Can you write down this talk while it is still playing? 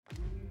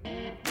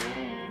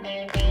All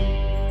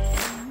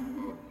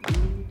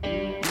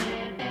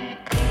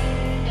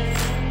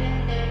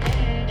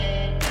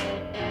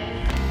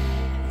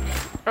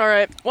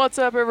right, what's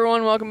up,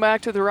 everyone? Welcome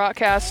back to the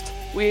Rockcast.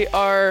 We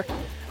are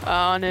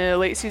on a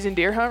late season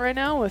deer hunt right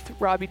now with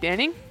Robbie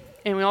Danning,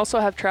 and we also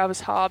have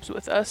Travis Hobbs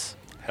with us.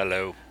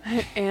 Hello.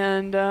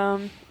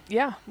 And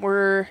yeah,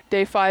 we're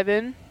day 5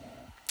 in,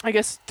 I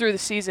guess through the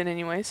season,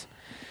 anyways.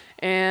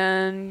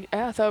 And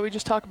yeah, I thought we'd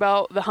just talk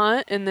about the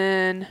hunt and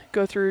then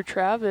go through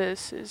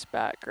Travis's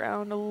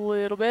background a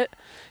little bit,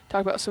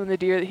 talk about some of the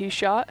deer that he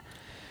shot.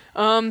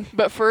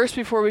 But first,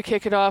 before we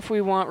kick it off,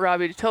 we want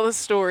Robbie to tell us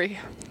a story.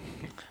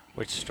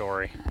 Which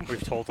story?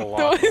 We've told a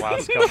lot the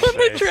last couple The one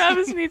that days.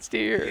 Travis needs to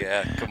hear.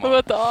 Yeah, come on.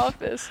 About The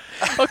Office.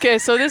 Okay,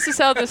 so this is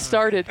how this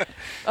started.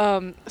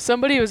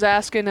 Somebody was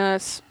asking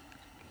us,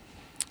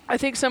 I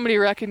think somebody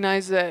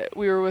recognized that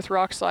we were with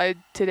Rockslide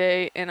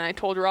today, and I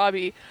told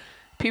Robbie,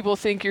 people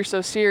think you're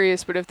so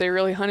serious, but if they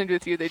really hunted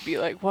with you, they'd be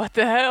like, what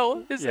the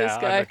hell is this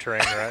guy? I'm a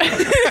train wreck.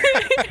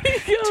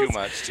 Too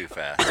much, too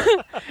fast.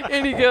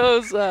 And he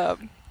goes,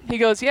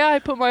 yeah, I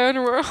put my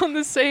underwear on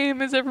the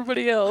same as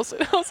everybody else.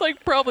 And I was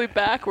like, probably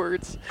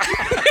backwards.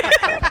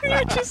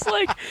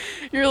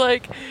 You're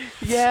like,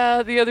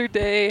 yeah, the other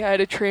day I had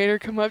a trainer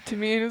come up to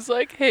me and was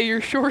like, hey, your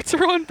shorts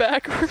are on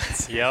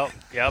backwards. Yep.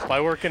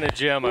 I work in a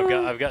gym.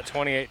 I've got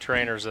 28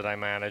 trainers that I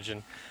manage,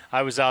 and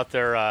I was out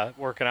there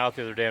working out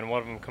the other day, and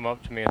one of them come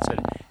up to me and said,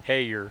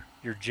 hey, your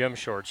gym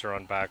shorts are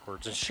on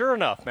backwards. And sure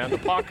enough, man, the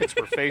pockets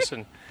were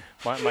facing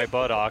my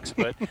buttocks.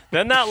 But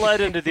then that led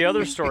into the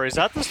other story. Is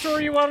that the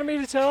story you wanted me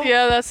to tell?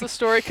 Yeah, that's the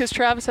story, because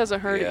Travis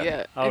hasn't heard it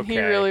yet, and he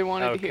really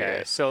wanted to hear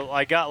it. So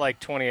I got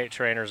like 28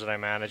 trainers that I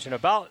manage, and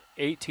about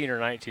 18 or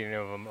 19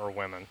 of them are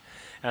women.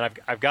 And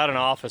I've got an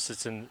office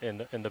that's in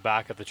the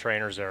back of the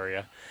trainers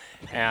area.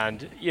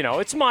 And, you know,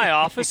 it's my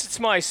office. It's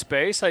my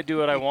space. I do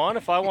what I want.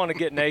 If I want to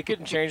get naked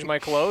and change my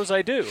clothes,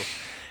 I do.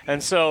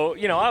 And so,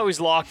 you know, I always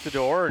lock the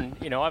door, and,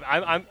 you know,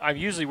 I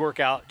usually work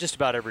out just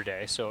about every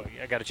day, so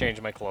I got to change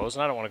my clothes,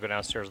 and I don't want to go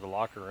downstairs to the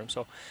locker room,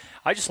 so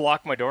I just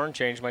lock my door and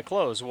change my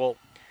clothes. Well,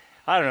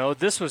 I don't know,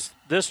 this was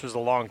a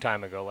long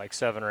time ago, like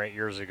 7 or 8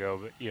 years ago,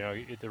 but, you know,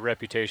 the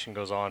reputation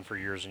goes on for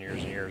years and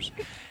years and years.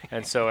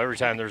 And so every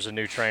time there's a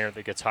new trainer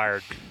that gets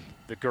hired,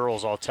 the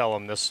girls all tell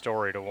them this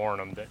story to warn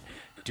them that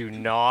do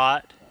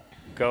not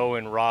go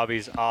in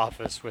Robbie's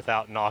office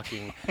without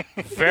knocking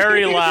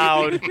very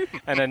loud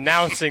and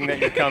announcing that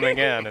you're coming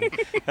in.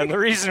 And the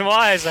reason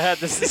why is I had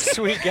this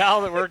sweet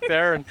gal that worked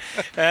there,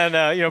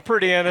 and you know,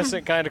 pretty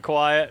innocent, kind of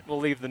quiet. We'll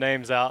leave the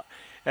names out.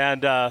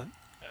 And I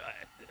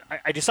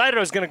decided I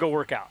was going to go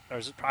work out. It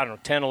was,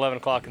 10, 11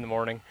 o'clock in the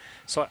morning.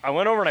 So I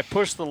went over and I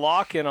pushed the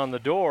lock in on the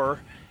door,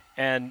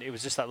 and it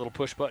was just that little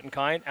push button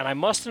kind, and I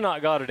must have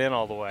not got it in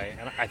all the way,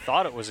 and I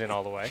thought it was in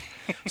all the way.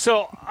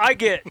 So I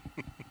get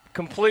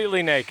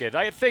completely naked.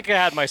 I think I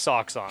had my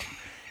socks on.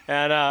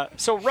 And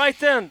so right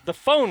then, the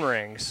phone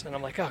rings, and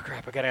I'm like, oh,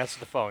 crap, I got to answer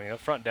the phone. You know,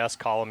 front desk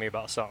calling me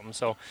about something.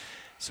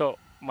 So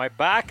my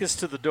back is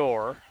to the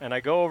door, and I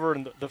go over,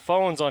 and the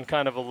phone's on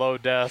kind of a low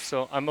desk,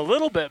 so I'm a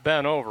little bit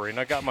bent over, and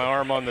I got my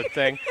arm on the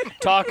thing,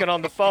 talking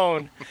on the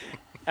phone,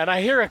 and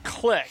I hear a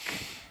click,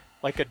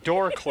 like a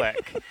door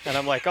click, and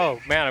I'm like, oh,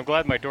 man, I'm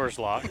glad my door's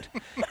locked.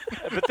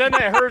 But then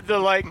I heard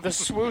the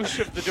swoosh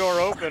of the door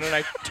open, and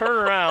I turn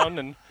around,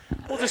 and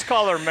we'll just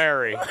call her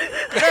Mary.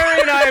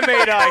 Mary and I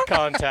made eye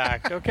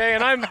contact, okay?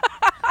 And I'm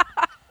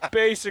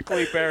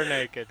basically bare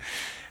naked.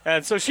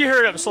 And so she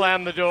heard him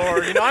slam the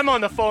door. You know, I'm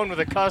on the phone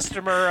with a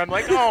customer. I'm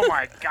like, oh,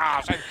 my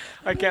gosh,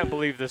 I can't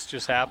believe this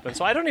just happened.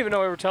 So I don't even know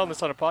why we're telling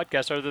this on a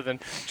podcast other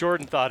than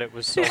Jordan thought it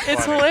was so funny.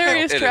 It's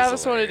hilarious. It Travis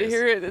is hilarious. wanted to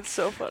hear it. It's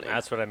so funny.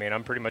 That's what I mean.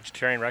 I'm pretty much a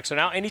train wreck. So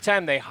now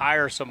anytime they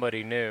hire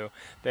somebody new,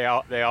 they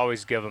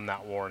always give them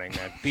that warning,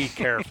 man. Be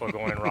careful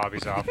going in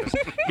Robbie's office.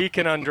 He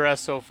can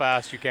undress so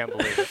fast you can't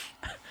believe it.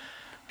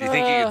 Do you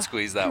think you could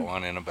squeeze that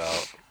one in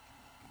about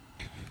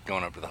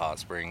going up to the hot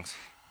springs?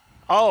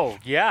 Oh,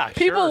 yeah,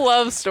 People sure.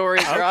 love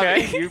stories, Robbie.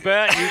 Okay, you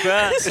bet.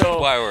 That's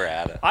So why we're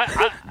at it.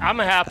 I'm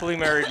a happily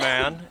married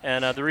man,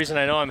 and the reason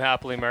I know I'm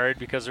happily married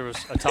because there was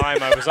a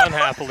time I was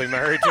unhappily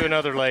married to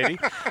another lady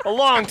a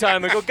long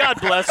time ago. God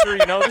bless her.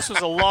 You know, this was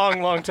a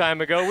long, long time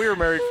ago. We were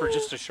married for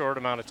just a short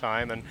amount of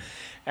time,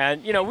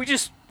 and you know, we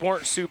just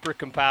weren't super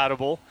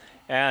compatible.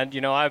 And you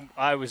know,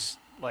 I was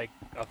like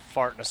a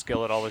fart in a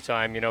skillet all the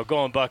time. You know,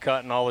 going buck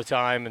hunting all the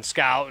time and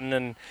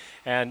scouting,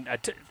 and I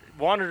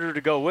wanted her to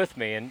go with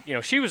me, and you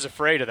know, she was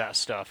afraid of that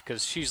stuff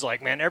because she's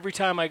like, man, every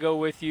time I go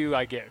with you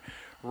I get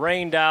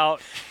rained out,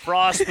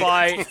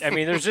 frostbite. I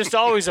mean, there's just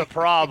always a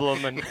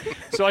problem. And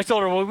so I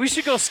told her, well, we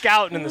should go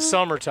scouting in the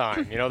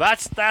summertime. You know,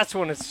 that's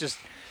when it's just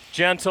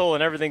gentle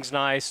and everything's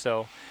nice.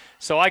 So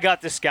I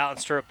got this scouting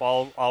strip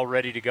all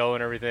ready to go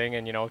and everything,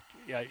 and you know,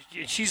 yeah,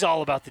 she's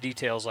all about the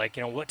details, like,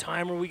 you know, what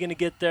time are we going to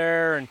get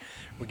there, and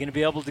we're going to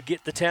be able to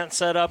get the tent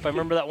set up. I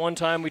remember that one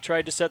time we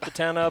tried to set the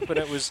tent up, and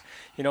it was,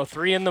 you know,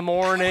 3 a.m,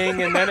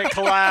 and then it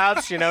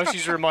collapsed. You know,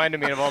 she's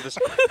reminding me of all this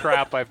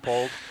crap I've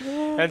pulled.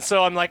 And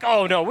so I'm like,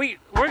 oh, no, we're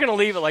going to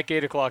leave at like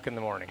 8 o'clock in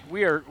the morning.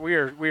 We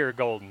are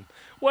golden.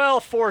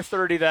 Well,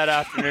 4:30 that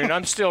afternoon,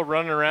 I'm still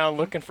running around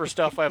looking for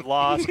stuff I've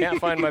lost.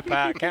 Can't find my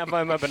pack, can't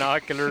find my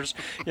binoculars,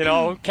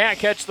 can't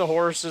catch the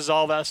horses,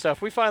 all that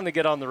stuff. We finally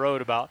get on the road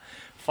about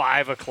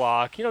 5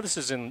 o'clock. This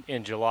is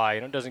in July.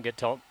 It doesn't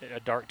get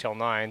dark till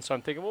 9. So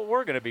I'm thinking, well,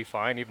 we're going to be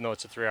fine, even though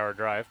it's a 3-hour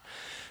drive.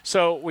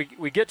 So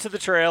we get to the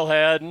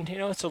trailhead, and,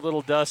 it's a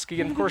little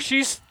dusky. And, of course,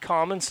 she's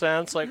common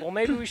sense, like, well,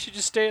 maybe we should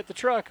just stay at the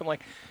truck. I'm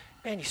like,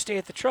 man, you stay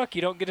at the truck,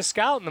 you don't get a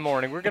scout in the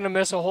morning. We're going to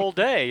miss a whole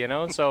day,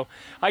 So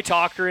I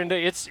talked her into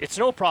it's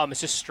no problem.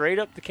 It's just straight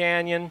up the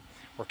canyon.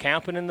 We're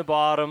camping in the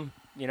bottom.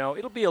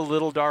 It'll be a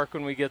little dark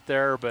when we get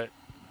there, but,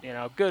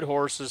 good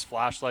horses,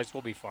 flashlights,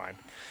 we'll be fine.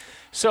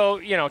 So,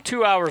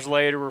 2 hours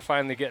later, we're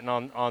finally getting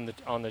on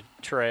the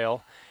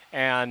trail.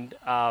 And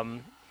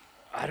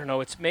I don't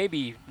know, it's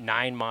maybe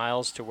 9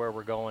 miles to where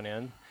we're going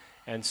in.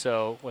 And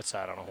so what's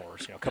that on a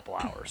horse? A couple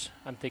hours.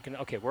 I'm thinking,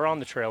 okay, we're on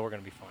the trail. We're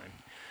going to be fine.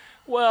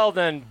 Well,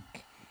 then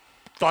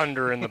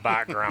thunder in the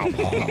background.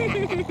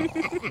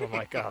 I'm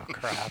like, oh,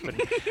 crap.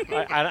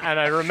 And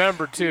I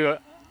remember, too,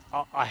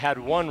 I had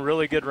one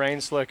really good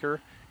rain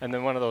slicker and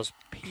then one of those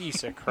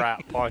piece of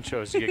crap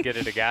ponchos you get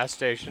at a gas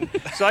station.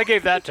 So I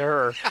gave that to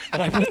her,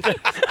 and I put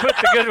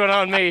the good one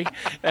on me.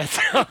 And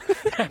so,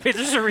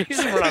 there's a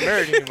reason we're not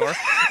married anymore.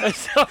 And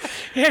so,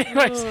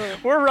 anyways,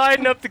 we're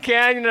riding up the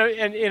canyon,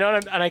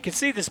 and I can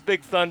see this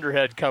big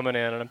thunderhead coming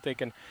in, and I'm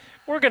thinking,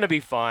 we're going to be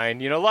fine.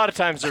 A lot of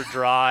times they're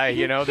dry.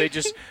 They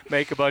just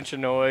make a bunch of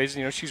noise.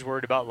 She's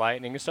worried about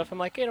lightning and stuff. I'm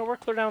like, we're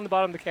clear down the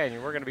bottom of the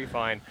canyon. We're going to be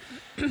fine.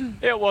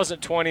 It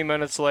wasn't 20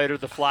 minutes later.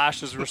 The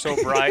flashes were so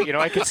bright.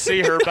 I could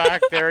see her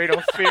back there,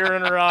 fear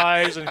in her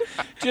eyes, and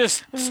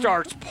just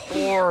starts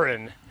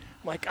pouring. I'm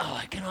like, oh,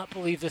 I cannot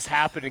believe this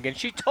happened again.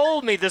 She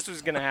told me this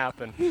was going to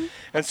happen.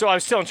 And so I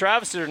was telling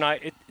Travis the other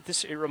night,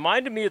 it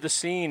reminded me of the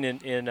scene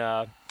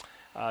in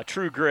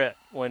True Grit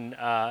when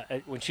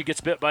she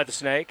gets bit by the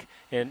snake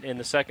in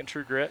the second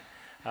True Grit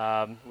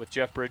with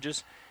Jeff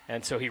Bridges.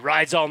 And so he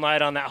rides all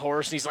night on that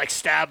horse, and he's like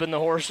stabbing the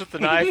horse with the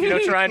knife,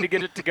 trying to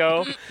get it to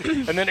go.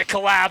 And then it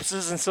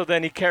collapses, and so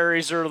then he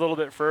carries her a little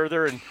bit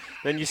further, and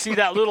then you see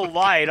that little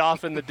light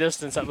off in the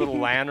distance, that little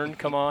lantern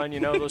come on,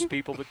 those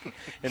people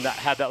that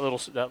had that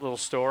little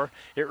store.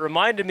 It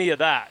reminded me of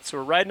that. So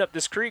we're riding up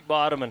this creek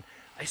bottom, and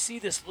I see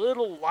this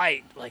little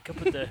light like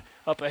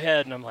up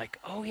ahead, and I'm like,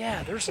 oh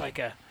yeah, there's like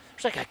a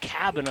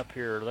cabin up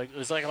here,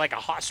 there's like a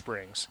hot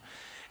springs.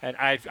 And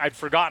I'd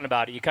forgotten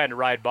about it. You kind of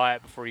ride by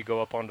it before you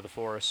go up onto the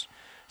forest.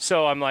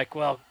 So I'm like,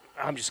 well,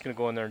 I'm just going to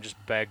go in there and just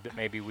beg that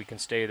maybe we can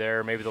stay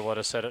there. Maybe they'll let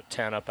us set a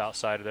tent up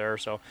outside of there.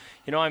 So,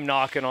 I'm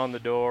knocking on the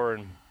door,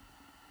 and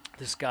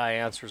this guy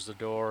answers the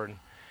door. And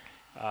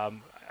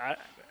I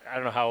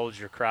don't know how old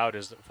your crowd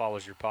is that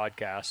follows your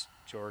podcast,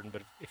 Jordan,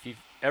 but if you've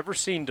ever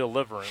seen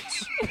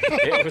Deliverance,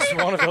 it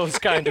was one of those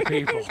kind of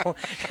people.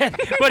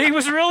 But he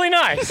was really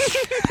nice.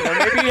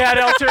 Maybe he had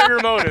ulterior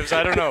motives,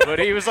 I don't know. But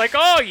he was like,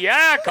 oh,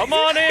 yeah, come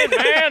on in,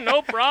 man,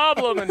 no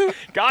problem. And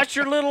got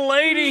your little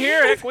lady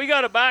here. Heck, we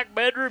got a back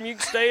bedroom. You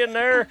can stay in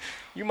there.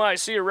 You might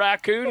see a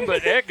raccoon,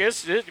 but heck,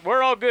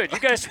 we're all good. You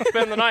guys can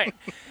spend the night.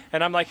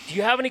 And I'm like, do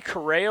you have any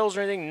corrals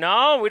or anything?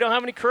 No, we don't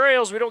have any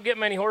corrals. We don't get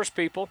many horse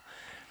people.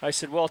 I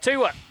said, well, I'll tell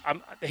you what,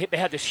 they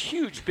had this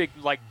huge, big,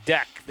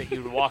 deck that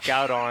you would walk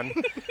out on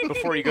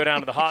before you go down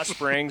to the hot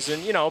springs,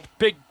 and,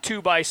 big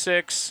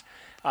 2x6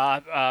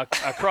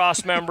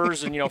 cross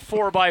members and,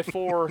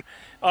 4x4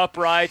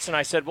 uprights. And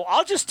I said, well,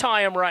 I'll just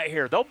tie them right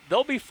here.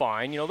 They'll be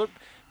fine. They're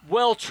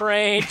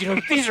well-trained.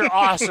 These are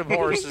awesome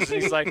horses.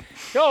 And he's like,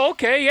 oh,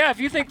 okay, yeah, if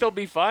you think they'll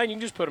be fine, you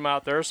can just put them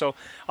out there. So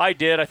I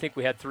did. I think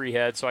we had 3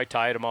 heads, so I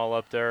tied them all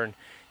up there and,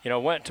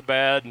 went to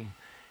bed and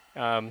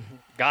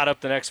got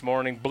up the next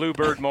morning,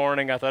 bluebird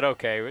morning. I thought,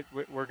 okay,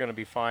 we're going to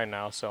be fine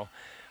now. So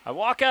I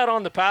walk out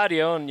on the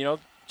patio and,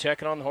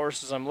 checking on the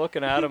horses. I'm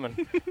looking at them,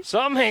 and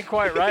something ain't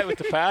quite right with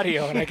the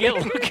patio. And I get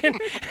looking,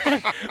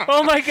 and,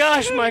 oh my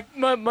gosh,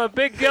 my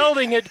big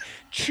gelding had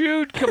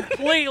chewed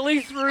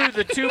completely through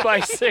the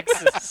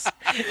 2x6s.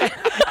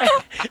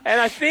 And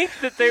I think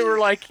that they were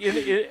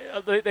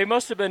they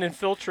must have been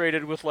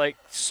infiltrated with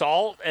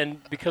salt,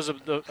 and because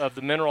of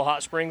the mineral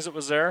hot springs that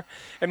was there.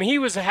 I mean,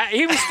 he still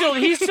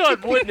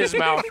had wood in his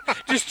mouth,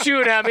 just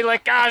chewing at me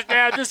like, gosh,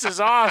 Dad, this is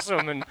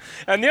awesome.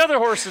 And the other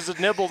horses had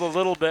nibbled a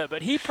little bit,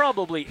 but he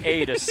probably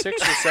ate a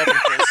 6 or 7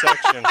 foot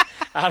section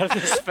out of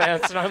this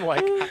fence, and I'm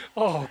like,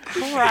 oh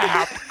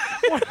crap.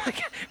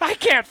 I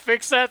can't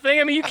fix that thing.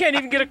 I mean, you can't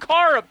even get a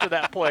car up to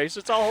that place.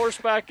 It's all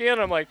horseback in.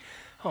 I'm like,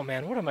 oh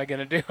man, what am I going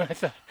to do? And I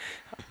thought,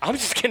 I'm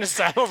just going to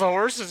saddle the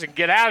horses and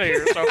get out of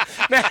here. So,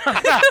 man,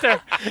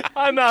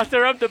 I'm out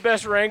there. I'm the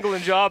best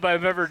wrangling job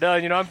I've ever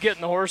done. I'm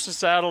getting the horses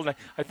saddled. And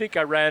I think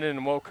I ran in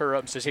and woke her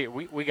up and says, hey,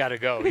 we got to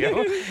go.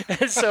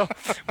 And so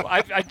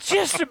I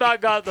just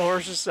about got the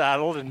horses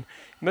saddled, and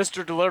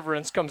Mr.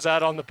 Deliverance comes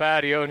out on the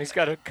patio, and he's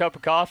got a cup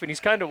of coffee, and he's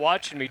kind of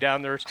watching me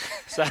down there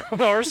saddling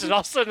the horses. And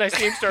all of a sudden, I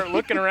see him start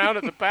looking around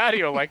at the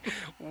patio like,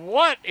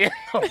 what in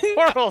the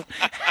world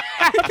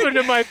happened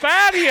to my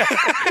patio?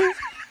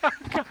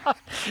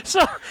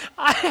 So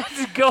I had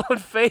to go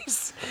and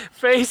face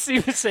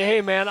him and say,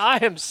 "Hey, man, I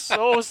am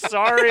so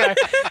sorry.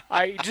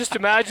 I just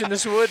imagine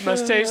this wood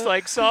must taste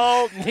like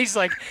salt." And he's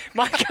like,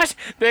 "My gosh,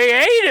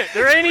 they ate it.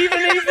 There ain't even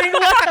anything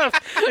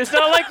left. It's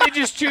not like they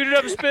just chewed it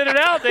up and spit it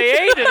out. They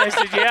ate it." I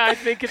said, "Yeah, I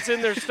think it's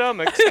in their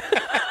stomachs."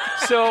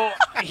 So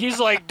he's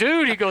like,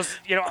 "Dude," he goes,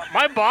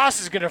 "my boss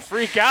is going to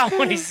freak out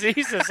when he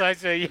sees this." I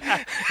said,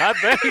 "Yeah, I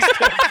bet he's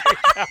going to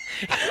freak out.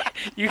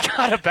 You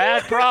got a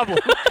bad problem."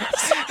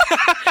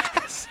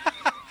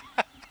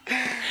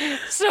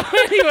 So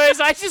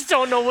anyways, I just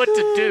don't know what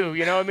to do.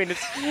 I mean,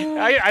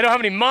 I don't have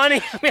any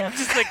money. I mean, I'm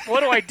just like, what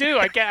do I do?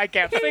 I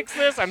can't fix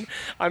this.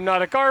 I'm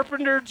not a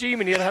carpenter. Gee,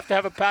 man, you'd have to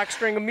have a pack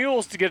string of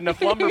mules to get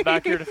enough lumber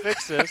back here to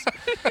fix this.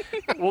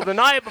 Well, the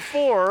night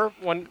before,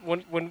 when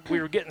we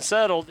were getting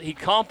settled, he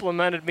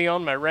complimented me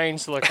on my rain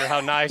slicker,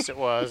 how nice it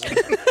was.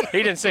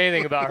 He didn't say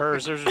anything about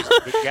hers. There's just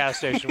a gas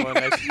station one.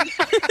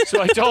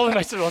 So I told him,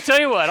 I said, "Well, I'll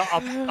tell you what,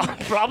 I'll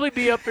probably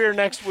be up here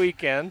next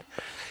weekend,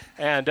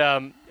 and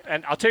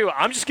I'll tell you what,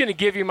 I'm just going to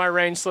give you my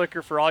rain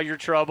slicker for all your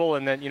trouble,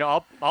 and then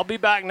I'll be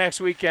back next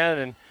weekend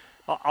and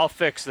I'll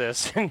fix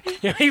this." And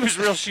he was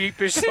real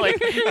sheepish,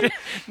 like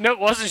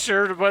wasn't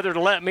sure whether to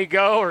let me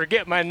go or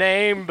get my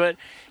name, but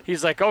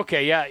he's like,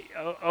 okay,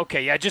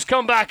 yeah, just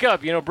come back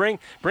up,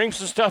 bring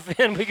some stuff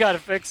in. We got to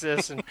fix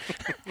this. And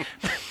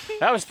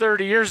that was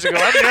 30 years ago.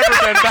 I've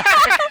never been back.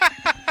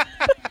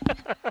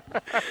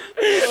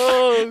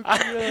 Oh,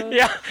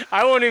 God.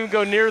 I won't even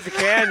go near the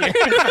canyon.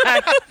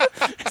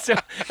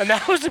 And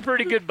that was a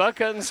pretty good buck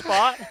hunting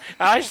spot.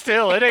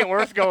 It ain't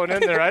worth going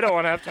in there. I don't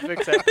want to have to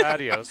fix that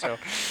patio. So,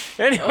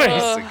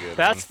 anyways,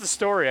 that's the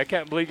story. I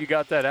can't believe you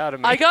got that out of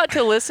me. I got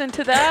to listen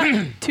to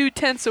that 2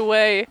 tents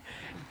away,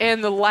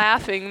 and the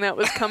laughing that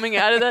was coming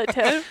out of that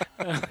tent.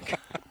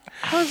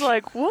 I was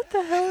like, what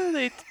the hell are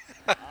they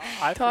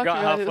I forgot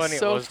how about? funny it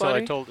so was until I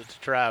funny. told it to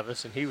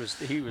Travis, and he was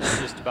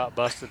just about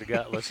busted the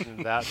gut listening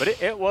to that.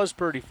 But it was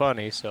pretty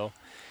funny. So,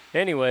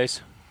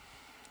 anyways,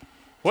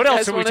 what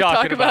else are we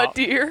talking talk about?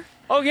 Deer?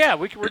 Oh yeah,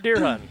 we're deer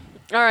hunting.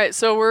 All right,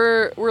 so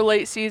we're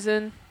late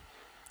season.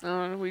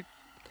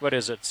 What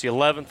is it? It's the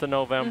 11th of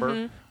November.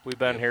 Mhm. We've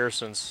been here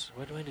since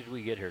when did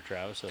we get here,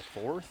 Travis? The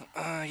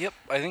 4th? Yep,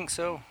 I think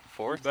so.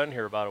 We've 4th. been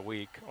here about a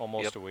week,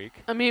 almost a week.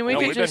 I mean, No, we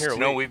we've could been just here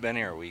No, we've been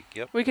here a week.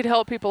 Yep. we could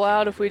help people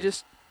out if we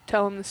just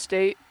tell them the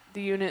state,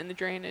 the unit, and the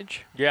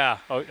drainage. Yeah.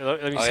 Oh,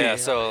 let me Oh see. yeah,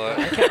 so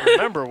I can't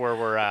remember where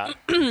we're at.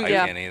 I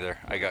Yeah. can't either.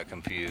 I got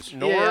confused.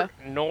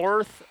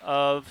 North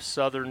of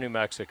southern New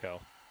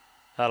Mexico.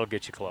 That'll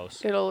get you close.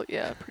 Pretty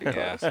Yeah.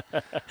 close.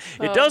 It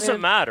Oh, doesn't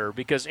man. matter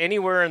because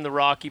anywhere in the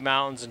Rocky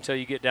Mountains until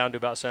you get down to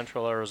about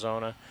central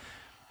Arizona,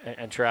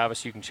 and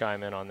Travis, you can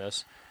chime in on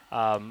this.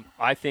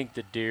 I think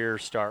the deer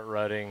start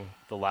rutting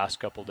the last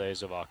couple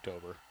days of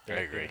October. I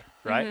agree.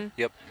 Right? Mhm.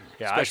 Yep.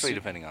 Yeah, Especially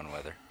depending on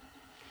weather.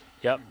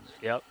 Yep.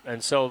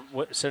 And so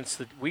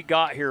since we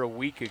got here a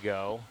week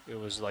ago, it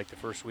was like the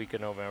first week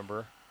of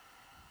November,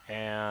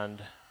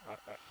 and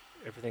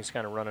everything's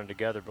kind of running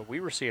together. But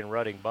we were seeing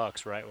rutting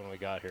bucks right when we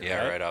got here.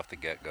 Yeah, right off the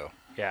get-go.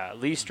 Yeah, at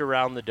least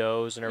around the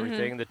does and Mm-hmm.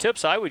 everything. The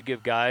tips I would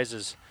give guys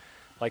is,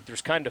 like,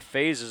 there's kind of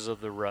phases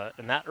of the rut.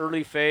 And that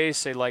early phase,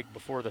 say, like,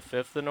 before the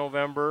 5th of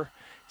November,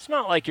 it's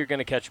not like you're going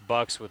to catch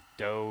bucks with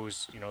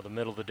does, the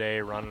middle of the day,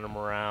 running them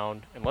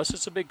around. Unless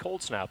it's a big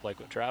cold snap,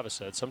 like what Travis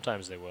said.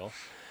 Sometimes they will.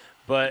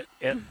 But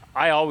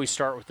I always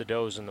start with the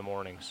does in the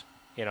mornings.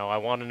 I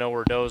want to know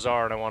where does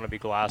are, and I want to be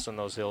glassing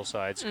those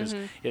hillsides because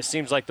it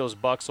seems like those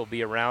bucks will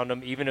be around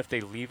them. Even if they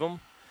leave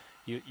them,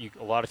 you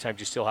a lot of times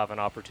you still have an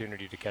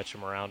opportunity to catch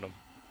them around them.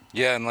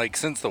 Yeah, and like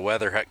since the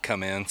weather had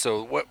come in,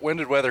 so when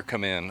did weather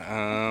come in?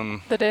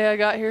 The day I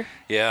got here.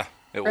 Yeah,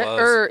 it was.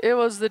 Or it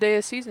was the day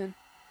of season.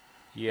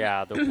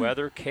 Yeah, the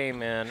weather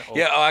came in.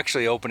 Yeah,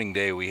 actually, opening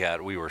day we had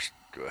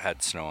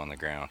snow on the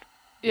ground.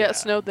 Yeah, Yeah. it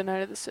snowed the night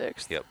of the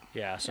 6th. Yep.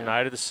 Yeah, so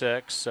night of the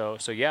 6th.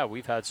 So yeah,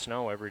 we've had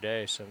snow every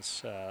day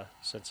since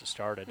it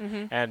started.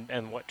 Mhm.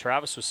 And what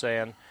Travis was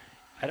saying,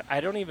 I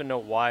don't even know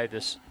why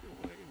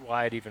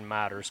it even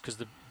matters because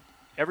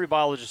every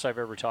biologist I've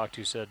ever talked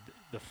to said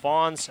the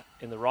fawns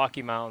in the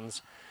Rocky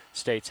Mountains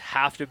states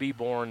have to be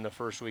born the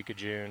first week of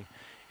June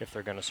if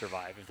they're going to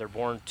survive. If they're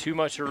born too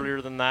much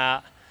earlier than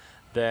that,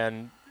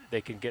 then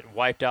they can get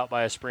wiped out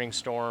by a spring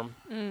storm.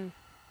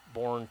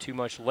 Born too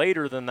much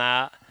later than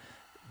that,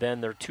 then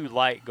they're too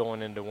light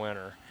going into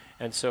winter.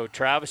 And so,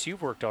 Travis,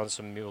 you've worked on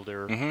some mule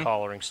deer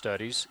collaring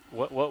studies.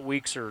 What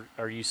weeks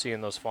are you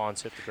seeing those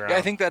fawns hit the ground? Yeah,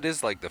 I think that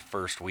is like the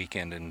first week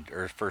in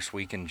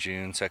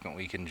June, second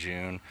week in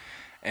June,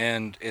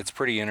 and it's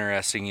pretty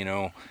interesting.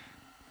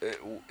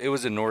 It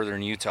was in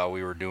northern Utah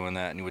we were doing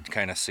that, and you would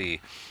kind of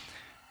see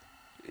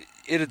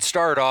it'd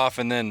start off,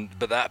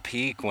 but that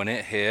peak when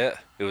it hit,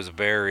 it was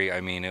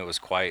it was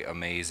quite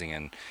amazing,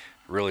 and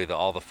really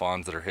all the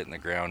fawns that are hitting the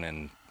ground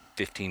in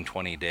 15,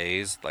 20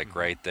 days, like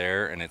right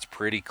there, and it's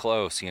pretty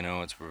close,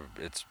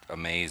 it's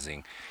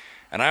amazing.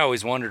 And I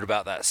always wondered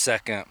about that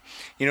second,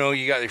 you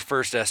got your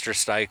first estrus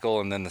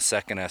cycle and then the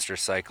second estrus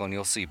cycle, and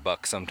you'll see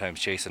bucks sometimes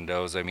chasing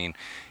does. I mean,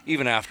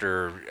 even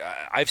after,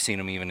 I've seen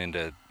them even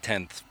into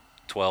 10th,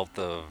 12th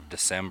of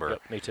December.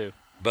 Yep, me too.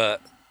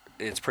 But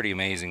it's pretty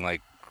amazing,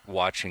 like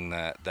watching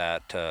that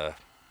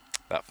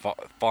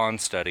fawn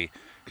study,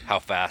 how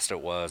fast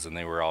it was, and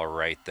they were all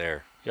right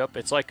there. Yep,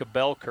 it's like a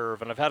bell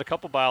curve, and I've had a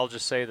couple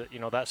biologists say that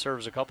that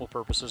serves a couple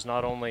purposes.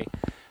 Not only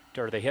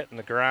are they hitting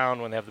the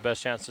ground when they have the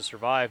best chance to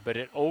survive, but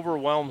it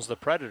overwhelms the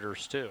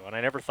predators too. And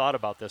I never thought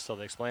about this till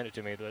they explained it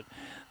to me,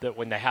 that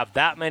when they have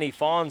that many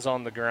fawns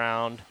on the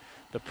ground,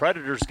 the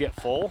predators get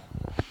full.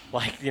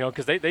 Like,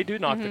 because they do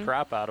knock the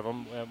crap out of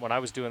them. When I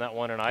was doing that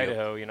one in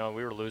Idaho,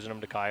 we were losing them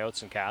to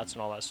coyotes and cats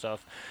and all that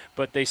stuff.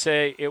 But they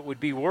say it would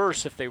be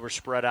worse if they were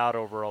spread out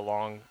over a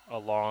long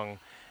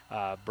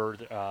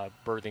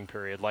birthing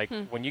period. Like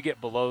when you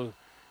get below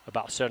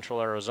about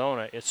central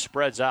Arizona, it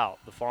spreads out.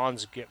 The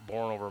fawns get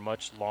born over a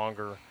much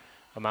longer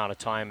amount of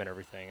time and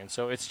everything. And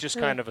so it's just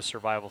kind of a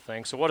survival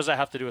thing. So what does that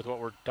have to do with what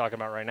we're talking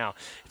about right now?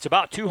 It's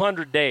about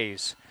 200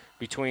 days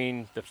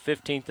between the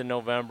 15th of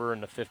November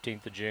and the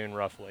 15th of June,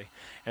 roughly.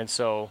 And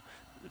so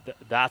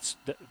that's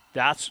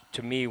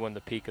to me when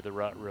the peak of the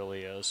rut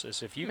really is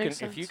if you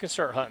can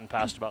start hunting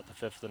past about the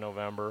 5th of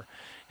November,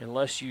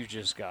 unless you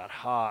just got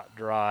hot,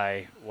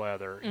 dry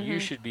weather, you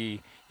should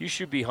be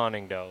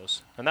hunting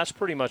does. And that's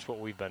pretty much what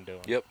we've been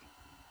doing. Yep.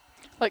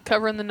 Like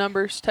covering the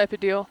numbers type of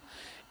deal.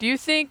 Do you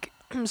think,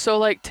 so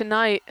like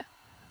tonight,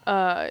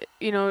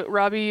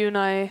 Robbie, you and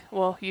I,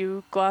 well,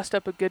 you glassed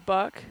up a good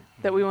buck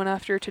that we went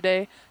after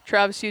today.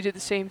 Travis, you did the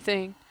same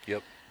thing.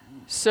 Yep.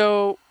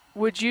 So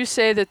would you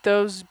say that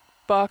those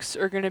bucks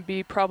are going to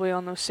be probably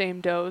on those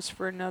same does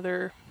for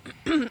another?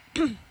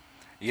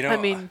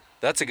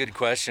 That's a good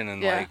question.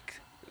 And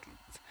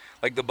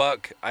like the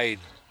buck,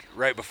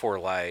 right before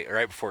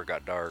it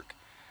got dark,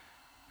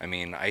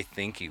 I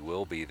think he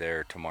will be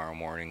there tomorrow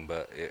morning.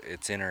 But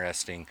it's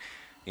interesting,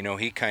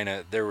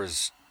 there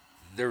was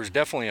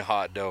definitely a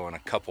hot doe and a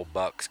couple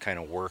bucks kind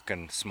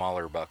of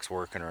smaller bucks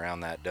working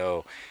around that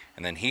doe,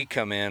 and then he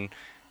come in,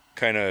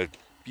 kind of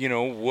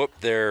whoop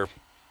their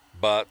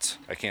butts.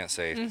 I can't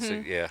say. So,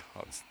 yeah.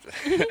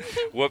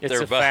 Whoop it's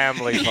their a butt.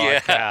 family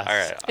podcast. Yeah, all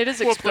right. It is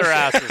whoop their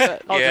explicit.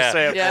 asses. I'll just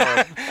say it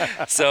for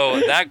them.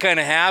 So that kind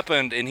of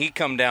happened, and he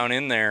come down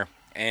in there,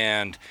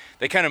 and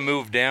they kind of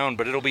moved down.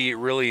 But it'll be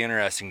really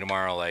interesting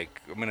tomorrow.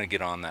 Like, I'm gonna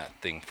get on that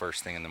thing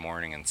first thing in the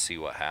morning and see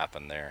what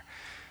happened there.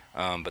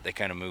 But they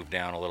kind of moved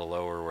down a little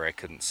lower where I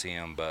couldn't see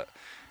them. But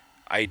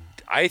I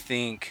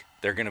think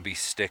they're going to be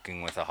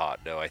sticking with a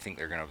hot doe. I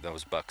think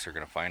those bucks are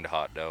going to find a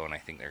hot doe, and I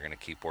think they're going to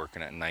keep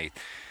working it. And like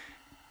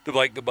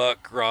the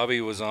buck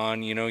Robbie was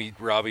on,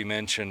 Robbie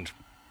mentioned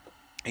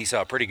he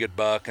saw a pretty good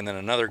buck, and then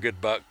another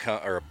good buck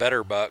or a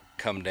better buck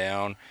come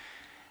down,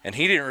 and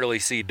he didn't really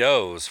see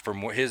does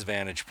from his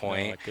vantage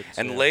point.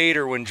 And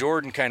later when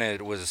Jordan kind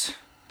of was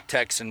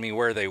texting me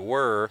where they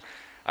were,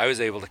 I was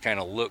able to kind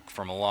of look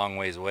from a long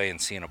ways away and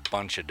seeing a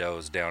bunch of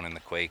does down in the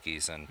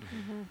Quakies. And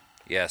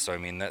so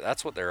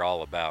that's what they're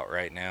all about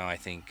right now. I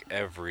think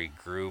every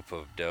group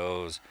of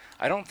does,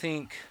 I don't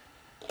think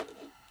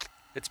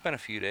it's been a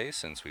few days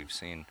since we've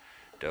seen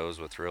does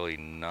with really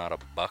not a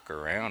buck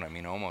around.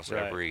 Almost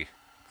every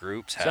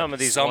group's had some of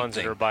these something. Ones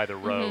that are by the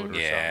road or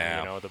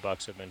yeah. something, the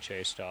bucks have been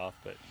chased off,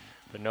 but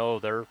no,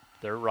 they're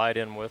right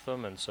in with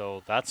them. And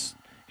so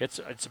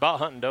it's about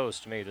hunting does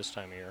to me this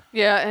time of year.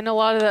 Yeah, and a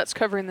lot of that's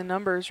covering the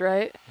numbers,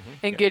 right?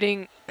 And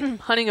getting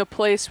hunting a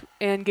place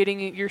and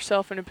getting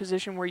yourself in a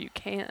position where you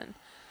can.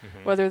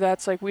 Whether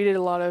that's like we did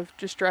a lot of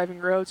just driving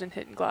roads and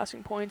hitting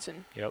glassing points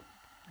and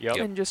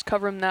and just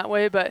cover them that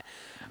way. But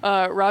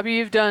Robbie,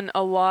 you've done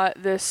a lot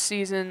this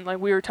season. Like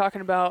we were talking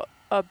about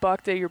a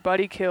buck that your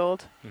buddy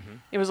killed.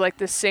 It was like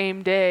the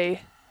same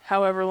day,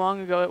 however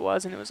long ago it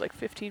was, and it was like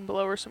 15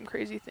 below or some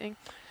crazy thing.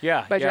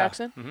 Yeah, by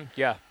Jackson.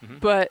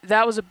 But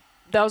that was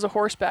a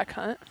horseback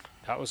hunt.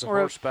 That was a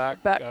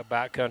horseback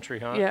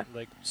backcountry hunt,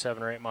 like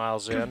 7 or 8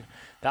 miles in.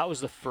 That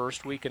was the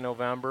first week in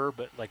November,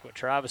 but like what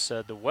Travis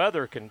said, the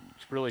weather can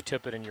really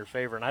tip it in your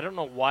favor. And I don't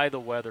know why the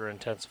weather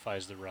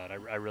intensifies the rut.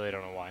 I really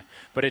don't know why,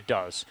 but it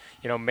does.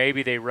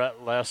 Maybe they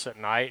rut less at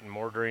night and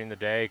more during the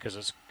day because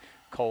it's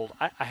cold.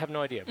 I have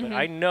no idea, but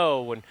I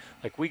know when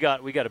like we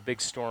got a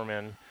big storm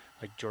in,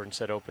 like Jordan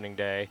said, opening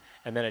day,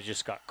 and then it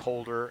just got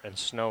colder and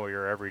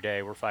snowier every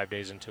day. We're 5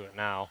 days into it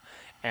now,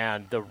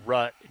 and the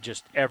rut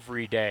just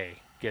every day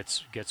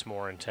gets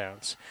more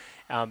intense.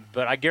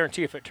 But I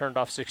guarantee if it turned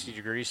off 60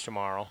 degrees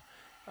tomorrow,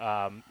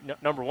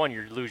 number one,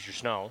 you lose your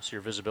snow, so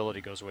your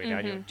visibility goes way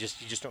down. You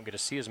just don't get to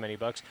see as many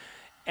bucks.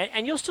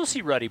 And you'll still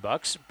see ruddy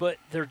bucks, but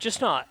they're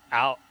just not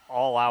out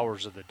all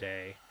hours of the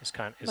day.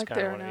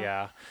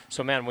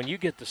 So, man, when you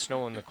get the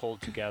snow and the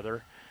cold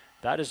together,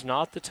 that is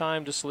not the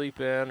time to sleep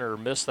in or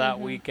miss that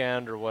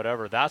weekend or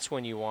whatever. That's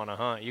when you want to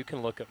hunt. You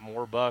can look at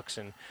more bucks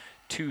in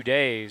 2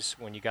 days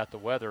when you got the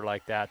weather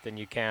like that than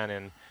you can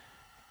in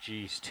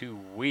 2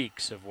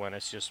 weeks of when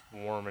it's just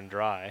warm and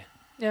dry.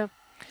 Yeah.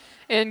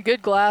 And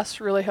good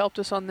glass really helped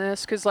us on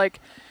this because, like,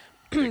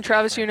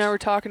 Travis, you and I were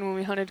talking when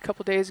we hunted a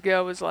couple days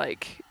ago, was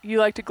like, you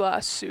like to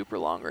glass super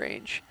long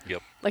range.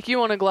 Yep. Like, you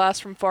want to glass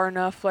from far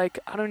enough, like,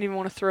 I don't even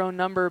want to throw a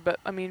number, but,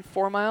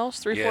 4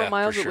 miles, 4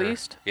 miles at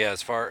least? Yeah,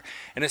 as far,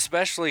 and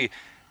especially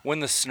when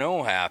the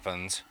snow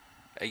happens,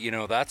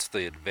 that's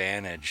the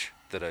advantage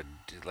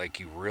that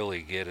you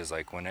really get is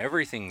like when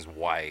everything's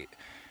white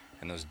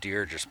and those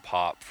deer just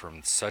pop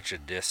from such a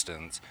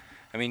distance.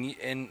 I mean,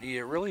 and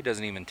it really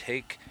doesn't even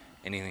take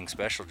anything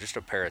special, just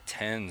a pair of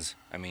 10s.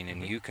 I mean,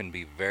 and you can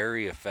be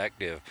very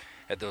effective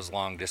at those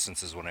long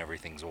distances when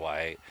everything's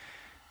white.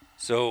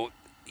 So,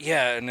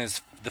 yeah, and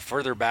as the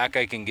further back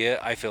I can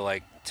get, I feel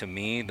like, to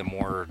me, the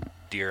more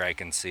deer I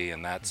can see,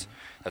 and that's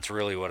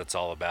really what it's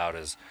all about,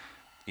 is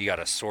you got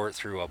to sort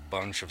through a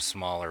bunch of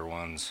smaller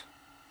ones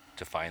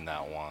to find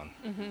that one.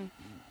 Mm-hmm.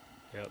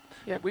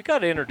 Yep. We got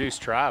to introduce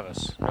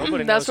Travis.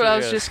 Nobody That's knows what who I he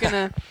was is. just going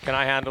to. Can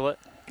I handle it?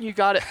 You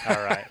got it.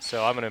 All right.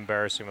 So I'm going to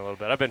embarrass him a little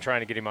bit. I've been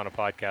trying to get him on a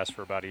podcast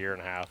for about a year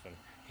and a half, and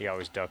he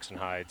always ducks and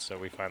hides, so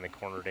we finally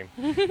cornered him.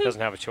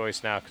 Doesn't have a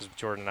choice now because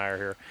Jordan and I are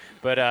here.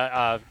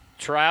 But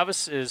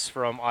Travis is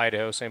from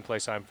Idaho, same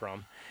place I'm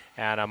from.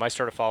 And I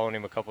started following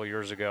him a couple of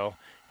years ago,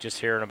 just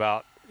hearing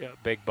about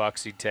big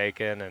bucks he'd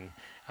taken.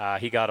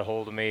 And he got a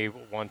hold of me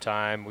one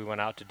time. We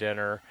went out to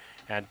dinner.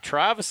 And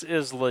Travis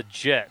is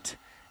legit.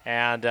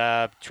 And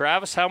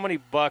Travis, how many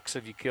bucks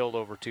have you killed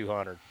over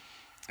 200?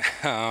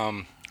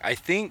 I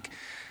think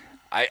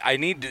I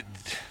need to,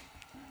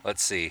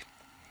 let's see.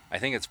 I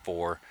think it's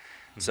 4.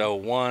 Mm-hmm. So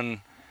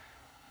one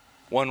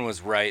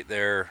was right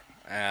there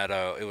at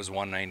it was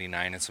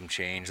 199 and some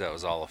change. That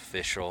was all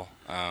official.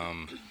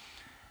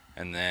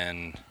 And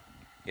then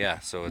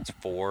so it's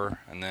 4,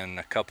 and then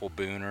a couple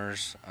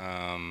booners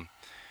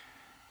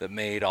that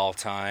made all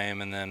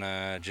time, and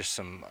then just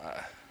some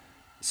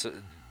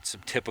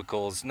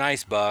typicals,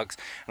 nice bucks.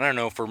 And I don't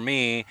know, for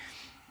me,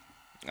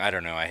 I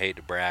don't know, I hate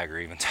to brag or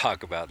even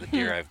talk about the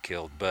deer I've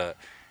killed, but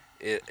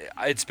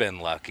it's been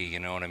lucky, you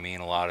know what I mean?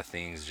 A lot of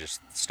things,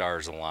 just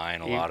stars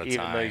align a lot of times.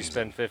 Even though you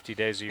spend 50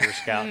 days a year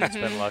scouting, it's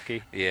been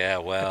lucky. Yeah,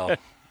 well,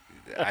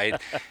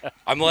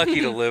 I'm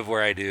lucky to live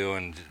where I do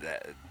and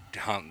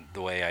hunt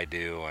the way I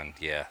do, and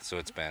so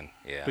it's been,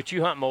 But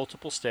you hunt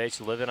multiple states.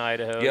 You live in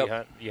Idaho.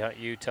 Yep. You hunt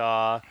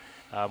Utah.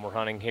 We're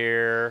hunting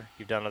here.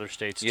 You've done other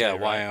states too, right?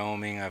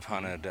 Wyoming. I've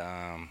hunted.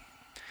 I've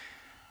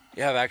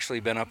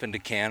actually been up into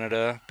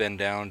Canada. Been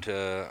down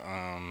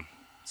to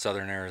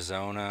southern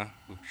Arizona.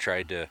 We've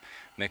tried to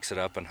mix it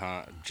up and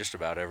hunt just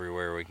about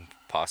everywhere we can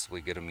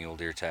possibly get a mule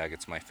deer tag.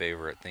 It's my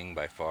favorite thing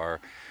by far.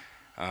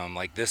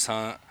 Like this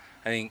hunt,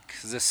 I think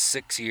this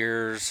 6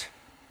 years,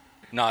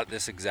 not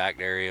this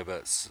exact area,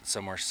 but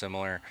somewhere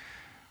similar.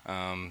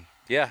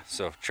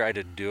 So try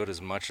to do it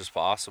as much as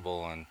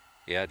possible, and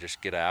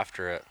just get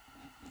after it.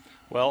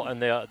 Well,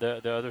 and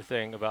the other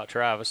thing about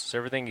Travis is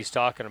everything he's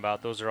talking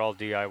about, those are all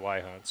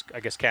DIY hunts. I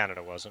guess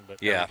Canada wasn't,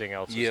 but everything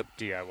else is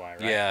DIY, right?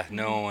 Yeah,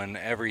 no, and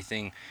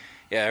everything,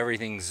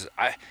 everything's,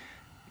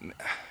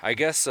 I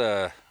guess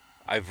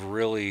I've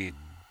really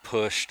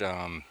pushed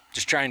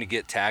just trying to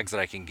get tags that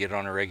I can get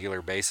on a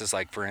regular basis.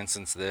 Like, for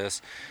instance,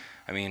 this.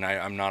 I mean,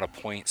 I'm not a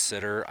point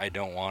sitter. I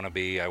don't want to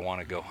be. I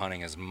want to go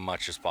hunting as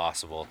much as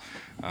possible.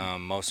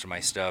 Most of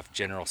my stuff,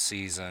 general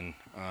season,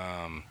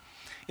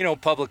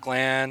 public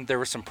land. There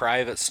was some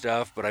private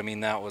stuff, but I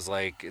mean, that was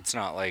like, it's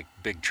not like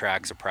big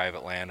tracts of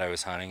private land I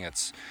was hunting.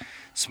 It's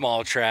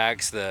small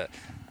tracts that,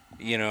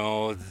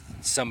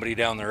 somebody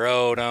down the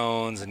road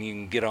owns and you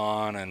can get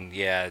on, and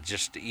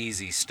just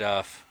easy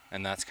stuff.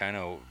 And that's kind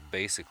of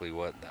basically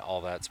what all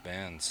that's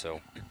been.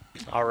 So,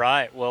 all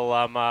right.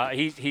 Well,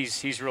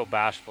 he's real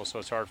bashful, so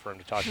it's hard for him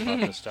to talk about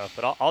this stuff.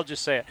 But I'll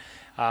just say it.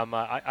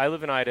 I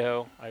live in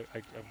Idaho. I'm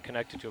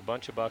connected to a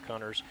bunch of buck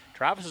hunters.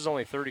 Travis is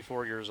only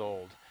 34 years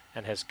old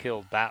and has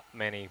killed that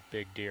many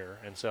big deer.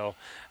 And so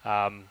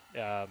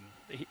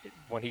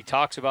when he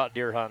talks about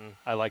deer hunting,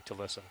 I like to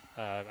listen.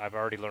 I've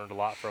already learned a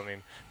lot from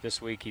him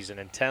this week. He's an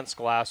intense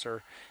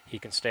glasser. He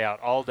can stay out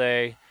all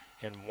day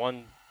in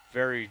one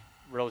very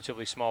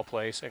relatively small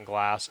place and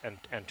glass and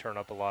turn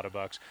up a lot of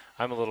bucks.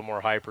 I'm a little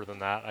more hyper than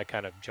that. I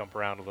kind of jump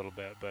around a little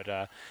bit.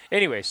 But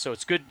anyway, so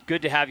it's good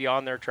to have you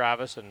on there,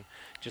 Travis, and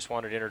just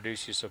wanted to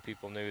introduce you so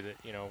people knew that,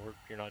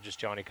 you're not just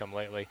Johnny come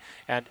lately.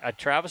 And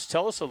Travis,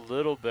 tell us a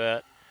little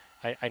bit.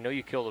 I know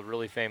you killed a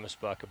really famous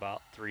buck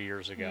about 3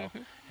 years ago,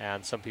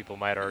 and some people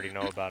might already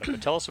know about it.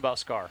 But tell us about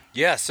Scar.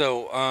 Yeah,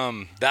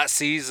 so that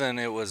season,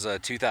 it was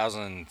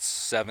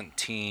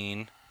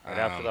 2017. Right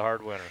after the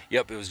hard winter.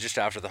 Yep, it was just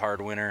after the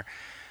hard winter.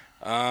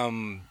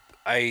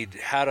 I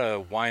had a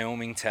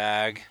Wyoming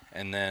tag,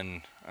 and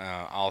then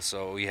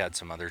also we had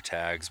some other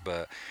tags.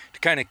 But to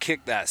kind of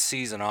kick that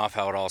season off,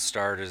 how it all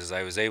started is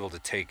I was able to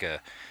take a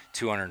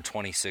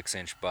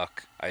 226-inch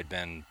buck I'd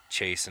been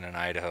chasing in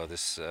Idaho.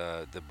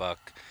 The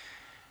buck,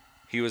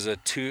 he was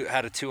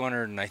had a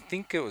 200, and I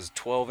think it was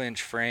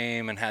 12-inch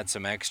frame, and had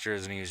some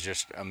extras, and he was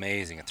just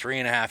amazing. A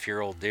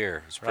 3.5-year-old deer.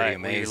 It was pretty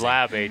amazing. We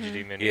lab aged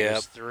him, and he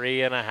was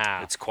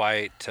 3.5. It's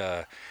quite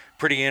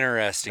pretty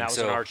interesting. That was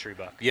an archery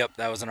buck. Yep,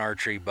 that was an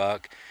archery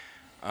buck.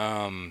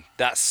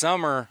 That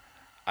summer,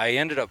 I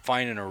ended up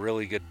finding a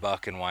really good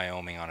buck in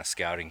Wyoming on a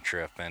scouting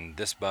trip, and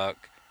this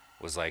buck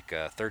was like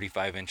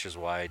 35 inches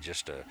wide,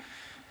 just a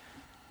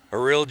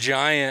real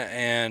giant.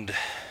 And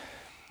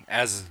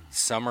as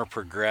summer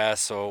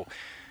progressed, so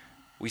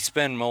we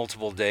spend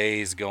multiple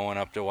days going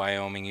up to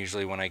Wyoming.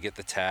 Usually when I get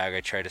the tag,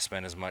 I try to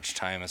spend as much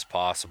time as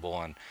possible.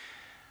 And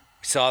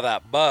we saw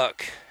that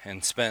buck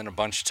and spent a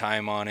bunch of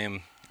time on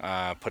him,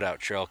 put out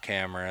trail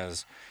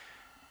cameras.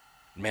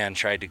 Man,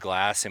 tried to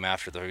glass him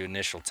after the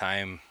initial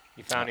time.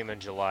 You found him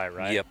in July,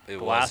 right? Yep, it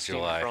was Blasting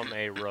July. from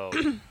a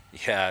road.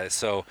 Yeah,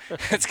 so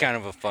it's kind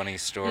of a funny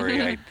story.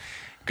 I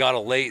got a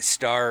late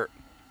start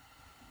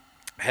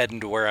heading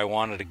to where I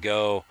wanted to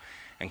go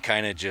and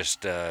kind of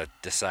just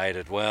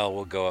decided, well,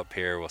 we'll go up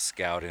here, we'll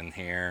scout in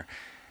here.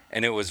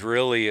 And it was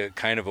really a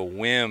kind of a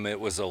whim. It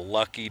was a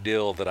lucky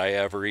deal that I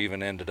ever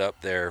even ended up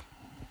there,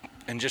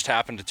 and just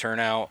happened to turn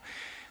out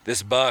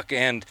this buck.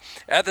 And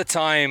at the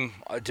time,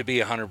 to be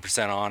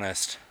 100%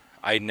 honest,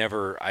 I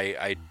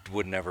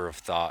would never have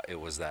thought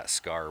it was that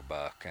Scar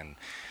buck. And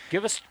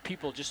Give us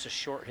people just a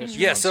short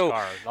history yeah, on so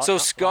Scar. so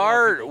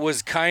Scar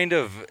was kind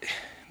of,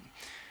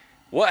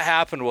 what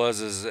happened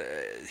was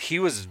he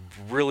was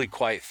really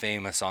quite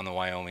famous on the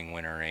Wyoming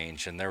Winter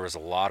Range, and there was a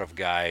lot of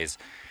guys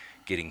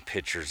getting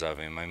pictures of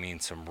him. I mean,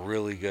 some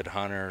really good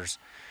hunters,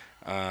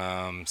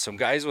 some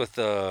guys with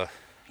a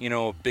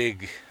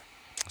big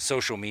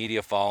social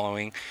media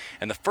following.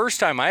 And the first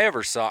time I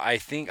ever saw, I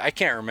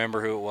can't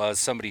remember who it was,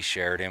 somebody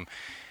shared him.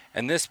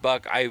 And this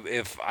buck,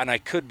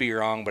 I could be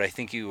wrong, but I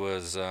think he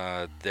was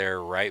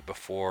there right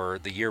before,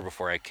 the year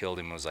before I killed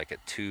him, was like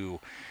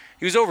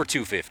he was over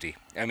 250.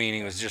 I mean,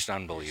 he was just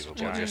unbelievable,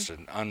 just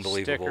an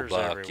unbelievable Stickers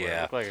buck. everywhere.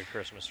 Yeah, Looked like a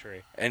Christmas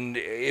tree. and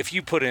if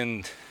you put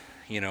in,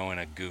 in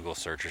a Google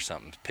search or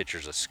something,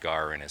 pictures of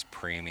Scar and his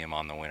premium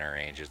on the Winter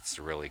Range, it's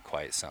really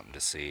quite something to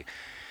see.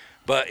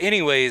 But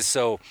anyways,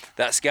 so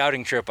that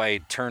scouting trip, I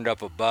turned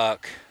up a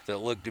buck that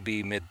looked to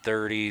be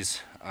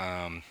mid-30s,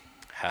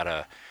 had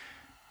a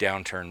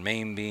downturned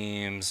main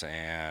beams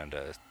and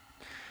a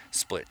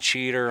split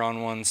cheater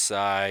on one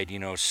side,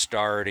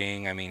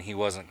 starting. I mean, he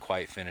wasn't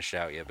quite finished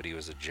out yet, but he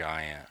was a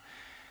giant.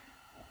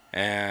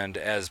 And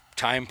as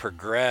time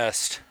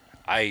progressed,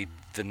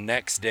 the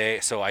next day,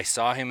 so I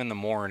saw him in the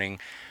morning.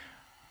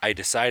 I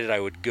decided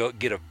I would go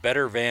get a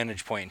better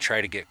vantage point and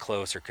try to get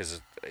closer,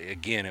 because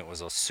again, it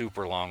was a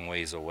super long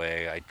ways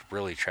away. I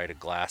really tried to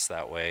glass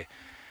that way.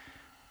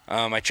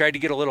 I tried to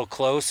get a little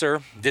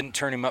closer, didn't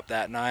turn him up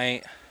that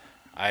night.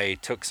 I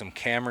took some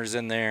cameras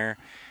in there,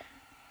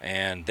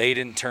 and they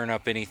didn't turn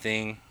up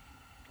anything.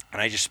 And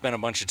I just spent a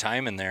bunch of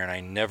time in there, and I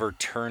never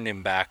turned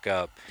him back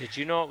up. Did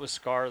you know it was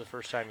Scar the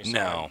first time you saw him?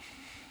 No.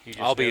 You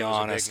just I'll knew be it was a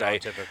big honest.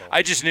 non-typical.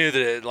 I just knew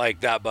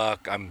that that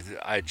buck,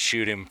 I'd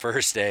shoot him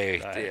first day.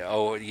 Right.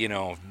 Oh,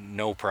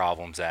 no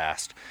problems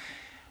asked.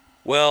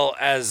 Well,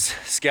 as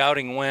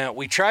scouting went,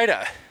 we try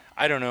to,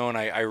 I don't know, and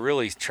I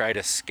really try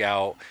to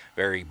scout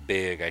very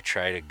big. I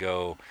try to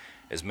go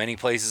as many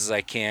places as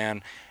I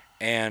can.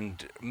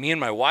 And me and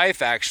my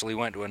wife actually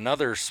went to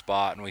another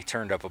spot, and we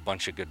turned up a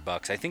bunch of good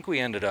bucks. I think we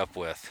ended up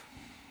with,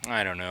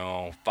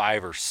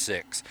 5 or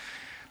 6.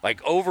 Like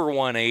over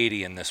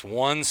 180 in this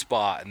one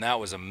spot, and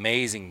that was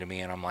amazing to me.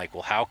 And I'm like,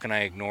 well, how can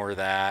I ignore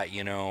that,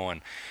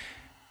 And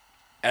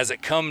as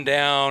it come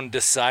down,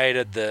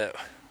 decided that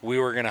we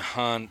were going to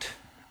hunt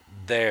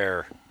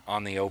there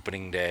on the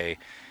opening day.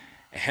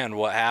 And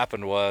what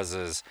happened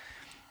was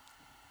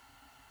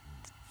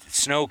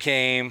snow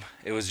came.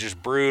 It was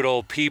just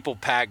brutal. People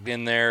packed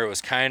in there. It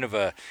was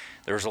there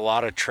was a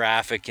lot of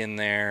traffic in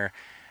there.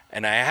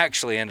 And I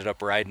actually ended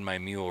up riding my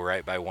mule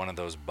right by one of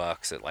those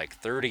bucks at like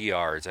 30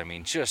 yards. I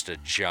mean, just a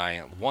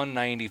giant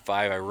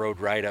 195. I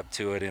rode right up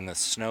to it in the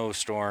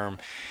snowstorm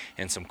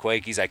and some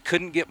Quakies. I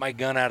couldn't get my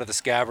gun out of the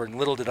scabbard, and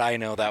little did I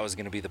know that was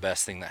going to be the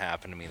best thing that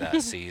happened to me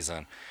that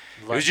season.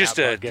 It was just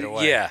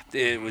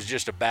it was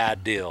just a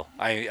bad deal.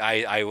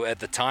 I at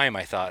the time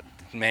I thought,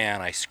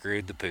 man, I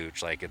screwed the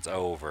pooch, like it's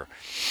over.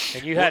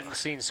 And you hadn't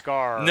seen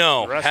Scar.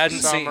 No, the rest hadn't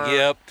of the summer, seen.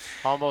 Yep.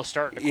 Almost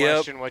starting to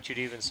question what you'd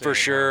even seen. For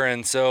sure.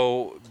 And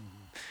so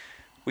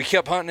we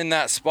kept hunting in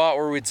that spot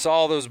where we'd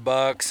saw those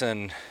bucks,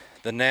 and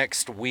the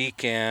next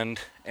weekend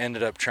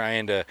ended up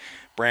trying to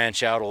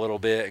branch out a little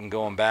bit and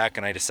going back,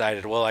 and I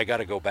decided, well, I got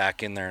to go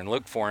back in there and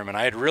look for him. And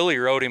I had really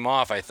rode him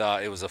off. I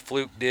thought it was a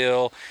fluke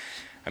deal.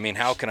 I mean,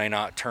 how can I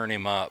not turn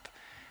him up?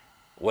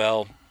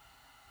 Well,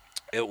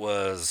 it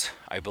was,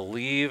 I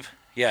believe,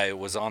 it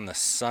was on the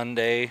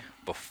Sunday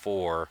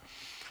before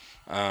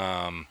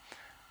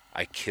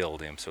I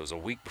killed him. So it was a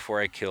week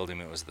before I killed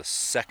him. It was the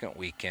second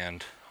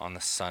weekend on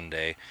the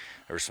Sunday.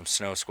 There were some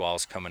snow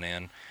squalls coming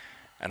in,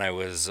 and I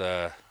was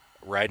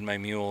riding my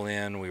mule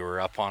in. We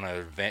were up on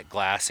a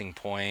glassing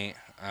point.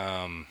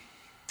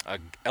 A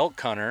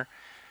elk hunter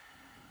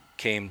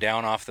came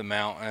down off the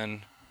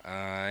mountain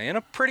in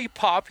a pretty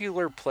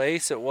popular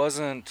place. It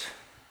wasn't,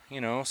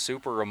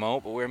 super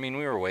remote, but we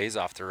were ways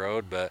off the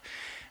road, but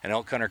an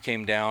elk hunter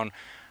came down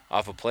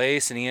off a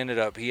place, and he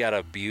had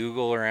a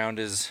bugle around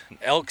his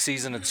elk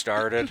season had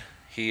started.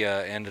 He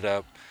ended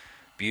up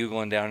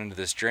bugling down into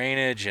this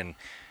drainage, and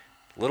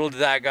little did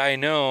that guy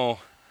know,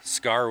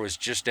 Scar was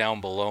just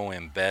down below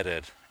him,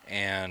 bedded.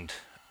 And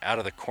out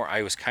of the corner,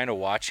 I was kind of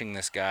watching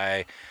this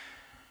guy.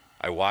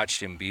 I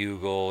watched him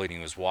bugle, and he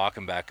was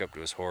walking back up to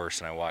his horse,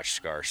 and I watched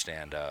Scar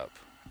stand up.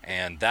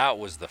 And that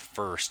was the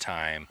first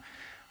time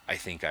I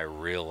think I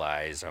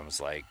realized, I was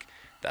like,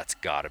 that's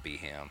got to be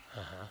him.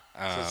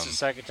 So it's the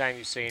second time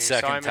you've seen him. You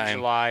second saw him time. in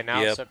July,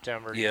 now Yep.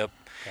 September. Yep.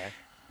 Okay.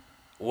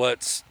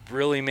 What's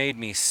really made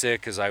me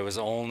sick is it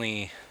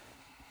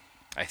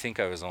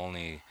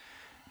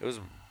was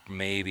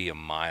maybe a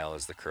mile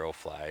as the crow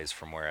flies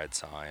from where I'd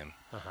saw him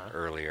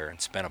earlier,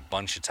 and spent a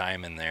bunch of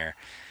time in there.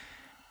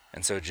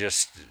 And so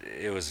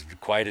it was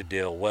quite a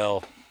deal.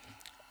 Well,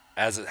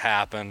 as it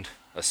happened,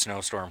 a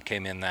snowstorm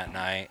came in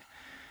that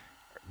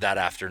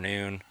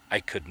afternoon. I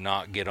could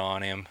not get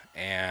on him,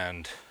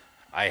 and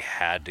I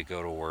had to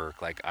go to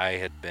work. Like,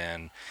 I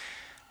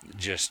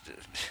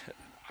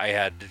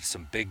had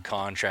some big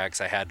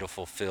contracts I had to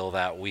fulfill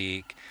that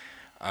week.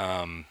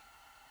 Found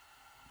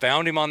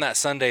him on that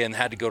Sunday and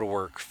had to go to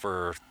work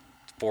for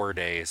 4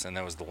 days, and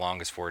that was the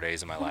longest 4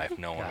 days of my life,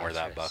 knowing where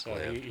that buck So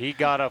lived. he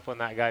got up when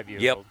that guy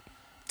bugled. Yep.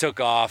 Took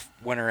off,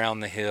 went around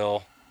the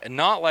hill, and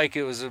not like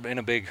it was in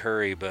a big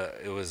hurry, but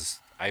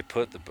I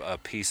put a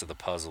piece of the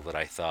puzzle that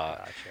I thought,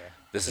 Gotcha.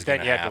 this is But then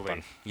going you to had to happen.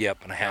 leave. Yep,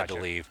 and I had to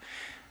Gotcha. leave.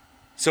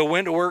 So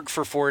went to work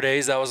for 4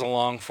 days. That was a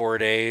long 4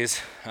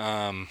 days.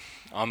 On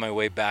my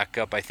way back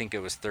up, I think it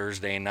was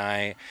Thursday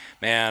night.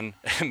 Man,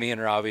 me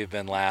and Robbie have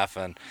been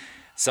laughing.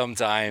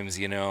 Sometimes,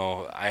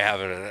 I have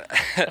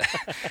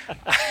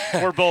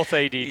We're both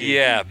ADD.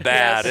 yeah,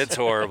 bad. Yes. It's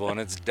horrible, and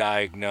it's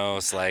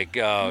diagnosed like,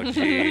 oh,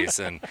 geez.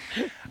 And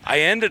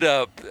I ended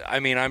up,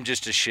 I'm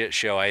just a shit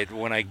show.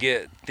 When I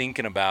get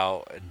thinking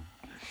about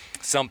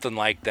something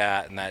like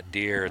that and that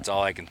deer, it's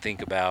all I can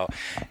think about.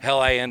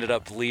 Hell, I ended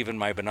up leaving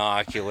my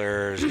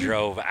binoculars,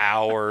 drove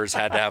hours,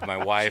 had to have my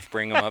wife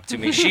bring them up to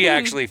me. She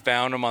actually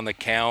found them on the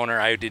counter.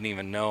 I didn't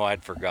even know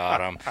I'd forgot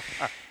them.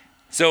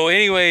 So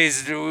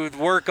anyways,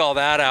 work all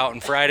that out,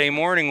 and Friday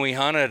morning we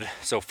hunted.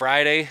 So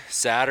Friday,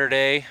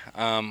 Saturday,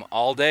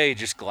 all day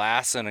just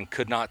glassing, and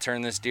could not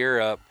turn this deer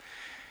up.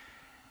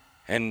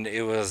 And the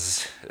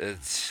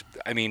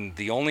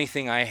only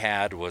thing I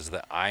had was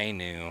that I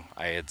knew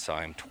I had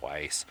saw him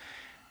twice.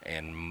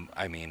 And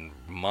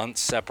months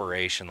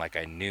separation, like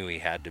I knew he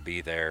had to be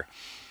there.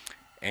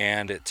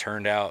 And it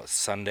turned out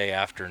Sunday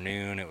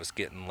afternoon, it was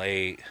getting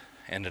late,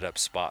 ended up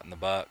spotting the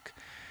buck.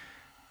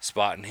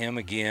 Spotting him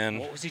again.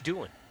 What was he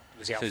doing?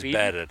 Was he out He was feeding?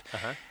 bedded.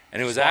 Uh-huh.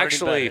 And it was Spotted him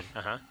actually,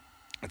 bedded.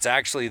 it's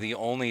actually the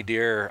only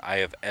deer I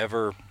have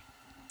ever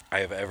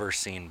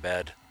seen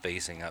bed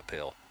facing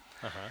uphill.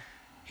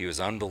 He was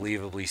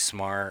unbelievably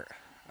smart.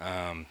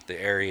 The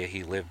area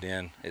he lived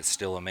in, it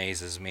still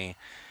amazes me.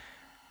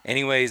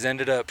 Anyways, I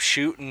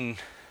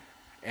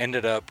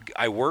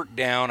worked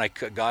down, I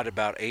got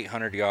about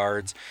 800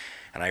 yards,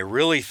 and I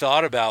really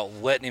thought about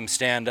letting him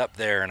stand up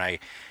there, and I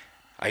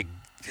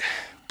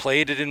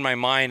played it in my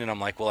mind, and I'm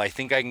like, well, I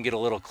think I can get a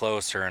little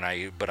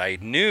closer, but I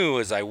knew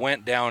as I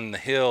went down the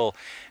hill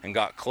and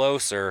got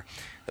closer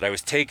that I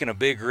was taking a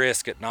big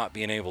risk at not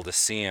being able to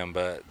see him.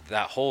 But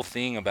that whole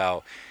thing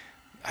about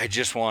I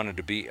just wanted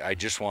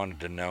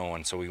to know,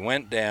 and so we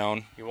went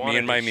down, me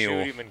and my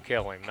mule. Shoot him and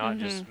kill him, not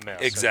just miss.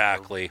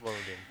 Exactly. Or wound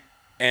him.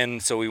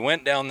 And so we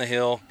went down the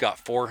hill, got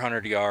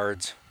 400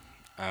 yards.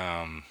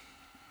 I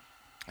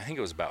think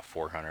it was about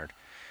 400.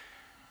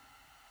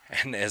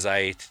 And as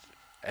I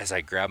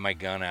grabbed my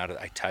gun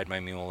I tied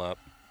my mule up.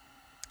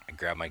 I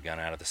grabbed my gun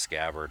out of the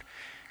scabbard.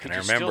 Could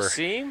And you I remember, still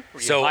see him? Were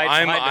you so hide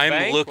behind the I'm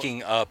bank?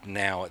 looking up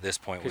now at this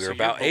point. We Okay, were so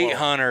you're about below.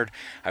 800.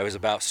 I was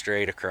about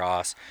straight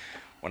across.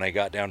 When I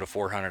got down to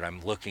 400, I'm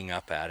looking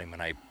up at him,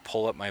 and I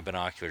pull up my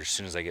binoculars as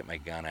soon as I get my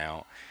gun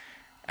out,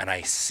 and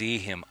I see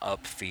him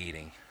up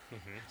feeding.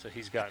 So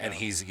he's got. And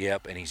he's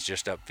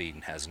just up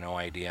feeding, has no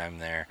idea I'm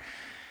there.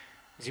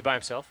 Is he by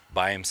himself?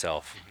 By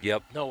himself.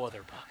 Yep. No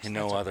other bucks.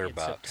 No That's other in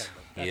bucks.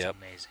 September. That's Yep.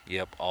 amazing.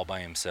 Yep, all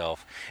by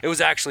himself. It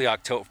was actually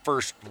October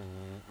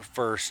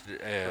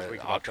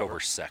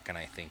 2nd,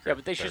 I think. Yeah, or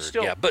but they should 3rd.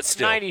 still. Yeah, but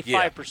still,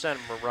 95%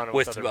 of them are running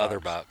with with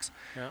other bucks.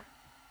 Yeah.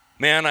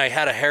 Man, I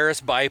had a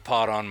Harris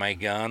bipod on my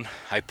gun.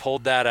 I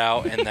pulled that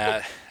out, and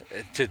that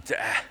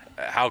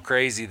how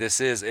crazy this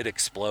is, it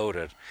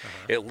exploded.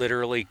 It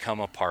literally come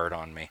apart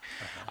on me.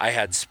 I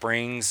had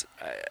springs,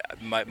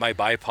 my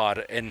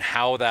bipod, and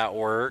how that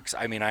works.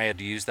 I had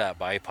to use that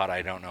bipod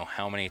I don't know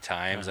how many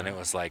times, and it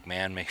was like,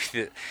 man,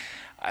 maybe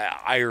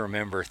I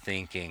remember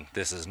thinking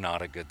this is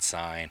not a good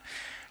sign.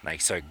 And I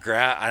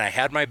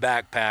had my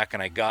backpack,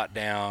 and I got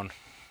down.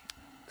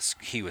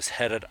 He was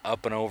headed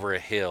up and over a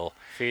hill,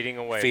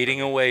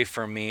 feeding away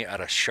from me at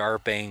a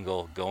sharp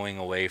angle, going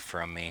away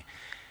from me.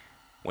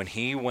 When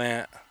he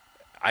went,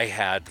 I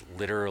had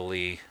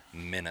literally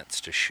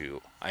minutes to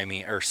shoot.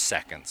 Or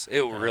seconds.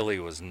 It really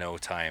was no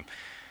time.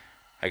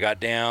 I got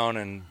down,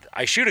 and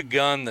I shoot a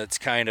gun that's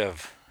kind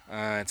of,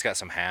 it's got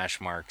some hash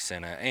marks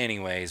in it.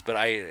 Anyways, but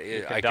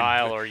You can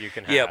dial or you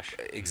can hash.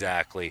 Yep,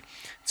 exactly.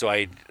 So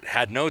I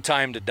had no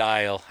time to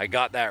dial. I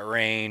got that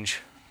range,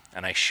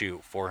 and I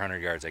shoot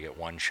 400 yards. I get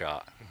one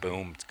shot.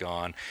 Boom, it's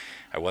gone.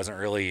 I wasn't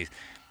really.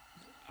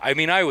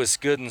 I was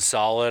good and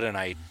solid, and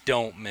I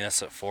don't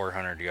miss at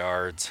 400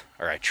 yards,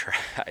 or I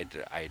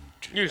tried. I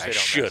Usually don't miss.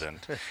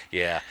 shouldn't.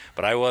 Yeah,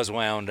 but I was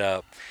wound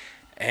up,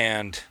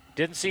 and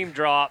Didn't see him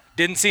drop.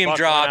 Didn't see him Buck went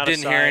drop. out of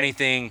Didn't hear sight.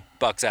 anything.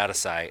 Buck's out of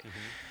sight.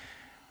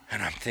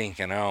 And I'm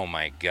thinking, oh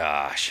my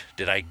gosh,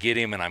 did I get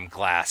him? And I'm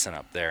glassing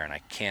up there and I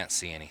can't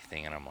see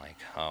anything. And I'm like,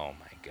 oh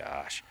my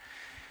gosh.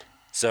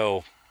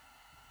 So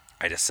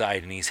I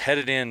decide, and he's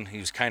headed in. He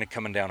was kind of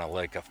coming down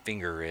like a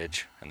finger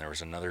ridge, and there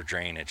was another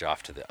drainage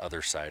off to the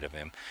other side of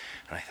him.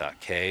 And I thought,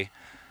 okay,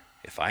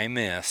 if I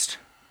missed,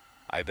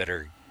 I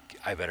better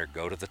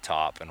go to the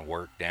top and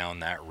work down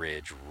that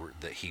ridge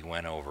that he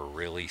went over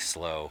really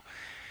slow.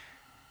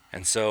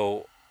 And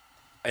so,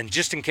 and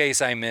just in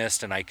case I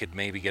missed and I could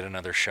maybe get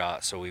another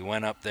shot, so we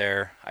went up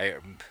there.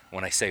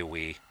 When I say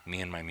we,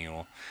 me and my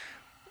mule,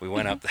 we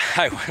went up.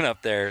 I went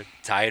up there,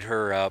 tied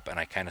her up, and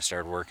I kind of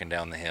started working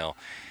down the hill.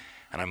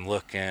 And I'm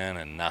looking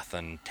and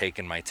nothing,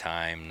 taking my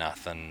time,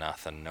 nothing,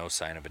 no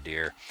sign of a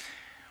deer.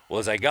 Well,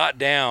 as I got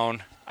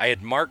down, I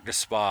had marked a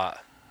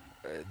spot.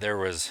 There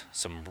was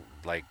some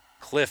like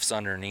cliffs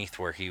underneath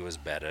where he was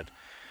bedded.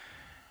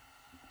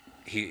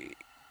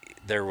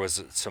 There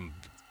was some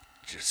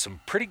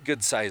pretty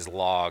good sized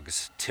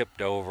logs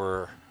tipped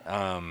over.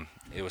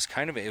 It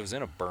was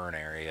in a burn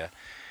area,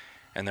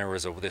 and there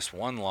was this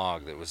one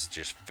log that was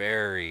just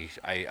very.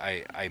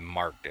 I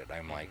marked it.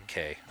 I'm like,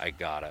 okay, I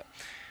got it.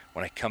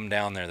 When I come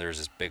down there, there's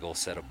this big old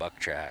set of buck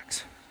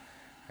tracks,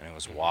 and it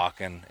was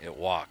walking. It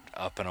walked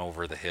up and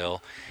over the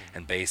hill,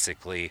 and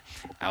basically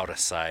out of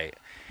sight.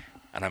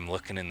 And I'm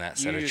looking in that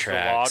set of tracks. You used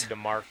the log to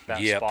mark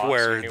that spot.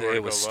 Where so you knew where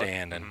it was to go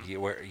standing.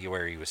 look.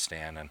 Where he was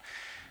standing.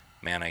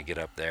 Man, I get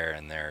up there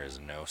and there is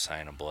no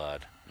sign of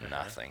blood,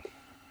 nothing.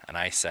 And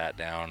I sat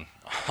down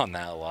on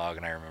that log,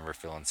 and I remember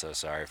feeling so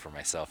sorry for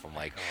myself. I'm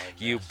like,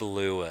 you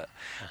blew it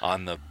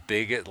on the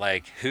biggest,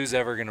 like, who's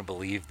ever going to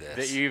believe this?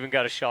 That you even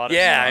got a shot at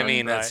Yeah, I someone,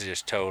 mean, right? that's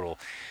just total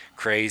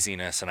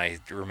craziness. And I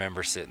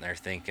remember sitting there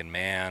thinking,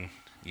 man,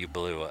 you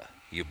blew it.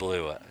 You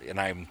blew it. And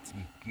I'm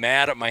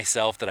mad at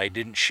myself that I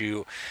didn't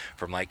shoot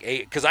from like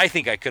 8, because I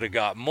think I could have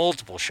got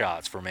multiple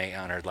shots from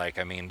 800. Like,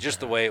 I mean, just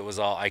the way it was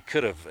all, I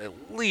could have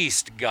at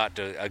least got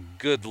to a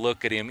good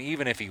look at him,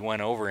 even if he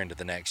went over into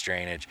the next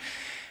drainage.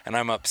 And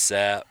I'm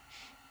upset.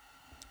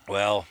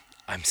 Well,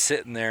 I'm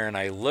sitting there and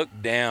I look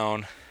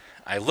down,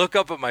 I look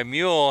up at my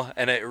mule,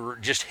 and it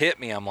just hit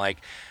me. I'm like,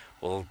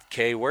 well,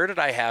 okay, where did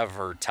I have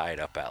her tied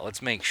up at?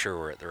 Let's make sure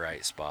we're at the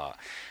right spot.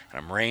 And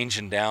I'm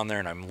ranging down there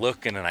and I'm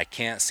looking and I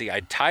can't see.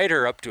 I tied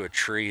her up to a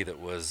tree that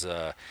was,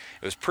 it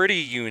was pretty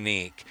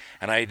unique.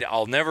 And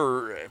I'll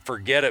never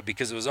forget it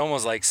because it was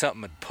almost like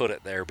something had put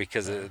it there,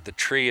 because the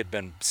tree had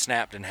been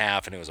snapped in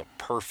half and it was a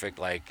perfect,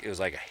 like, it was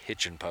like a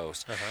hitching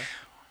post.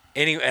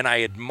 Anyway, and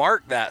I had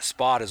marked that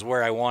spot as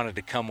where I wanted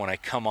to come when I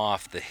come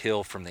off the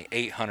hill from the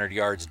 800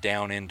 yards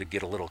down in to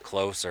get a little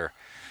closer.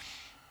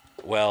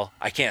 Well,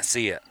 I can't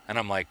see it. And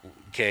I'm like,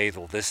 okay,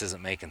 well, this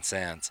isn't making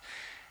sense.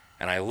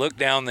 And I look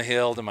down the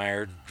hill to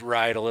my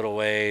right a little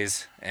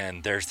ways,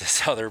 and there's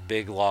this other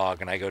big log,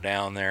 and I go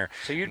down there.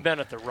 So you'd been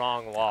at the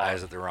wrong log. I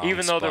was at the wrong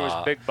Even though there was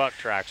spot. big buck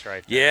tracks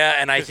right there. Yeah,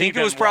 and I 'Cause think he'd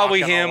it was been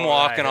probably walking him all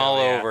walking over all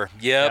that hill, over.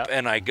 yeah. Yep,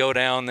 and I go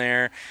down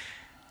there,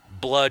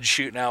 blood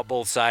shooting out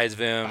both sides of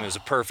him. It was a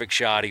perfect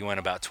shot. He went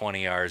about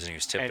 20 yards, and he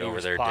was tipped And he over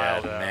was there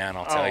piled dead. up. Man,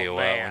 I'll tell Oh, you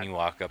what, man. when you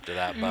walk up to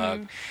that buck.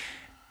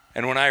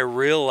 And when I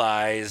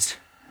realized,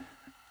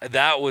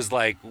 that was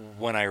like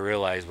when I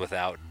realized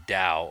without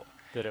doubt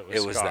That it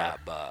was Scar.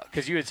 that buck.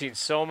 Because you had seen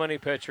so many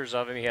pictures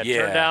of him. He had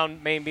Yeah. turned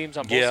down main beams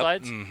on both Yep.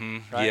 sides. Mm-hmm.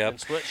 Right? Yep.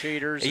 And split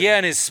cheaters. Yeah,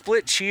 and his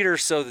split cheater.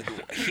 So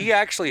he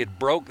actually had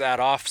broke that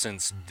off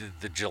since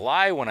the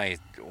July when I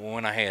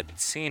had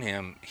seen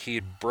him. He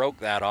had broke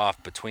that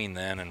off between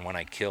then and when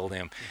I killed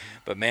him.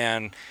 But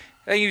man,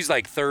 he was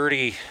like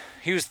 30.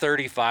 He was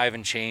 35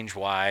 and change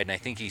wide, and I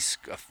think he's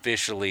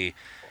officially.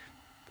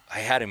 I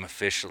had him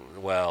officially.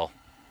 Well,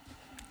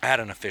 I had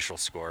an official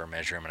score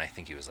measure him, and I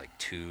think he was like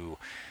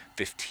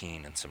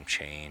 215 and some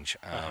change.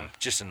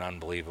 Just an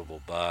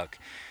unbelievable buck.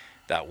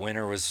 That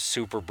winter was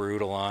super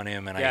brutal on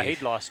him, and yeah,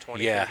 he'd lost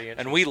 20, 30 inches.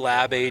 and we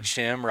lab aged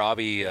him.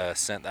 Robbie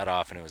sent that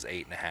off, and it was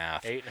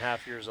 8.5.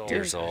 8.5 years old.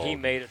 Years And old. he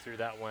made it through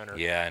that winter.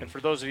 Yeah, And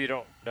for those of you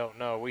who don't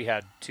know, we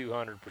had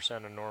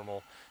 200% of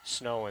normal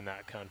snow in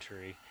that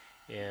country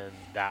in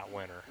that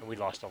winter, and we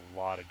lost a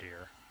lot of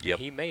deer. Yep.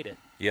 He made it.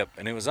 Yep,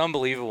 and it was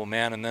unbelievable,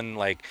 man. And then,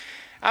 like,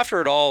 after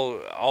it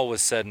all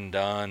was said and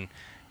done,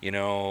 you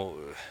know,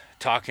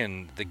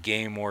 talking the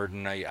game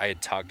warden, I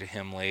had talked to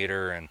him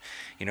later, and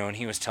you know, and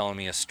he was telling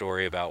me a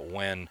story about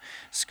when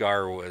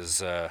Scar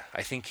was, I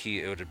think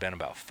it would have been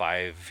about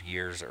 5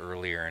 years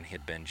earlier, and he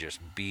had been just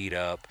beat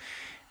up.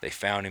 They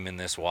found him in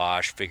this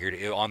wash, figured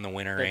it on the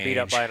winter range. Beat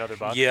up by another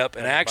buck. Yep,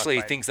 and Another buck actually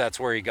bite. thinks that's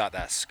where he got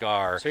that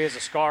scar. So he has a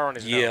scar on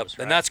his Yep, nose.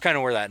 Right? and that's kind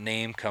of where that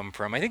name come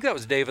from. I think that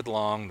was David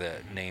Long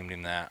that named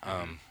him that.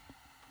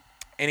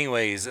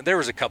 Anyways, there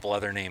was a couple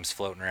other names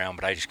floating around,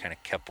 but I just kind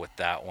of kept with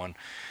that one.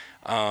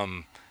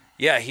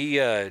 Yeah, he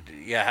had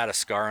a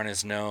scar on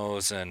his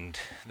nose, and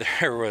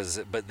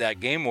but that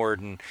game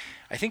warden,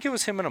 I think it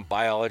was him and a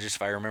biologist,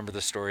 if I remember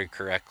the story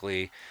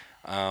correctly.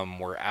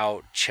 were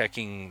out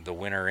checking the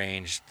winter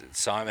range,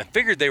 saw him, and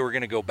figured they were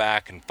going to go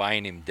back and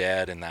find him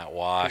dead in that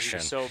wash. He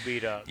was And so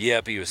beat up.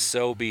 yep, he was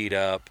so beat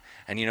up.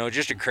 And,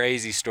 just a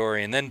crazy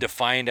story. And then to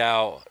find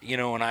out,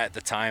 and at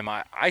the time,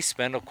 I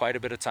spent quite a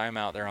bit of time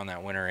out there on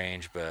that winter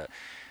range, but,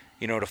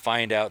 to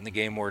find out, and the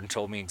game warden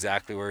told me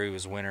exactly where he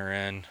was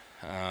wintering,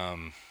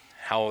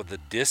 how the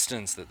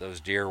distance that those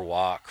deer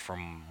walk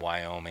from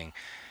Wyoming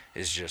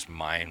is just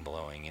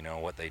mind-blowing,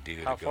 what they do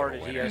How to far go to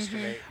did he winter.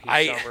 estimate he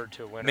I- summered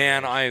to winter?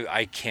 Man, range?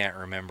 I can't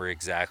remember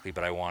exactly,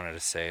 but I wanted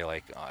to say,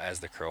 like, as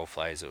the crow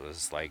flies, it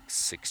was like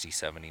 60,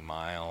 70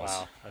 miles.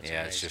 Wow, that's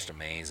yeah, it's just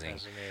amazing.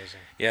 That's amazing.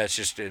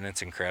 Yeah, and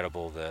it's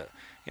incredible that,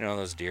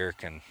 those deer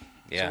can,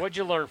 yeah. So what'd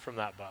you learn from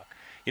that buck?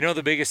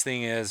 The biggest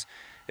thing is,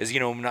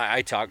 when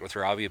I talked with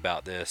Robbie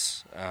about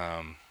this,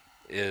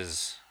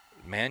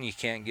 man, you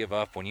can't give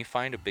up. When you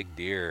find a big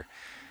deer,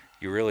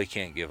 you really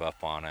can't give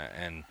up on it.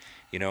 And,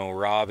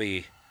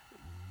 Robbie,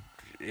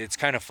 it's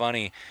kind of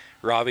funny,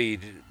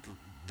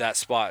 that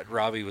spot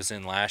Robbie was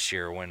in last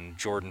year when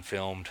Jordan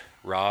filmed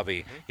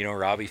Robbie,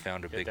 Robbie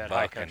found a Did big that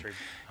high buck, and, country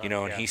and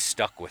hunt, yeah. he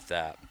stuck with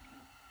that.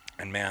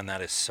 And man,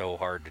 that is so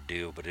hard to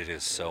do, but it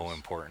is so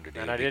important to do.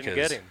 And I didn't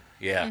because- get him.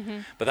 Yeah,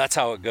 but that's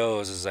how it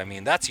goes.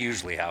 That's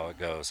usually how it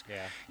goes.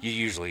 Yeah. You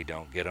usually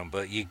don't get them,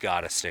 but you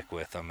gotta stick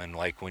with them. And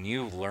like when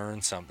you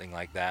learn something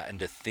like that, and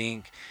to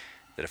think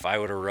that if I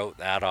would have wrote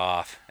that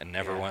off and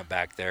never Yeah. went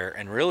back there,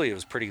 and really it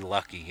was pretty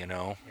lucky,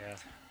 Yeah.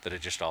 that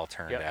it just all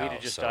turned out. Yeah, he'd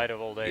have just So, died of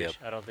old age. Yep.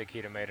 I don't think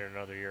he'd have made it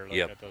another year looking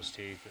Yep. at those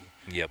teeth.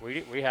 And Yep.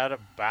 we had a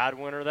bad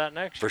winter that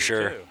next For year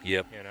sure. too.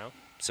 Yep.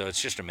 So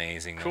it's just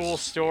amazing. Cool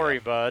Those- story,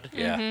 bud.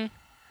 Yeah. Mm-hmm. And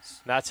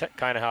that's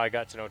kind of how I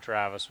got to know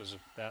Travis, was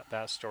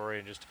that story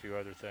and just a few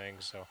other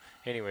things. So,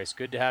 anyways,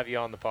 good to have you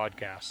on the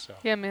podcast. So,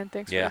 Yeah, man.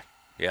 Thanks. Yeah. For,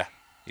 Yeah.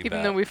 You even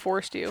bet. though we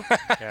forced you.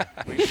 yeah,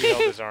 we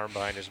held his arm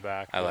behind his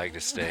back. I like to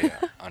stay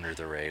under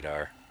the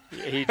radar.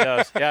 He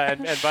does. Yeah,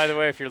 and by the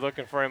way, if you're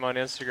looking for him on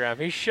Instagram,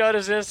 he shut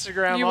his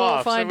Instagram You won't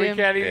off, find so we him.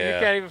 can't even, Yeah. you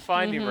can't even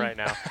find him Mhm. right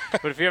now.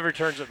 But if he ever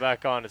turns it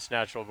back on, it's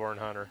Natural Born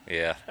Hunter.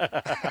 Yeah.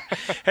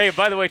 Hey,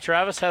 by the way,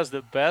 Travis has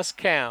the best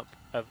camp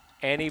of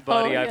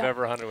anybody Oh, I've yeah.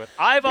 ever hunted with.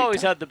 I've Big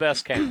always time. had the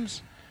best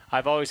camps.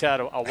 I've always had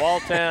a wall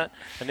tent,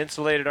 an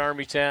insulated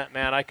army tent.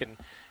 Man, I can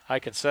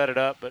set it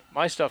up, but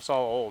my stuff's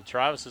all old.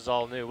 Travis is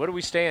all new. What are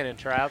we staying in,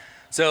 Trav?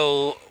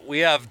 So we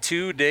have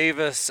 2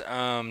 Davis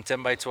 10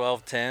 by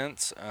 12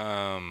 tents.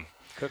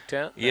 Cook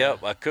tent? Yep,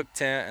 a cook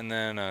tent and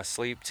then a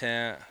sleep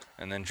tent.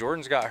 And then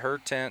Jordan's got her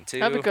tent too.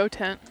 I have a go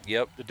tent.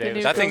 Yep. The The Davis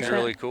new That go thing's tent.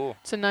 really cool.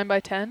 It's a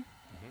 9x10,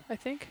 Mm-hmm. I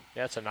think.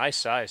 Yeah, it's a nice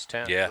size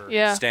tent. Yeah. for-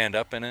 Yeah. Stand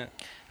up in it.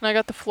 And I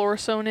got the floor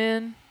sewn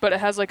in, but it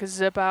has like a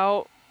zip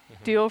out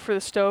Mhm. deal for the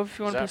stove if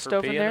you want Is to that put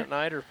a for stove in peeing there. at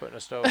night or putting a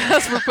stove in?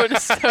 That's for putting a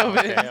stove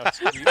Okay,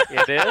 in.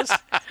 it is?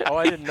 Oh,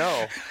 I didn't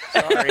know.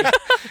 Sorry.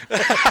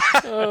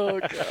 Oh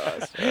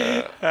gosh.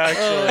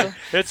 Actually,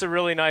 it's a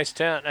really nice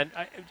tent. And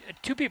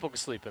 2 people can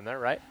sleep in there,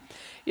 right?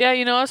 Yeah,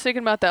 I was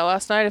thinking about that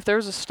last night. If there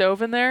was a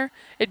stove in there,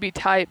 it'd be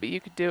tight, but you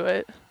could do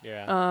it.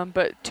 Yeah.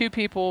 But 2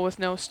 people with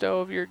no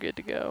stove, you're good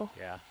to go.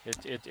 Yeah,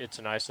 it's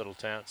a nice little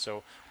tent.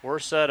 So we're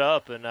set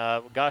up, and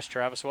gosh,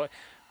 Travis,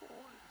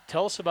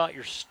 tell us about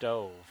your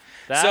stove.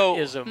 That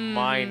is So- a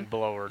mind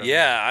blower. To me.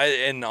 Yeah,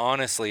 and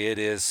honestly it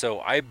is.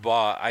 So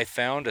I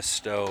found a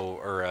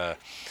stove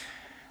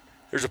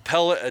there's a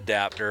pellet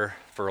adapter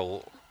for a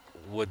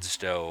wood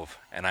stove,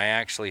 and I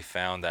actually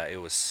found that it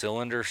was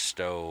cylinder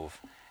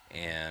stove,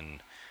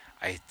 and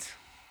I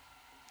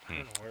don't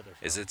know where they're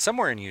from. is it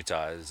somewhere in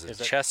Utah? Is Is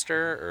it it-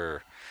 Chester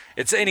or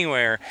it's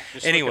anywhere? Just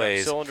look it up,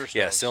 Anyways, cylinder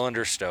yeah, stoves.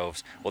 cylinder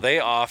stoves. Well, they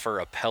offer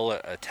a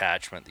pellet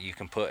attachment that you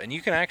can put, and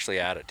you can actually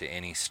add it to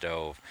any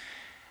stove.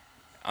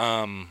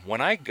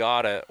 When I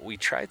got it, we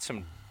tried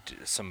some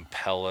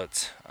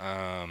pellets.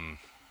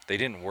 They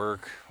didn't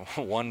work.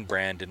 One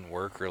brand didn't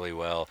work really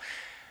well,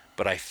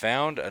 but I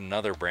found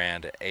another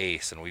brand,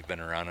 Ace, and we've been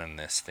running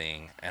this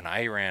thing, and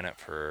I ran it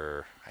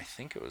for, I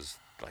think it was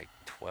like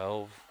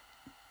 12.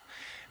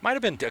 Might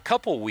have been a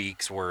couple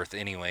weeks worth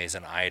anyways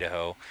in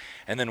Idaho,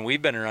 and then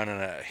we've been running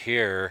it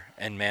here,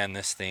 and man,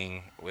 this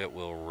thing, it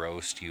will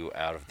roast you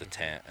out of the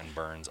tent and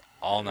burns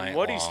all night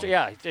What long. do you?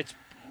 It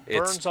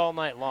burns all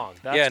night long.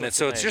 That's Yeah, and what's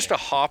it's just a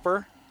amazing.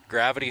 hopper,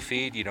 gravity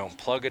feed. You don't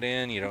plug it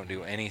in. You don't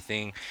do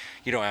anything.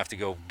 You don't have to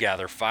go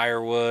gather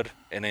firewood,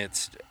 and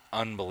it's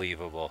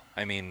unbelievable.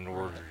 I mean,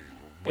 we're It's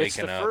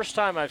waking the up. first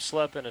time I've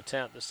slept in a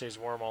tent that stays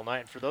warm all night.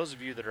 And for those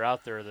of you that are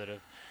out there that have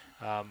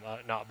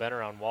not been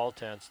around wall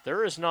tents,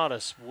 there is not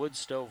a wood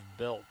stove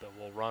built that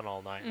will run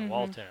all night in a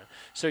wall tent.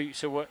 So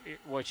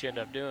what you end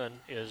up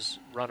doing is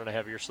running a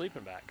heavier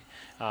sleeping bag,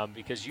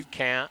 because you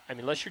can't. I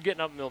mean, unless you're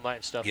getting up in the middle of the night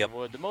and stuff Yep. in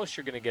wood, the most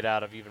you're going to get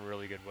out of even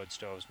really good wood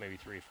stoves, maybe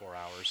 3-4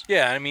 hours.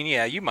 Yeah, I mean,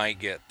 yeah, you might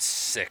get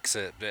 6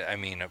 at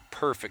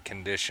perfect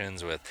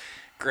conditions with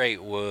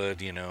great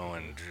wood,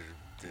 and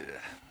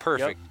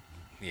perfect.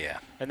 Yeah,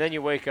 And then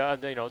you wake up,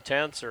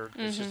 tents are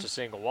it's just a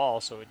single wall,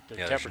 so the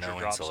yeah. There's temperature no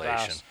drops insulation.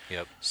 fast.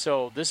 Yep.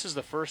 So this is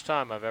the first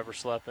time I've ever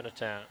slept in a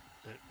tent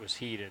that was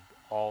heated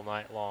all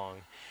night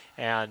long.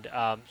 And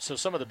so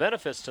some of the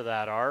benefits to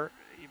that are,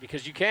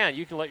 because you can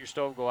let your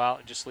stove go out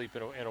and just sleep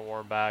in a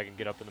warm bag and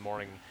get up in the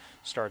morning and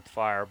start the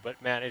fire.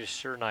 But man, it is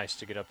sure nice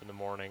to get up in the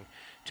morning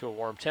to a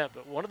warm temp.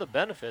 But one of the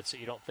benefits that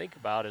you don't think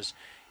about is,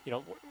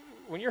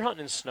 when you're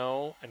hunting in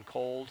snow and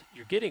cold,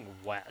 you're getting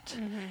wet,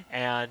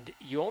 and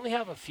you only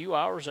have a few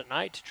hours at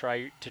night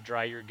to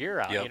dry your gear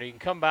out. Yep. You can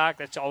come back.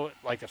 That's all.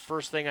 Like the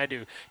first thing I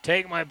do: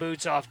 take my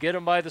boots off, get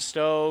them by the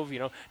stove.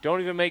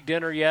 Don't even make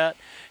dinner yet,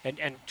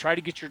 and try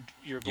to get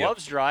your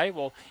gloves dry.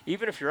 Well,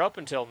 even if you're up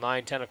until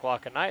 9, 10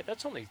 o'clock at night,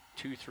 that's only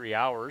 2-3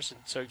 hours.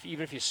 And so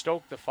even if you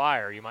stoke the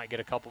fire, you might get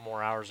a couple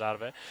more hours out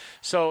of it.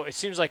 So it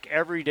seems like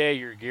every day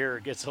your gear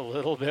gets a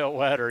little bit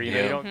wetter.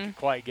 You don't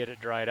quite get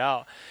it dried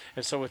out.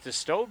 And so with the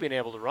stove being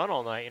able to run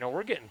all night,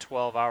 we're getting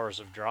 12 hours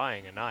of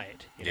drying a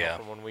night.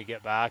 From when we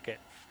get back at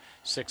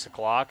 6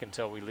 o'clock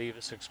until we leave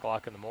at 6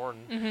 o'clock in the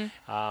morning.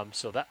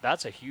 So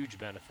that's a huge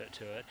benefit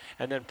to it.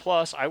 And then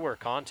plus I wear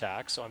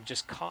contacts, so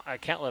I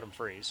can't let them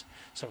freeze.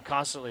 So I'm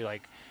constantly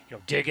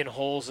digging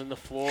holes in the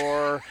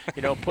floor,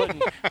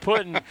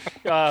 putting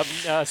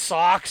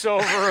socks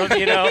over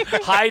them,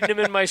 hiding them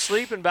in my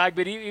sleeping bag.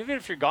 But even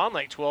if you're gone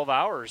like 12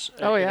 hours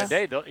in a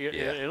day,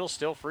 it'll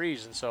still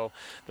freeze. And so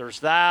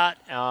there's that.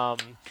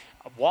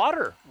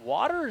 Water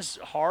is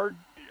hard.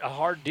 A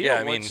hard deal. Yeah,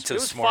 I mean, it was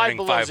this morning,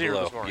 5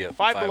 below this morning. Yep,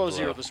 5 below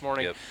zero this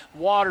morning. Yep.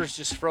 Water's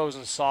just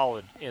frozen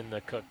solid in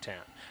the cook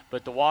tent.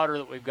 But the water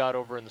that we've got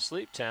over in the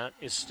sleep tent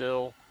is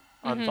still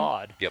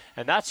unthawed. Yep.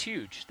 And that's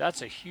huge.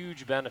 That's a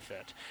huge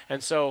benefit.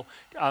 And so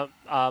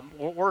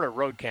we're at a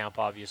road camp,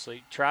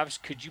 obviously. Travis,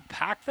 could you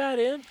pack that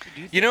in?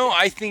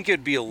 I think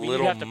it'd be a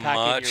little have to pack in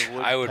much. your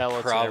wood I would pellets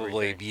and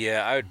probably,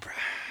 everything.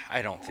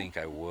 I don't think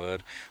I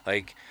would.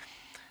 And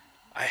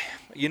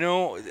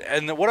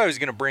what I was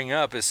going to bring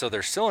up is, so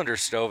there's cylinder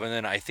stove, and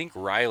then I think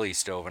Riley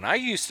stove. And I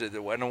used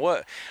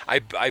to,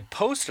 I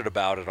posted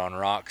about it on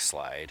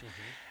Rockslide,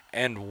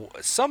 and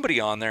somebody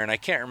on there, and I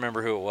can't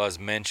remember who it was,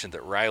 mentioned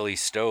that Riley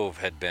stove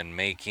had been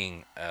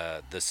making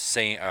the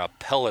same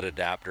pellet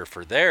adapter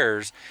for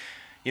theirs.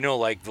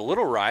 Like the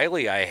little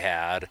Riley I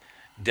had,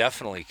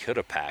 definitely could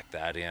have packed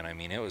that in. I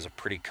mean, it was a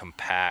pretty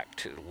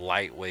compact,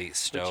 lightweight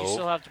stove. But you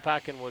still have to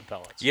pack in wood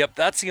pellets. Yep,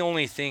 that's the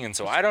only thing. And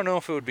so I don't know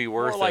if it would be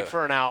worth it.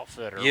 For an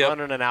outfit, or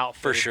running an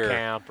outfit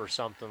camp or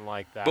something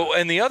like that.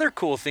 And the other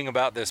cool thing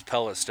about this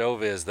pellet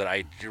stove is that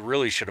I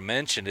really should have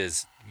mentioned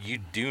is, you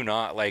do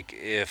not,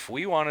 if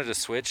we wanted to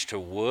switch to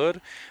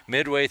wood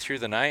midway through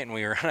the night and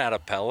we run out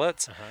of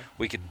pellets,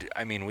 we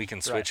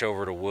can switch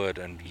over to wood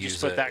and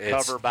use put it. that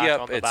cover back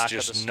on the back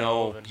just of the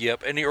stove.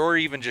 or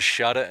even just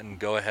shut it and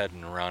go ahead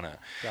and run it.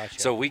 Gotcha.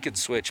 So we could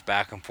switch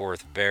back and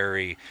forth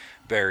very,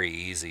 very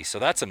easy. So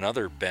that's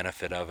another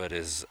benefit of it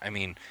is,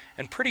 and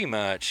pretty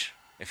much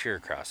if you're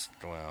across,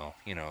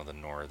 the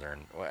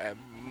northern,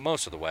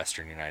 most of the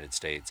western United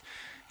States,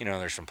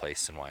 there's some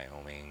places in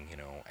Wyoming,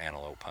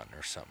 antelope hunting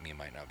or something, you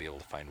might not be able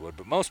to find wood.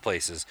 But most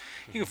places,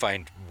 you can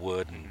find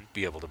wood and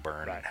be able to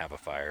burn and have a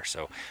fire.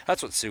 So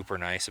that's what's super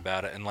nice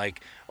about it. And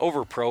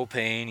over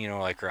propane,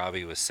 like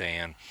Robbie was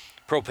saying,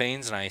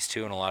 propane's nice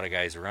too, and a lot of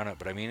guys run it.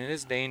 But it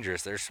is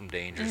dangerous. There's some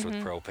dangers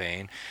with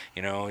propane.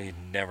 You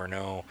never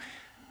know.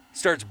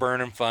 Starts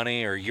burning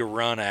funny, or you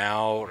run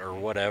out, or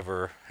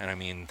whatever. And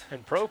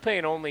and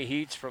propane only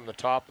heats from the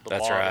top of the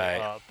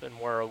bottle up, and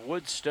where a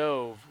wood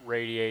stove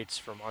radiates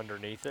from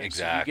underneath it.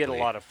 Exactly. So you get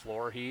a lot of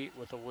floor heat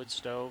with a wood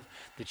stove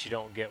that you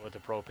don't get with a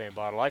propane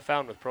bottle. I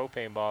found with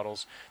propane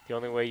bottles, the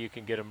only way you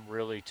can get them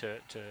really to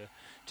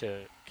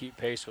keep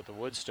pace with the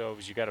wood stove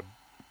is you got to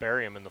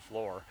bury them in the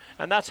floor,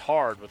 and that's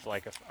hard with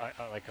like a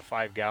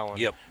 5 gallon.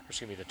 Yep. Or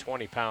excuse me, the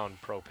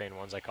 20-pound propane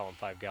ones. I call them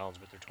 5 gallons,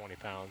 but they're 20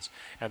 pounds.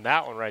 And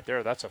that one right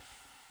there, that's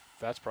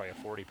probably a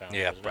 40 pound.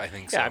 Yeah, I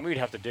think so. Yeah, we'd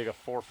have to dig a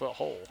 4-foot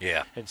hole.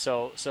 Yeah. And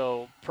so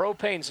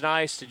propane's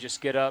nice to just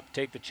get up,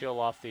 take the chill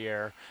off the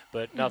air,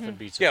 but nothing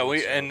beats it. Yeah,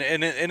 and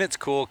it's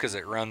cool because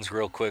it runs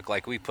real quick.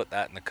 Like we put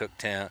that in the cook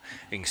tent,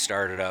 you can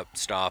start it up,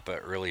 stop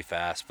it really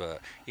fast,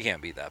 but you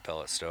can't beat that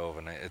pellet stove,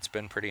 and it's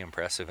been pretty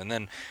impressive. And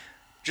then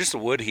just the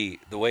wood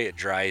heat, the way it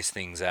dries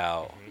things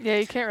out. Yeah,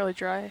 you can't really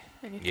dry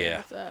anything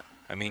with that.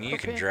 You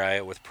can dry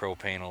it with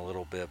propane a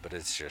little bit, but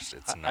it's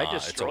not. I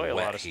destroy it's a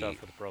lot of heat. stuff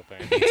with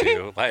propane. Me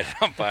too. Light it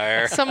on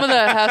fire. Some of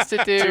that has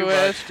to do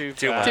with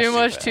too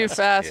much too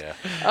fast.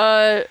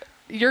 Yeah.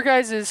 Your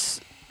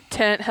guys'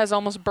 tent has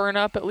almost burned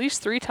up at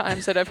least 3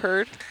 times that I've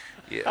heard.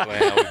 Yeah,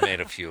 well, we've made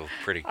a few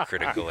pretty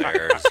critical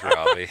errors,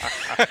 Robbie.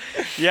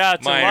 Yeah,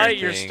 to Minor light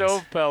your things.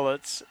 stove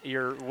pellets,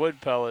 your wood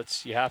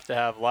pellets, you have to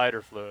have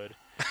lighter fluid.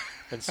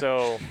 And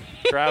so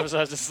Travis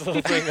has this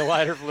little thing of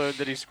lighter fluid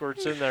that he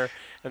squirts in there,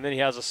 and then he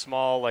has a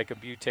small, like a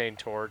butane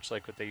torch,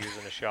 like what they use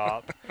in a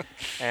shop,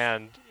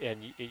 and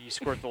you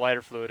squirt the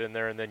lighter fluid in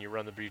there, and then you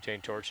run the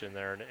butane torch in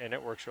there, and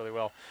it works really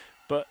well.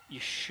 But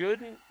you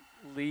shouldn't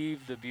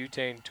leave the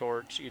butane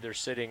torch either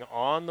sitting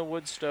on the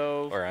wood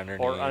stove or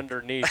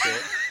underneath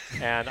it.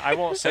 And I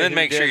won't say. And then who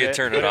make sure did you it,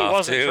 turn but it off, It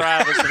wasn't too.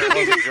 Travis and it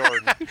wasn't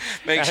Jordan.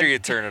 Make sure you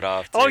turn it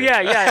off, too. Oh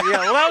yeah.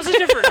 Well, that was a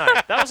different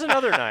night. That was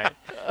another night.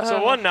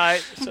 So one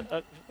night,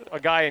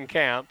 a guy in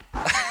camp,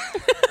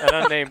 an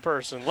unnamed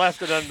person,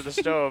 left it under the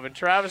stove, and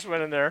Travis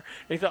went in there.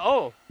 And he thought,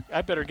 oh,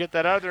 I better get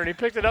that out there. And he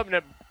picked it up, and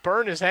it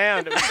burned his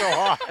hand. It was so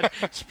hot.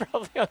 It's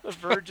probably on the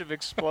verge of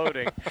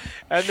exploding.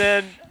 And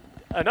then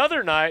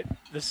another night,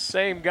 the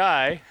same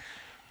guy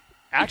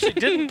actually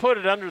didn't put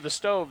it under the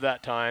stove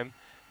that time,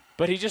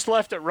 but he just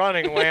left it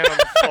running, laying on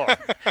the floor.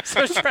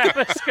 So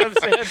Travis comes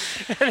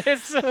in, and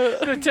it's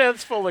the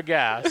tent's full of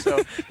gas.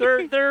 So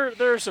there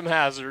are some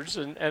hazards,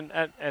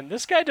 and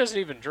this guy doesn't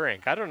even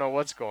drink. I don't know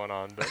what's going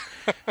on,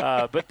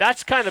 but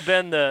that's kind of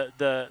been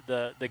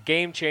the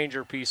game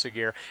changer piece of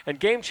gear. And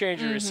game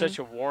changer is such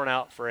a worn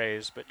out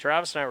phrase, but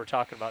Travis and I were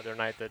talking about the other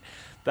night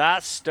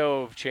that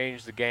stove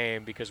changed the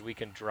game because we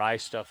can dry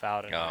stuff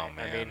out at night.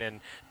 Man. I mean,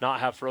 and not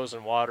have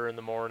frozen water in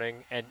the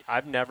morning. And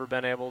I've never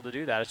been able to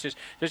do that.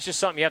 It's just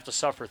something you have to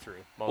suffer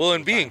through. Well,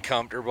 and being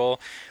comfortable,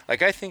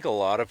 like I think a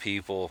lot of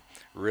people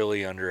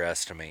really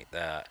underestimate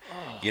that,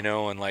 you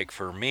know, and like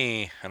for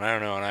me, and I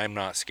don't know, and I'm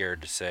not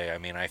scared to say, I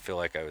mean, I feel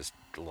like I was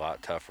a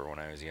lot tougher when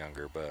I was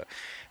younger, but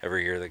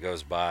every year that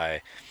goes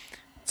by,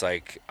 it's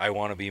like I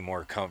want to be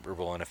more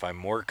comfortable, and if I'm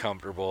more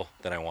comfortable,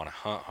 then I want to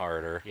hunt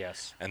harder.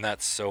 Yes. And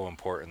that's so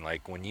important.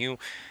 Like when you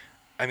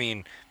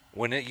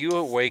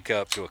wake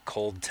up to a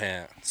cold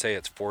tent, say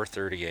it's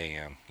 4:30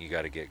 a.m., you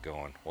got to get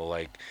going. Well,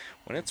 like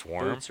when it's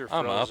warm,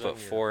 I'm up at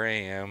 4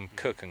 a.m.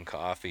 cooking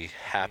coffee,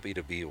 happy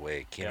to be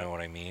awake. You know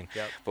what I mean?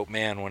 Yep. But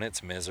man, when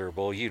it's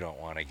miserable, you don't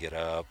want to get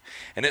up,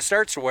 and it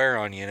starts to wear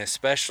on you, and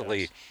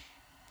especially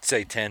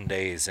say 10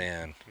 days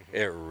in,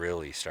 it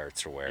really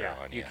starts to wear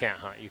on you. You can't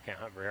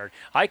hunt very hard.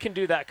 I can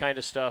do that kind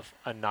of stuff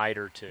a night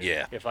or two.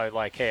 Yeah. If I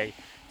like, hey,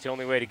 it's the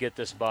only way to get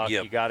this buck.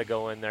 Yep. You got to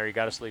go in there. You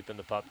got to sleep in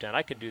the pup tent.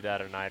 I can do that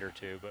a night or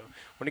two. But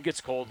when it gets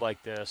cold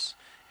like this,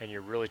 and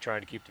you're really trying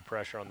to keep the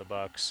pressure on the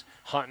bucks,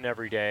 hunting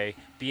every day,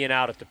 being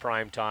out at the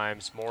prime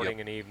times, morning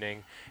and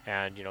evening,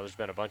 and you know, there's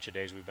been a bunch of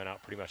days we've been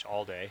out pretty much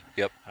all day.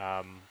 Yep.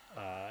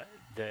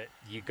 That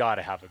you got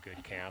to have a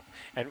good camp.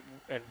 And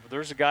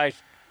there's a guy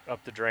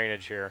up the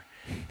drainage here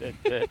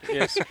that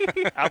is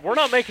we're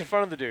not making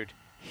fun of the dude.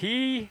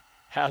 He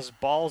has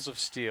balls of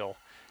steel.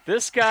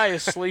 This guy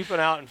is sleeping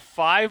out in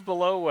 5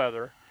 below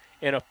weather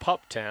in a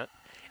pup tent,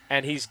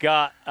 and he's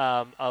got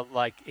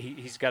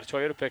he's got a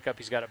Toyota pickup.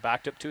 He's got it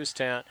backed up to his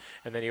tent,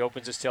 and then he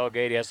opens his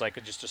tailgate. He has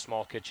like just a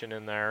small kitchen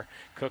in there,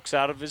 cooks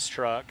out of his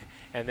truck,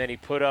 and then he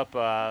put up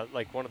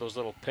like one of those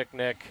little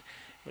picnic.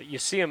 You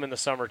see them in the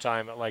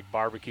summertime at like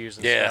barbecues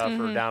and stuff,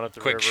 or down at the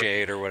Quick river.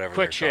 shade or whatever.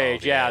 Quick shade,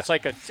 called. yeah. It's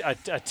like a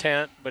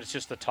tent, but it's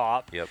just the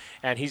top. Yep.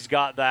 And he's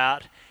got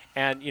that.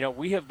 And, you know,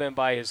 we have been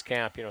by his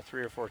camp,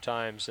 3 or 4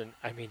 times, and,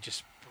 I mean,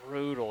 just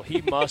brutal. He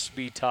must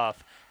be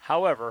tough.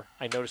 However,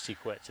 I noticed he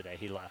quit today.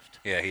 He left.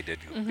 Yeah, he did.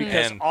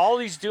 Because all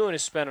he's doing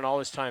is spending all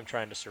his time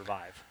trying to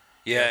survive.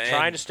 Yeah.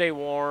 Trying to stay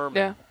warm.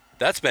 Yeah.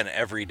 That's been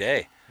every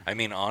day. I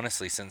mean,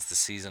 honestly, since the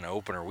season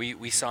opener,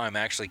 we saw him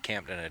actually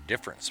camped in a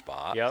different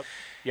spot. Yep.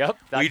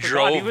 We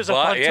drove he was by.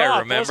 Up on top,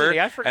 remember? Wasn't he?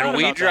 I forgot and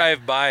we about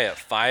drive by at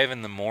 5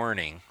 in the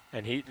morning.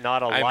 And he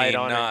not a light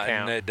on in camp.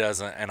 And it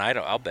doesn't. And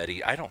I'll bet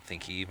I don't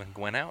think he even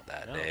went out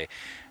that day.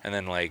 And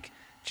then like,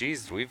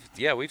 geez, we've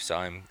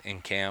saw him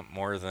in camp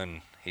more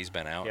than he's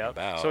been out and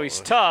about. So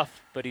he's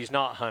tough, but he's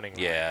not hunting.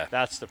 Yeah. Right.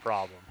 That's the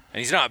problem. And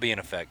he's not being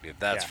effective.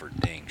 That's for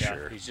dang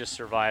sure. He's just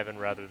surviving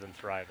rather than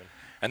thriving.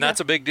 And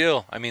that's a big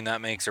deal. I mean, that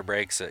makes or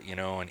breaks it,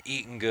 and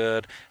eating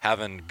good,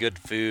 having good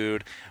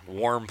food,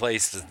 warm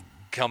place to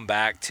come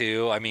back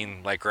to. I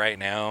mean, like right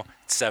now,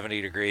 it's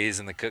 70 degrees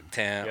in the cook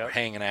tent, we're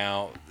hanging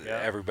out,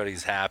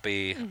 everybody's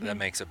happy. That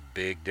makes a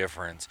big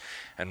difference.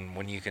 And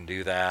when you can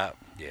do that,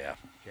 Yeah,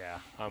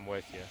 I'm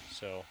with you.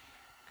 So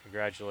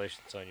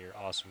congratulations on your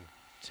awesome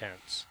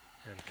tents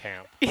and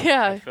camp.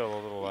 Yeah. I feel a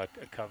little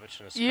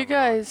covetousness. You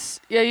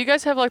guys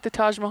have like the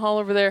Taj Mahal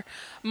over there.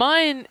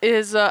 Mine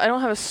is, I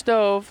don't have a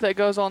stove that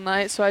goes all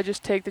night, so I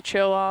just take the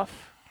chill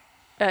off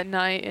at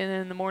night and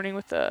in the morning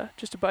with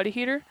just a buddy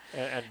heater.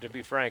 And to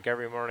be frank,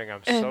 every morning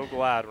I'm so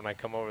glad when I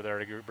come over there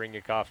to bring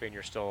you coffee and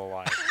you're still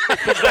alive.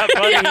 Because that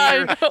buddy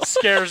heater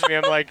scares me.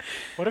 I'm like,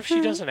 what if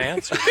she doesn't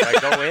answer? Do I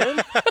go in?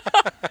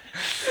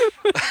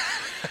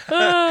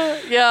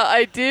 Yeah,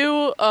 I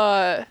do.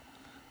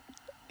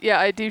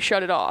 I do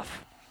shut it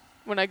off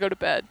when I go to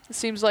bed. It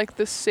seems like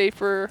the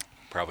safer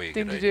probably a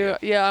thing good to idea.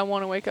 do. Yeah, I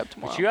want to wake up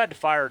tomorrow. But you had to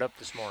fire it up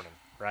this morning,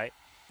 right?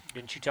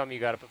 Didn't you tell me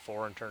you got up at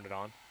 4 and turned it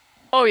on?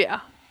 Oh, yeah.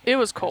 It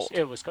was cold.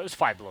 It was cold. It was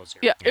 5 below 0.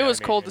 Yeah, it was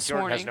cold this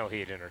Jordan morning. has no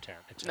heat in her tent.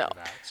 No.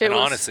 And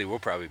honestly, we'll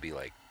probably be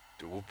like,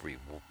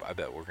 I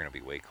bet we're going to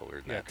be way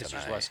colder than that because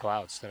tonight. there's less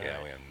clouds tonight.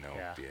 Yeah, we have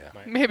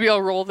no. Maybe I'll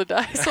roll the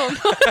dice on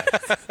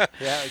that.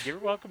 Yeah, you're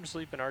welcome to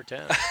sleep in our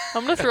tent.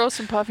 I'm going to throw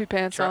some puffy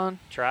pants on.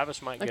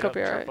 Travis might get could up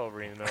be and all trip right.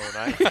 over you in the middle of the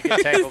night. If you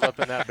get tangled up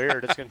in that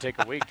beard, it's going to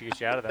take a week to get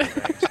you out of that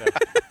thing. So.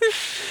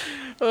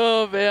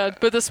 Oh, man.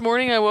 But this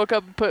morning I woke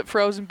up and put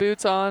frozen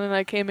boots on, and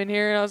I came in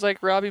here and I was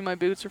like, Robbie, my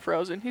boots are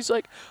frozen. He's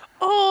like,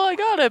 oh, I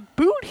got a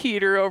boot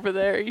heater over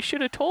there. You should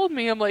have told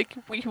me. I'm like,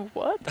 wait,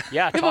 what?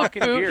 Yeah,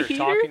 talking gear. Heater?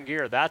 Talking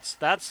gear. That's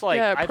like,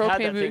 yeah, I've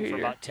had that boot thing heater.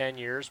 for about 10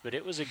 years, but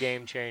it was a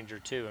game changer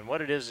too. And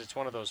what it is, it's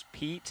one of those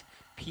PEET,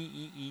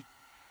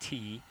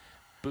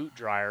 boot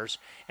dryers,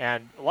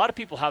 and a lot of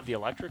people have the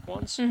electric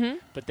ones,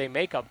 but they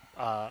make a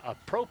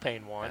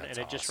propane one, That's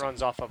and it just awesome.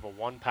 runs off of a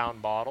 1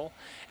 pound bottle,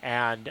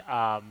 and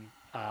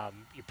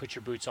you put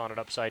your boots on it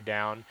upside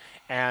down,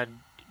 and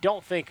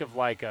don't think of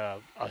like a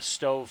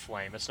stove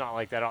flame. It's not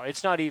like that.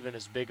 It's not even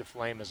as big a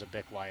flame as a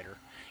Bic lighter.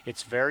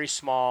 It's very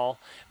small,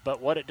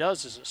 but what it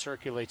does is it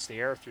circulates the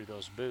air through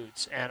those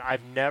boots, and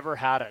I've never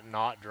had it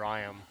not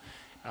dry them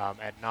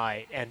at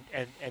night. And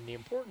the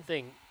important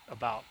thing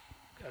about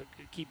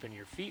keeping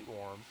your feet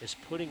warm is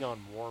putting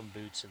on warm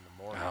boots in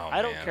the morning. Oh,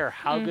 I don't man. care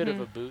how good of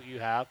a boot you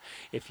have.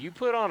 If you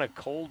put on a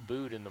cold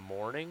boot in the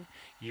morning,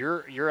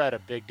 you're at a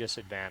big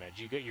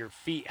disadvantage. Your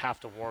feet have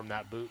to warm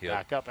that boot Yep.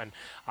 back up, and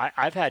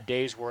I've had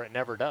days where it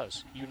never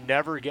does. You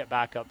never get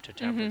back up to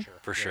temperature.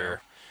 For you know?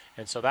 sure.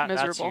 And so that's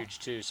Miserable. huge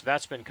too. So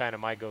that's been kind of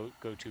my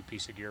go-to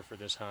piece of gear for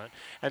this hunt.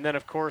 And then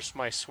of course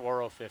my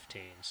Swaro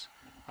 15s.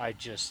 I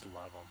just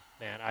love them,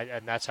 man.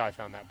 And that's how I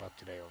found that buck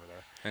today over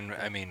there. And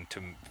I mean,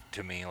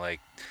 to me, like,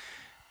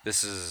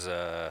 this is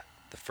the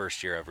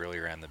first year I've really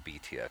ran the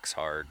BTX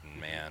hard, and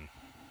man,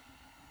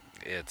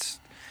 it's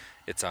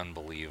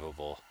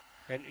unbelievable.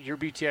 And your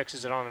BTX,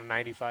 is it on a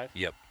 95?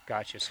 Yep.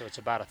 Gotcha. So it's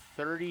about a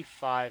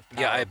 35 pound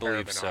Yeah, I pair of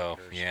believe so.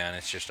 binoculars. Yeah, and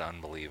it's just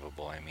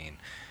unbelievable. I mean,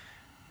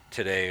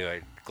 today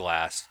I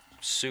glassed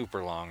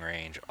super long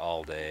range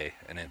all day,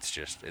 and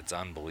it's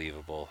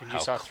unbelievable. And how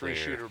you saw clear.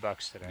 3 shooter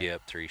bucks today.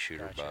 Yep, 3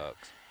 shooter Gotcha.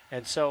 bucks.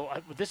 And so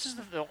this is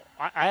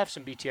I have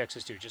some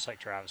BTXs too, just like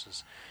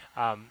Travis's.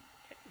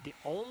 The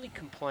only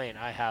complaint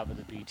I have with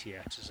the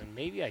BTXs, and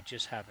maybe I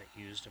just haven't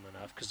used them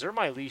enough, because they're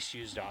my least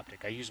used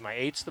optic. I use my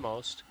 8s the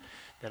most,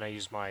 then I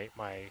use my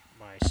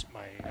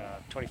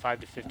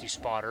 25 to 50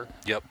 spotter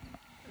Yep.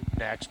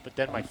 next, but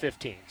then my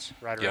 15s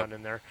right Yep. around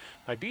in there.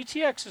 My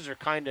BTXs are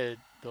kind of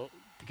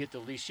get the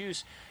least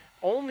use,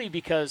 only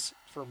because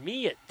for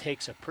me it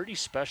takes a pretty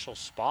special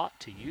spot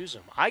to use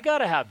them. I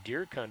gotta have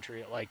deer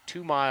country at like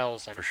 2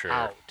 miles and For sure.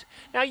 out.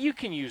 Now you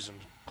can use them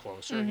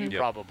closer, you Yep.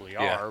 probably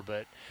Yeah. are,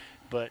 but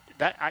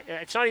that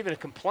it's not even a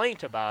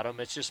complaint about them.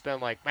 It's just been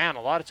like, man,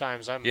 a lot of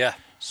times I'm Yeah.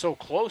 so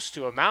close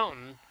to a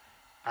mountain.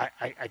 I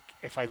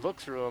if I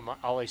look through them,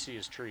 all I see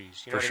is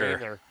trees. You know For what I mean? sure.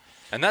 They're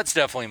And that's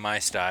definitely my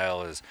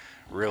style, is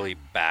really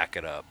back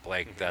it up.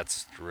 Like,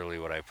 that's really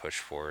what I push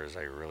for, is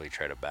I really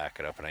try to back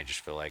it up. And I just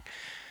feel like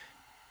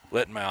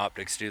letting my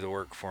optics do the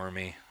work for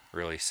me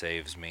really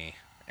saves me.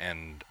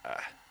 And,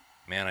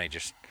 man,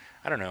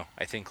 I don't know.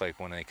 I think, like,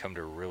 when they come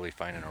to really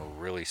finding a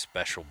really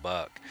special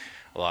buck,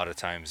 a lot of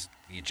times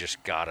you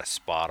just got to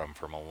spot them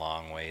from a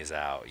long ways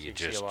out. you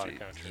can see a lot of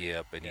country.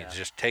 Yep, and Yeah. it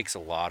just takes a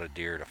lot of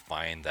deer to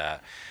find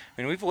that.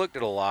 I mean, we've looked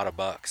at a lot of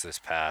bucks this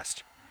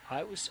past.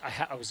 I was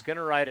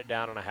gonna write it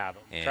down and I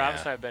haven't. Yeah.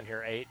 Travis and I have been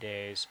here 8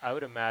 days. I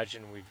would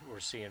imagine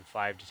we're seeing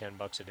 $5 to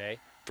 $10 a day.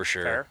 For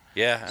sure. Fair.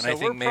 Yeah, and So I we're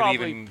think maybe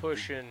probably even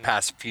pushing-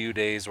 past few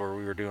days where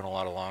we were doing a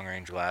lot of long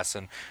range glass,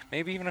 and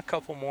maybe even a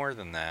couple more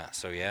than that.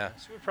 So yeah.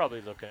 So we're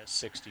probably looking at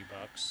 $60,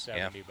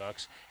 Yeah.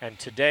 $70. And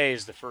today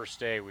is the first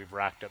day we've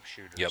racked up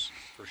shooters. Yep.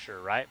 For sure,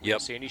 right? We Yep.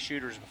 didn't see any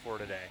shooters before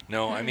today.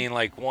 No, I mean,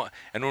 like, one,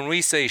 and when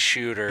we say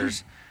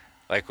shooters,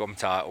 like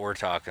we're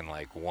talking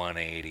like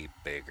 180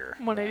 bigger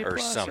 180 or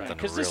plus, something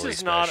Because really this is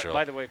special. not,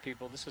 by the way,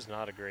 people, this is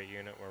not a great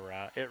unit where we're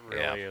at. It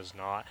Yeah. really is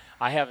not.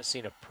 I haven't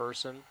seen a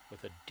person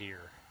with a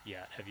deer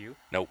yet. Have you?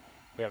 Nope.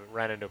 We haven't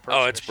ran into a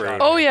person. it's that shot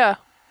brutal. Oh it. yeah,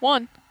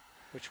 one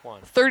Which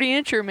one?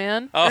 30-incher,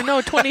 man. Oh. Or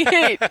no,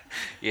 28.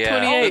 Yeah,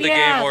 28. but the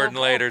Yeah, game warden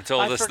oh, later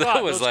told I us forgot,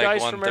 that was those like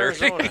guys from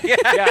 130. Arizona.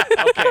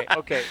 Yeah.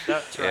 Okay.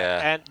 That's right.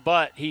 Yeah.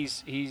 But he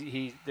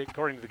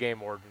according to the game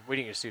warden, we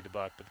didn't get to see the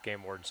buck, but the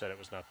game warden said it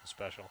was nothing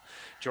special.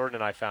 Jordan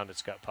and I found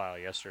its gut pile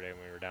yesterday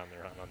when we were down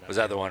there hunting on that. Was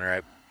that the one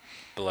right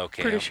below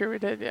camp? Pretty sure we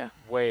did, yeah.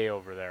 Way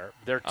over there.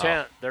 Their Oh.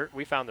 tent.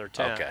 We found their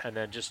tent, Okay. and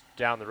then just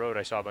down the road,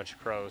 I saw a bunch of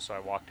crows, so I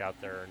walked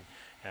out there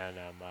and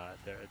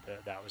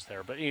that was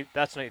there. But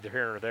that's neither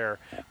here nor there.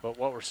 But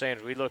what we're saying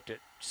is we looked at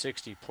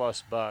 60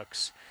 plus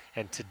bucks,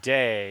 and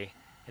today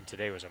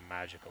was a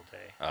magical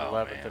day. Oh,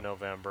 11th man. of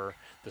November.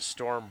 The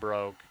storm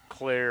broke,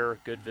 clear,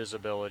 good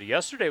visibility.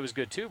 Yesterday was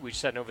good too. We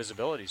just had no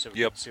visibility, so we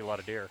Yep. couldn't see a lot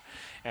of deer.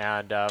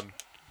 And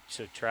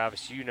so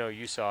Travis,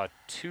 you saw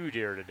 2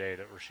 deer today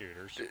that were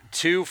shooters.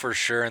 2 for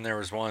sure, and there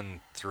was one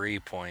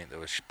 3-point that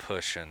was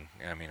pushing.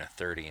 I mean, a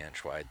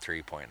 30-inch wide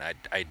 3-point.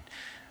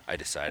 I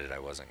decided I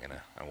wasn't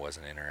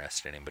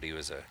interested in him, but he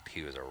was a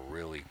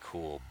really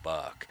cool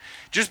buck.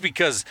 Just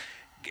because,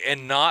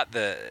 and not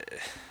the,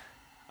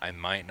 I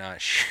might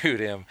not shoot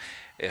him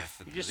if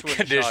You just the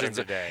wouldn't have shot him conditions.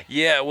 today.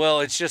 Yeah,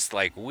 well, it's just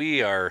like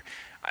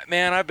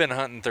man, I've been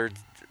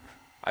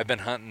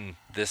hunting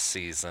this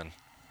season.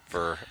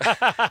 Can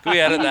we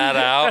edit that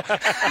out?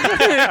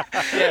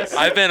 Yes.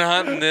 I've been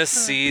hunting this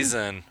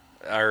season,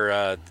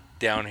 or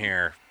down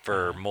here,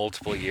 for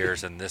multiple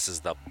years, and this is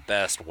the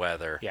best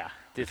weather. Yeah,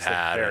 we've it's the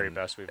had, very and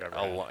best we've ever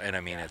had. And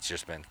I mean, it's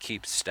just been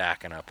keeps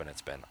stacking up, and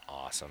it's been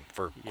awesome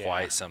for Yeah.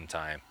 quite some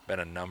time. Been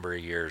a number of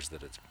years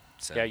that it's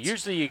since. Yeah,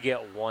 usually you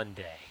get one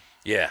day.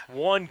 Yeah,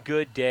 One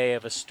good day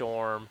of a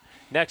storm.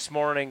 Next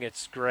morning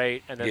it's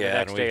great, and then Yeah, the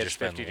next and day we've it's just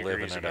been 50 living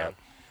degrees it again. up.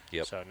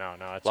 Yep. So no,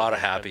 it's A lot of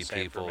been happy the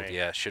same for people. me.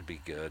 Yeah, it should be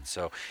good.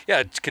 So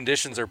yeah,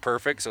 conditions are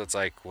perfect. So it's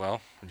like,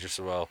 well, just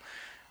as well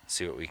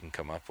see what we can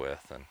come up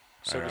with. And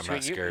So I'm between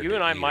not scared you to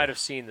and I eat might it. have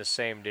seen the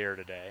same deer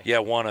today. Yeah,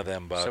 one of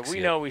them So bucks. we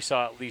yep. know we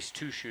saw at least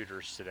 2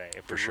 shooters today.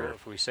 For sure.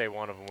 If we say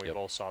one of them, we Yep.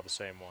 both saw the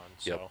same one.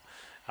 Yep.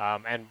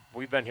 So, and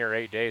we've been here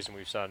 8 days and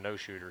we saw no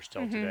shooters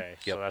till today.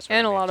 Yep. So that's what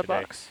And I a mean lot of today.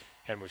 bucks.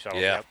 And we saw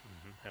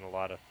and a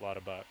lot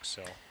of bucks.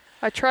 So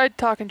I tried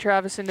talking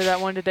Travis into that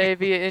one today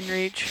via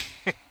InReach.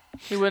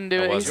 He wouldn't do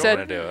I it. He wasn't gonna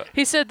said do it.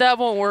 he said that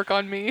won't work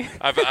on me.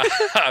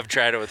 I've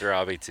tried it with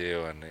Robbie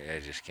too, and I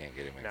just can't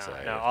get him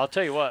excited. no, I'll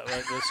tell you what.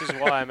 This is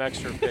why I'm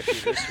extra picky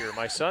this year.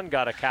 My son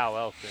got a cow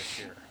elk this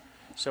year,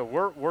 so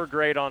we're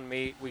great on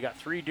meat. We got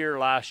 3 deer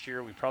last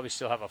year. We probably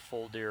still have a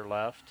full deer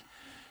left,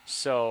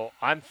 so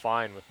I'm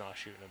fine with not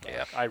shooting a buck.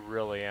 Yeah. I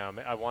really am.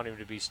 I want him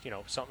to be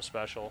something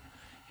special,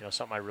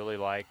 something I really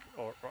like,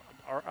 or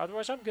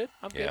otherwise I'm good.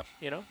 I'm Yeah.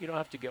 good. You don't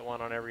have to get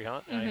one on every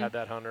hunt. I had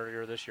that hunt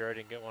earlier this year. I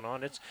didn't get one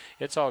on.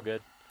 It's all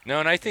good. No,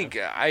 and I think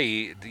I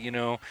eat,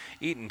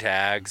 eating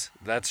tags,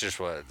 that's just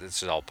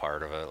it's all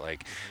part of it.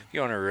 Like, if you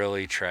want to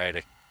really try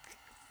to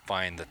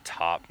find the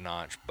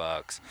top-notch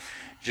bucks,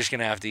 you're just going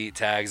to have to eat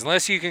tags.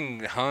 Unless you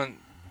can hunt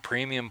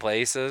premium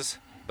places,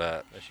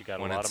 but Unless you got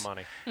a when lot of it's-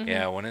 money.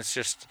 yeah, when it's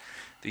just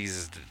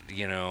these,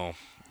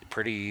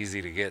 pretty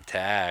easy to get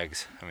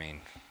tags, I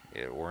mean,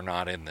 we're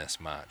not in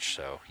this much,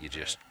 so you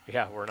just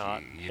Yeah, we're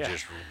not. you Yeah.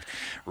 just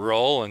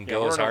roll and Yeah,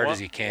 go we're as in a hard one,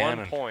 as you can.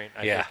 One point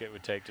I yeah. think it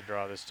would take to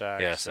draw this tag.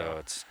 Yeah, so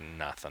it's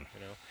nothing.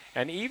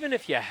 And even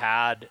if you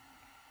had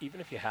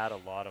a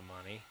lot of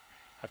money,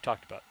 I've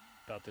talked about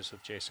this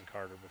with Jason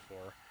Carter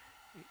before.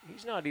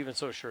 He's not even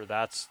so sure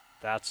that's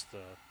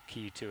the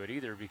key to it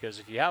either, because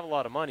if you have a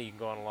lot of money, you can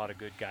go on a lot of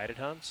good guided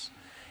hunts,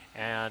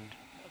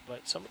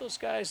 but some of those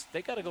guys,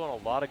 they got to go on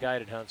a lot of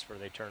guided hunts where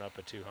they turn up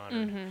a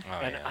 200. Oh,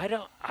 And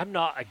yeah. I'm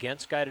not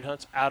against guided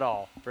hunts at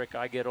all. Brick,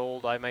 I get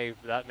old, that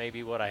may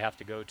be what I have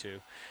to go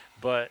to,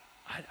 but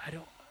I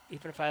don't.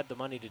 Even if I had the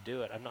money to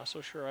do it, I'm not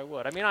so sure I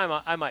would. I mean,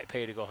 I might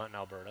pay to go hunt in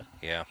Alberta.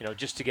 Yeah.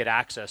 Just to get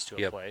access to a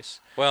Yep. place.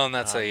 Well, and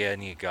that's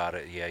and you got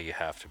it. Yeah, you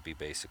have to be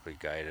basically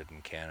guided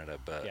in Canada,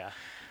 but Yeah.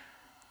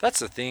 that's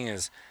the thing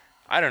is,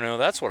 I don't know.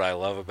 That's what I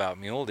love about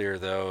mule deer,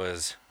 though.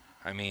 Is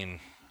I mean,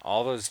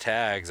 all those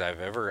tags I've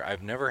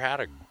never had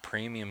a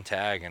premium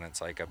tag, and it's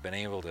like I've been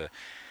able to.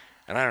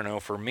 And I don't know,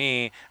 for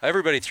me,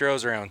 everybody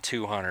throws around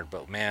 200,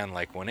 but man,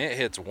 like when it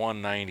hits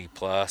 190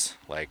 plus,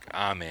 like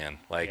I'm in.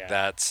 Like Yeah.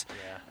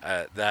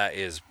 that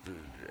is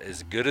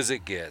as good as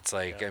it gets.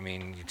 Like, Yeah. I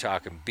mean, you're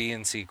talking B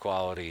and C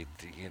quality.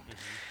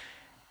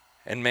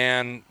 And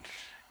man,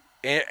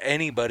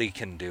 anybody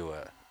can do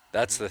it.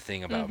 That's the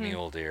thing about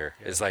mule deer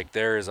is like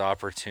there is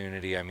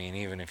opportunity. I mean,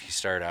 even if you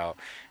start out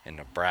in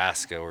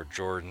Nebraska where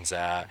Jordan's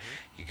at,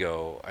 you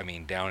go, I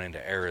mean, down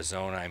into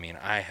Arizona. I mean,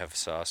 I have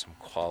saw some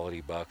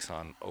quality bucks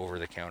on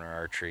over-the-counter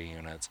archery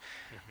units.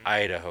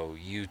 Idaho,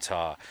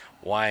 Utah,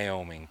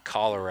 Wyoming,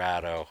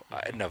 Colorado,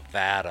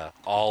 Nevada,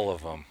 all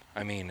of them.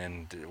 I mean,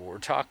 and we're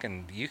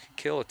talking, you could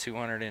kill a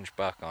 200-inch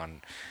buck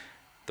on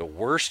the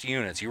worst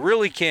units. You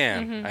really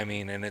can. I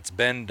mean, and it's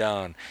been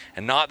done.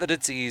 And not that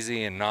it's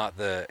easy and not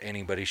that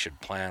anybody should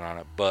plan on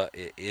it, but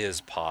it is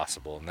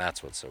possible. And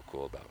that's what's so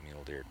cool about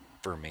mule deer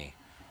for me.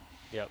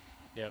 Yep.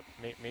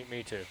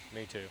 Me too.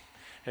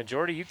 And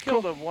Jordy, you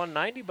killed a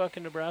 190 buck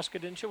in Nebraska,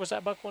 didn't you? Was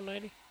that buck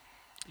 190?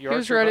 He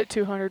was right at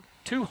 200.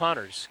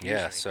 200. Excuse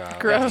Yeah, me. so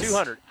Gross.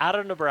 200 out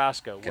of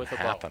Nebraska it can with a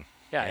happen. bow.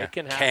 Yeah, it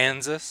can happen.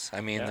 Kansas.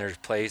 I mean, Yeah. there's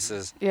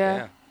places. Yeah.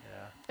 Yeah.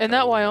 And that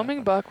Totally Wyoming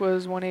happen. buck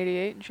was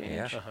 188 and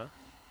change. Yeah.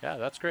 Yeah,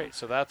 that's great.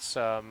 So that's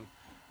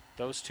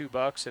those 2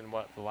 bucks in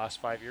what, the last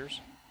 5 years?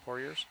 4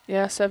 years?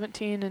 Yeah,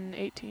 17 and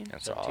 18.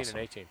 That's 17 awesome.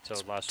 and 18. So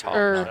It's last top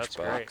year. Or- notch That's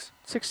great. bucks.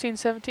 16,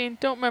 17.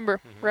 Don't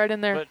remember. Right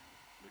in there. But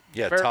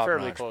Yeah, fairly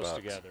top-notch close bucks.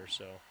 together.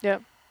 So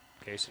Yep.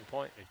 case in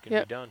point, it can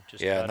Yep. be done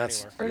just Yeah, about and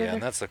that's anywhere. Right in and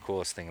there. that's the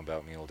coolest thing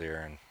about mule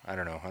deer. And I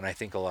don't know. And I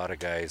think a lot of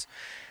guys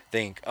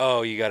think,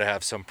 oh, you got to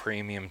have some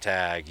premium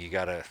tag. You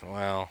got to.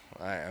 Well,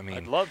 I mean,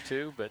 I'd love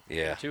to, but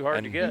yeah, they're too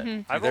hard to and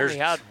get. I've there's-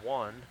 only had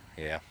one.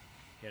 yeah,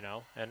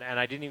 And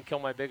I didn't even kill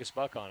my biggest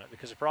buck on it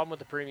because the problem with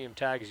the premium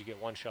tag is you get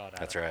one shot at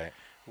that's it. right.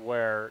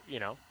 Where,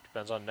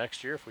 depends on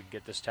next year if we can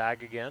get this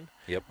tag again.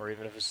 Yep. Or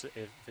even if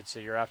it's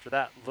a year after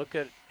that. Look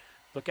at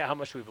how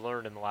much we've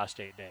learned in the last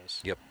 8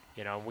 days. Yep.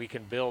 And we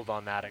can build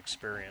on that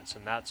experience.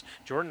 And that's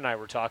Jordan and I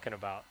were talking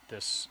about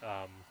this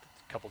a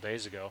couple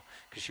days ago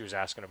because she was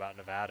asking about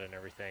Nevada and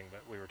everything,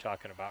 but we were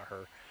talking about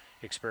her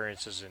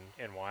experiences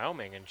in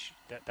Wyoming, and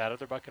that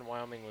other buck in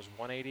Wyoming was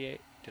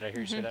 188. Did I hear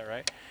you say that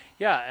right?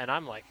 Yeah, and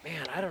I'm like,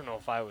 man, I don't know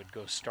if I would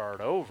go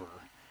start over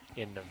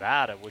in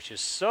Nevada, which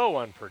is so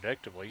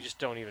unpredictable. You just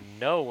don't even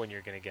know when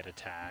you're going to get a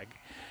tag.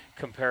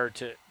 compared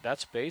to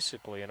that's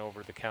basically an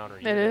over-the-counter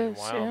It unit in is,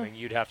 yeah. Wyoming.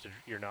 You'd have to.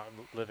 You're not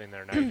living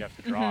there now. You'd have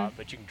to draw it,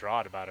 but you can draw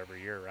it about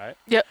every year, right?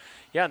 Yep.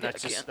 Yeah, and Yeah,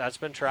 that's I just can. that's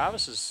been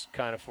Travis's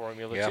kind of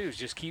formula Yep. too. Is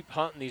just keep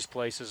hunting these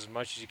places as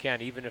much as you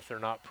can, even if they're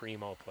not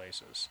primo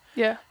places.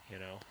 Yeah. You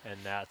know, and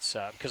that's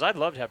because I'd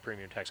love to have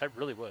premium tags. I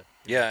really would.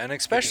 Yeah, and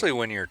especially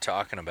when you're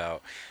talking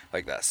about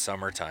like that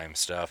summertime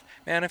stuff,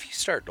 man, if you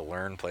start to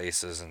learn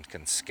places and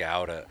can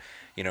scout it,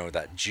 you know,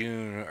 that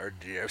June or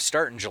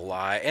start in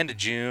July, end of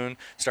June,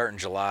 start in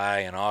July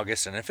and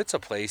August, and if it's a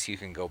place you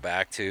can go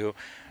back to,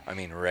 I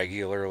mean,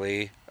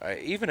 regularly,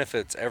 even if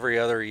it's every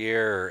other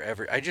year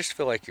or I just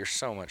feel like you're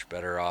so much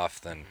better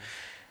off than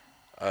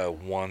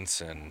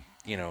once in,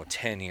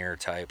 10-year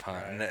type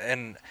hunt. Right.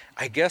 And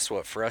I guess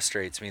what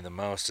frustrates me the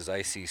most is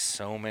I see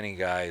so many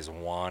guys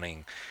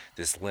wanting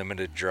this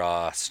limited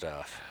draw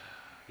stuff.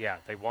 Yeah,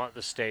 they want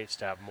the states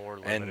to have more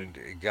limited.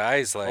 And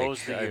guys like,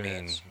 close the I mean,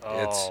 units.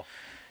 it's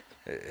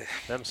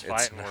Them's it's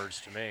fighting not-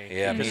 words to me.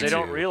 Yeah, because me they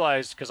don't too.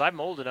 realize. Because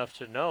I'm old enough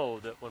to know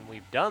that when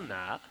we've done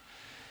that,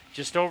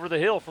 just over the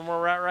hill from where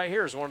we're at right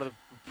here is one of the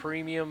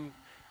premium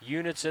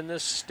units in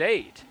this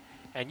state,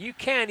 and you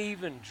can't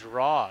even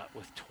draw it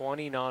with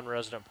 20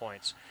 non-resident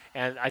points.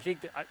 And I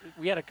think that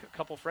we had a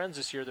couple friends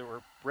this year that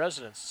were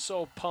residents,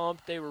 so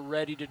pumped, they were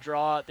ready to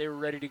draw it, they were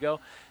ready to go.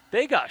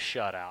 They got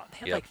shut out. They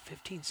had Yep. like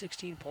 15,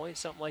 16 points,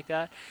 something like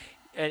that.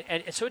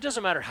 And so it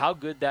doesn't matter how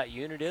good that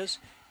unit is.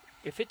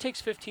 If it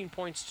takes 15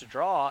 points to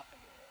draw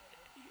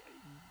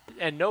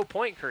and no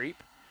point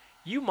creep,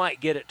 you might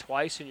get it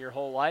twice in your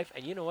whole life,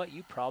 and you know what?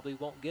 You probably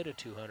won't get a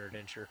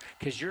 200-incher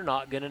because you're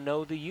not going to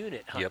know the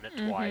unit hunting Yep.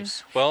 it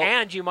twice. Well-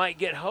 and you might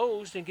get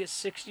hosed and get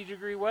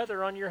 60-degree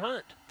weather on your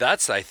hunt.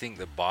 That's, I think,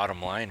 the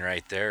bottom line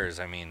right there is,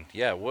 I mean,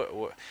 yeah,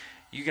 what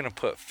you're going to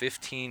put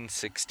 15,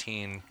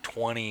 16,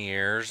 20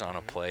 years on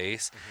a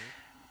place,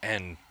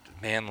 and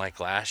man, like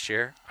last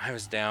year, I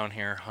was down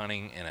here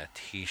hunting in a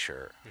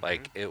t-shirt.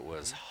 Like, it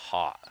was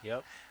hot.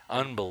 Yep.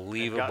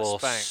 Unbelievable,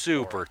 spanked for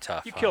super it.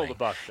 tough You killed hunting. a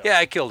buck, though. Yeah,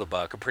 I killed a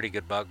buck, a pretty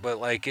good buck, but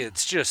like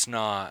it's just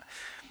not,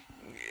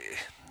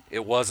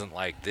 it wasn't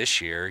like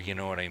this year, you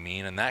know what I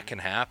mean? And that can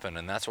happen,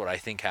 and that's what I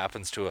think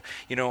happens to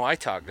I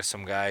talked to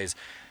some guys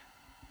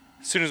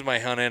as soon as my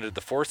hunt ended,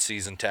 the 4th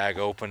season tag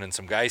opened, and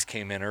some guys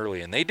came in early,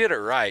 and they did it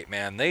right,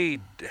 man. They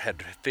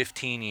had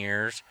 15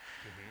 years,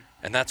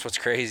 and that's what's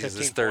crazy is 15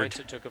 this third, points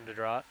it took them to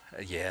draw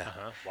it. yeah.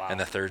 Wow. And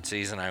the 3rd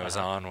season I was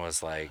on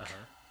was like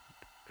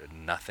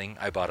nothing.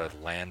 I bought a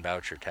land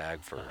voucher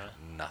tag for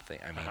nothing.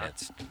 I mean,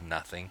 it's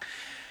nothing.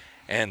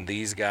 And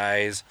these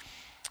guys,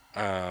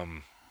 they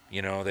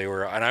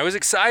were, and I was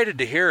excited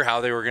to hear how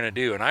they were going to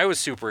do. And I was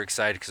super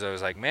excited because I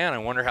was like, man, I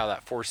wonder how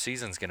that 4th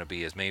season's going to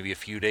be. Is maybe a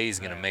few days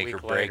going to Yeah, make or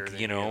week later break,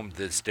 than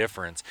this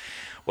difference.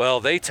 Well,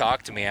 they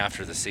talked to me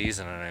after the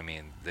season, and I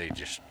mean, they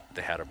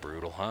had a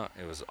brutal hunt.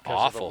 It was of the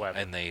awful. weather.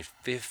 And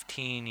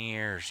 15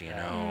 years, you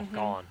know.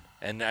 Gone.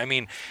 And I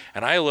mean,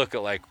 and I look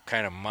at like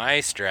kind of my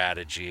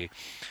strategy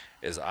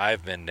is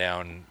I've been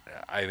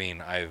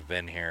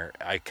here.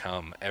 I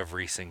come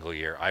every single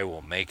year. I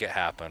will make it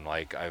happen.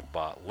 Like I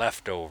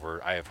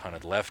have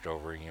hunted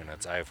leftover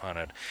units. I've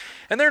hunted,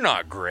 and they're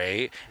not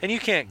great. And you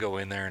can't go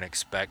in there and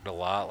expect a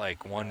lot.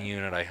 Like one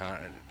unit I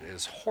hunted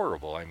is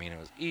horrible. I mean, it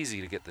was easy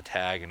to get the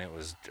tag, and it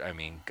was,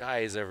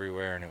 guys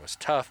everywhere, and it was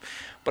tough.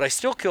 But I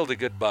still killed a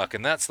good buck,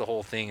 and that's the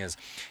whole thing is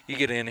you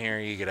get in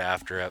here, you get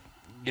after it.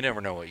 You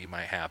never know what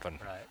might happen.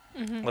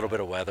 Right. A little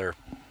bit of weather.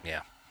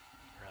 Yeah.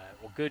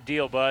 Right. Well, good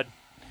deal, bud.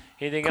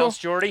 Anything Cool. else,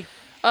 Jordy?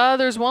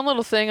 There's one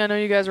little thing. I know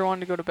you guys are wanting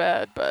to go to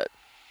bed, but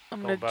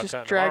I'm Going gonna back just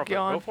out drag you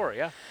tomorrow, but on. Go for it,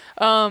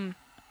 yeah.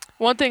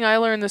 One thing I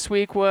learned this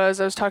week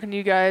was I was talking to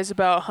you guys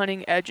about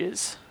hunting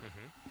edges,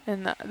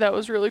 and that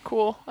was really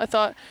cool. I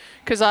thought,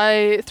 because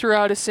I threw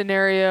out a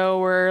scenario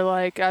where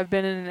like I've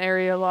been in an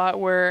area a lot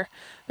where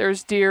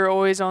there's deer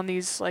always on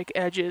these like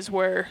edges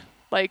where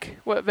like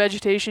what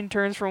vegetation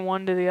turns from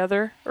one to the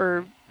other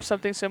or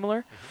something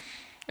similar,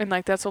 and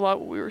like that's a lot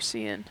what we were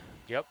seeing.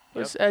 Yep.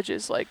 Was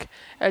edges, like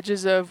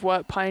edges of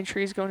what pine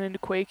trees going into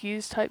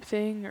quakies type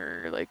thing,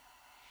 or like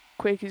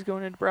quakies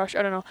going into brush.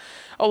 I don't know.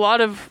 A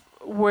lot of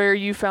where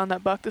you found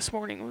that buck this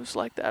morning was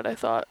like that, I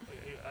thought.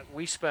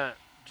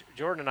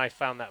 Jordan and I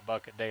found that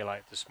buck at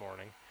daylight this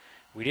morning.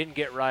 We didn't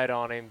get right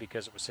on him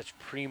because it was such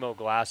primo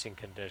glassing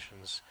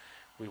conditions.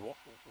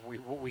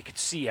 We could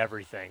see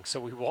everything.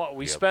 So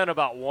we spent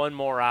about one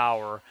more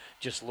hour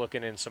just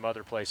looking in some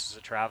other places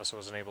that Travis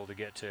wasn't able to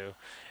get to.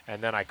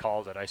 And then I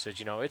called it. I said,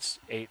 it's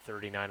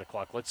 8:30, 9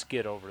 o'clock. Let's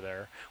get over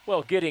there.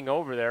 Well, getting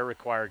over there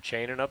required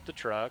chaining up the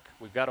truck.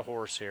 We've got a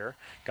horse here.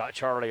 Got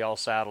Charlie all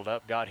saddled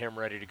up. Got him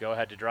ready to go.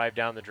 Had to drive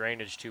down the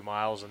drainage 2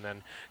 miles and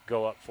then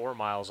go up 4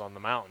 miles on the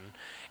mountain.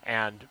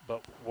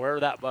 But where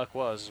that buck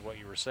was, is what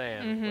you were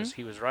saying, was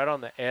he was right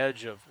on the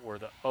edge of where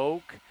the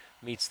oak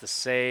meets the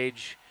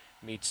sage,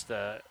 meets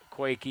the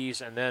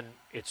quakies, and then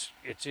it's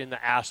in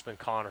the aspen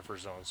conifer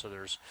zone. So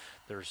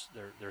there's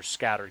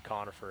scattered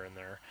conifer in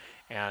there.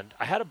 And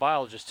I had a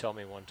biologist tell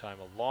me one time,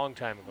 a long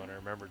time ago, and I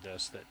remembered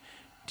this, that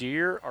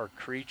deer are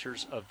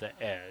creatures of the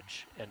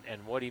edge,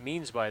 and what he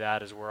means by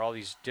that is where all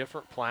these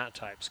different plant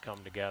types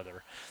come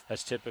together.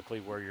 That's typically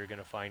where you're going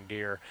to find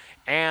deer,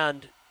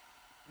 and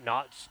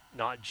not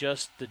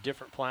just the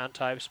different plant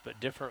types, but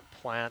different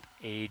plant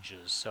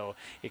ages. So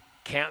it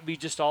can't be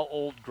just all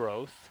old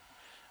growth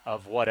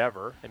of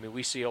whatever. I mean,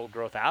 we see old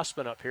growth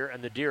aspen up here,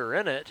 and the deer are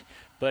in it,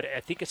 but I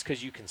think it's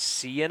because you can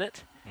see in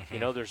it. You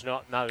know, there's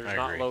not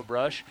agree. low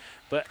brush,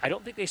 but I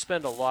don't think they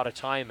spend a lot of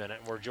time in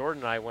it. Where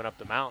Jordan and I went up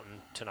the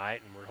mountain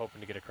tonight, and we're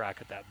hoping to get a crack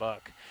at that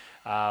buck.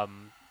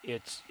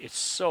 It's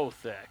so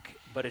thick,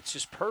 but it's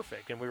just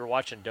perfect. And we were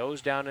watching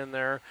does down in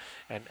there,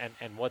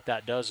 and what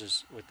that does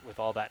is with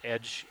all that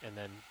edge, and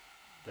then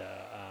the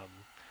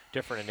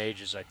different in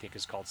ages, I think,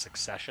 is called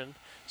succession.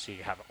 So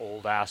you have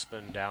old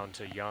aspen down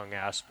to young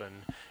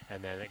aspen,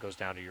 and then it goes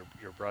down to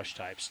your brush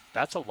types.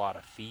 That's a lot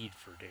of feed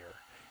for deer,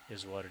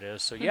 is what it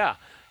is. So yeah,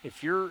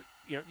 if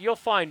you'll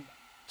find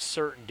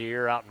certain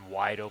deer out in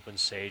wide open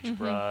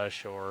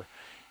sagebrush or,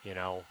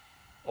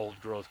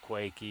 old growth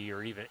quakey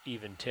or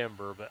even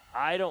timber, but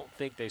I don't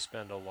think they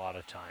spend a lot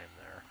of time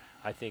there.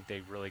 I think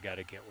they really got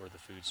to get where the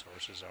food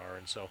sources are,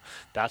 and so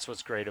that's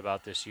what's great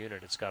about this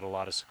unit. It's got a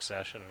lot of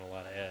succession and a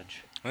lot of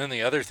edge. And then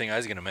the other thing I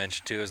was going to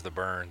mention too is the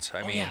burns.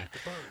 I mean, the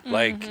burn.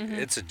 like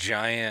it's a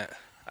giant.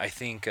 I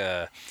think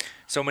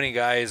so many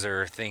guys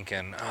are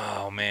thinking,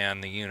 oh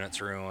man, the unit's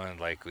ruined.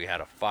 Like we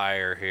had a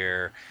fire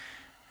here,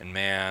 and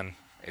man,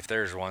 if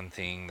there's one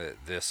thing that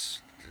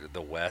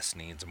the West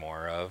needs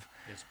more of,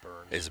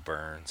 is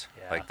burns.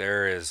 Yeah. Like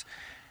there is.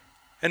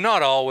 And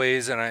not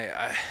always, and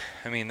I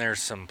mean,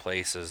 there's some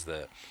places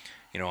that,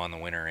 on the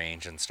winter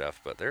range and stuff,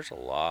 but there's a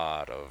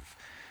lot of,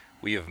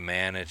 we have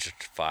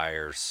managed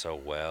fires so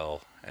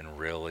well and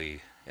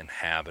really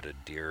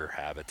inhabited deer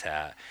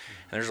habitat.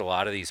 And there's a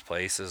lot of these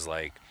places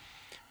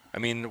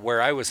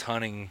where I was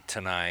hunting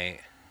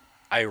tonight,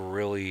 I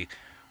really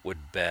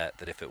would bet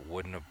that if it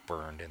wouldn't have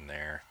burned in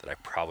there, that I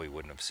probably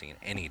wouldn't have seen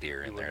any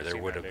deer in there. There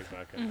would have,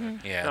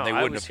 yeah, no, they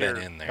I wouldn't was have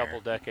been here in there. A couple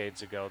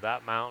decades ago,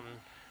 that mountain,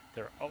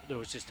 there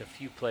was just a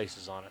few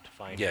places on it to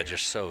find Yeah, deer.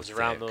 just so it was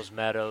around thick. those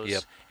meadows.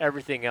 Yep.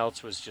 Everything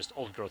else was just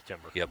old growth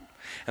timber. Yep.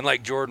 And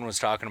like Jordan was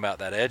talking about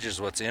that edges,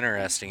 what's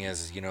interesting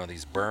is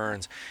these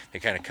burns, they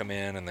kind of come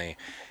in and they,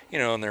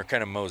 and they're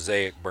kind of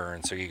mosaic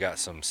burns. So you got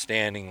some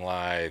standing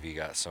live, you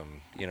got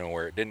some,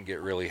 where it didn't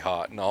get really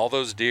hot. And all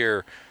those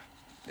deer,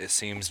 it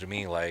seems to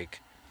me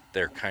like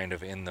they're kind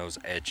of in those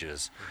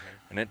edges.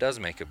 And it does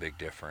make a big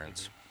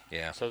difference.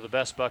 Yeah. So the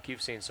best buck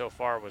you've seen so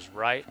far was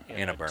right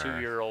in a burn.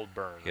 2-year-old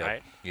burn, Yep.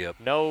 right? Yep.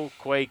 No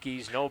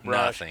quakies, no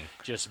brush, Nothing.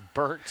 just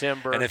burnt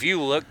timber. And if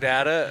you looked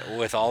at it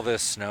with all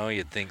this snow,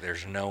 you'd think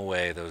there's no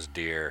way those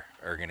deer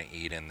are going to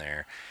eat in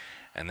there.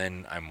 And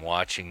then I'm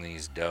watching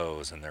these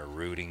does, and they're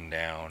rooting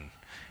down,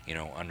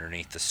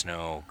 underneath the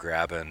snow,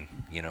 grabbing,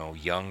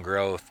 young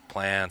growth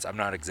plants. I'm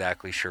not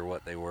exactly sure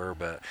what they were,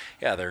 but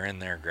yeah, they're in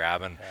there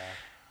grabbing. Yeah.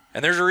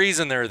 And there's a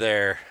reason they're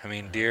there. I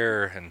mean,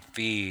 deer and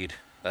feed,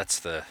 that's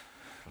the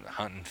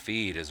hunt and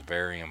feed is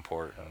very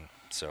important.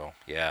 So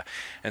yeah,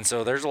 and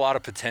so there's a lot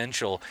of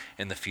potential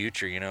in the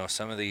future.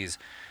 Some of these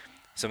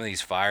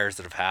fires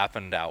that have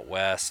happened out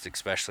west,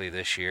 especially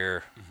this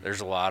year,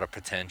 there's a lot of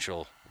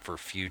potential for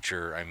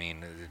future. I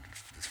mean,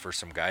 for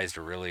some guys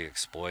to really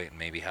exploit and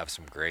maybe have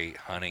some great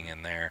hunting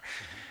in there,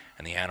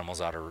 and the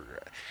animals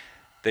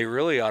they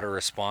really ought to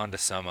respond to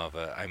some of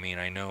it. I mean,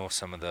 I know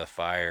some of the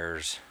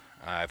fires.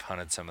 I've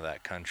hunted some of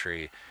that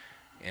country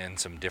in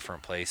some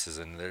different places,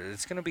 and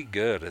it's going to be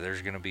good.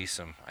 There's going to be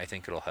some, I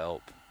think it'll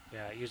help.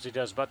 Yeah, it usually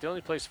does. But the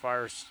only place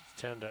fires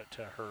tend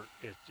to hurt,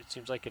 it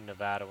seems like in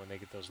Nevada when they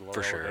get those low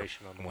For sure.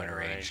 elevation on the Winter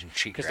range and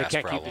cheatgrass because they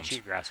can't problems.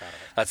 keep the cheatgrass out of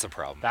it. That's the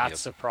problem.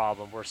 That's the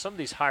problem. Where some of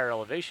these higher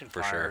elevation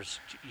For sure. fires,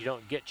 you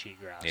don't get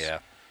cheatgrass. Yeah.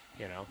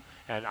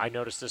 And I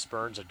noticed this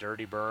burn's a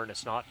dirty burn.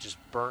 It's not just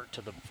burnt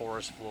to the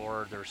forest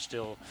floor. There's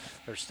still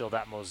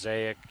that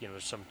mosaic.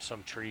 There's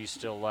some trees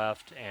still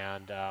left,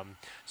 and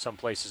some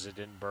places it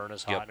didn't burn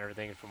as hot Yep. and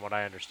everything. And from what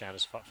I understand,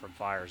 is from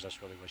fires.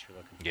 That's really what you're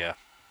looking for. Yeah.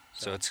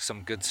 So it's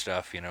some good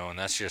stuff, and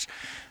that's just,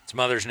 it's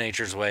Mother's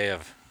Nature's way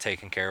of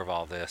taking care of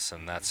all this,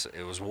 and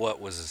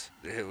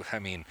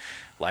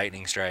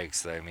lightning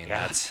strikes. I mean,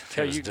 Yeah. it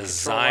Till was you control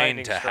designed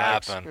lightning to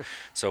strikes. happen.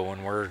 So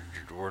when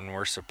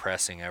we're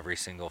suppressing every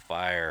single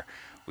fire,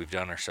 we've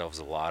done ourselves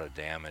a lot of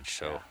damage.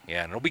 So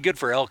yeah, and it'll be good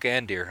for elk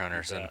and deer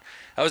hunters. And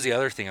that was the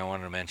other thing I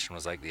wanted to mention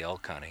was like the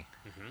elk hunting.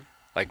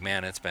 Like,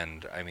 man, it's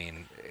been,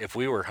 if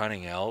we were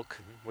hunting elk,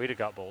 We'd have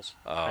got bulls.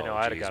 oh, I know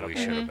I'd have geez, got a we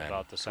bull should have been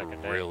about the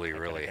second day. really, I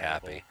coulda really got a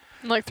bull. happy.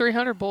 Like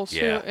 300 bulls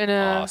Yeah, too in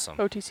a awesome.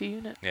 OTC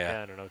unit.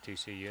 Yeah, And an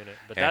OTC unit.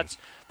 But And-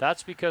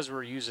 that's because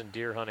we're using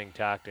deer hunting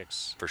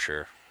tactics, for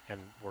sure.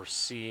 and we're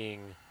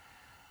seeing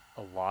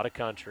a lot of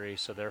country.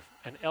 So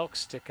and elk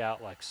stick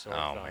out like sore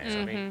Oh, thumbs.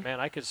 man. I mean, man,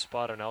 I could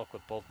spot an elk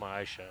with both my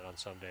eyes shut on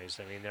some days.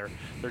 I mean,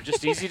 they're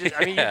just easy to. I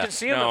mean, you Yeah. can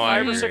see them No, at I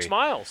 5 or 6 agree.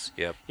 miles.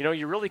 Yep.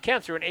 You really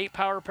can through an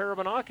 8-power pair of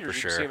binoculars. For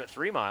You can sure. see them at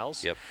 3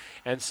 miles. Yep.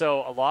 And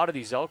so a lot of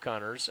these elk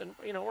hunters, and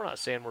we're not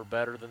saying we're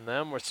better than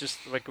them. It's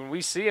just like when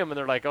we see them and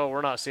they're like, "Oh,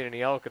 we're not seeing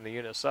any elk and the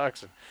unit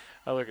sucks." And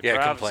I look at Yeah,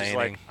 Travis, he's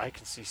complaining. like, I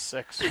can see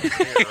 6 from here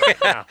right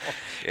now.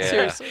 Yeah.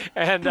 Seriously.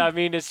 And I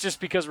mean, it's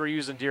just because we're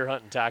using deer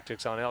hunting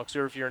tactics on elk.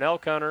 So if you're an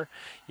elk hunter,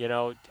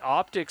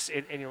 optics,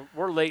 and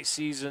we're late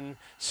season,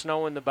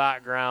 snow in the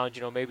background.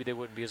 Maybe they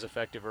wouldn't be as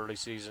effective early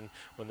season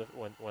when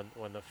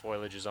the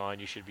foliage is on.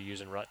 You should be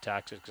using rut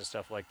tactics and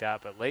stuff like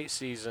that. But late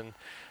season,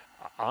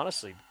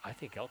 honestly, I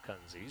think elk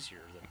hunting's easier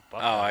than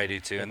buck Oh, hunting I do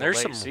too. in And the there's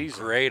late some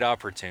season. great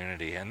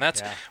opportunity. And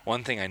that's Yeah.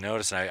 one thing I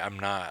noticed.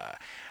 And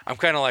I'm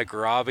kind of like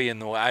Robbie in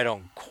the way I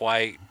don't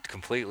quite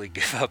completely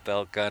give up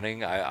elk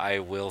hunting. I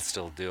will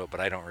still do it, but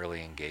I don't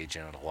really engage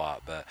in it a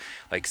lot. But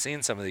like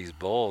seeing some of these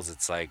bulls,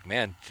 it's like,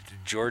 man,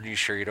 Jordan, you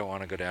sure you don't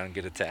want to go down and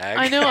get a tag?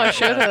 I know, I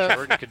should have.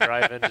 Jordan could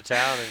drive into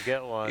town and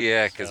get one.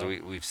 Yeah, because so.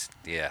 it's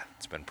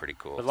been pretty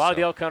cool. But a lot of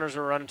the so. elk hunters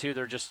we're running to,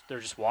 they're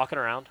just walking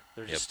around.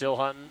 They're just Yep. still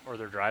hunting, or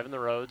they're driving the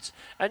roads.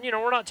 And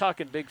we're not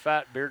talking big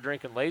fat beer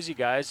drinking lazy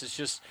guys. It's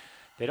just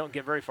they don't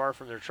get very far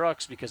from their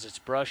trucks because it's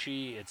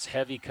brushy, it's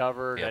heavy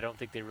covered. Yep. I don't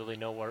think they really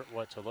know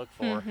what to look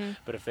for. Mhm.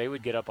 But if they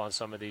would get up on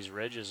some of these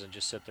ridges and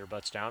just sit their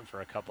butts down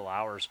for a couple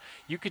hours,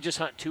 you could just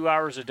hunt 2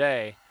 hours a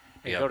day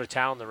and Yep. go to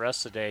town the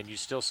rest of the day, and you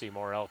still see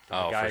more elk than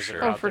the Oh, for guys sure.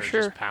 that are Oh, out for there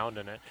sure. just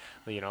pounding it.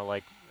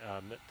 Like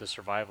the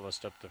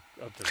survivalist up the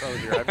road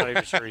here. I'm not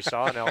even sure he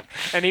saw an elk,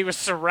 and he was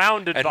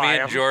surrounded And by me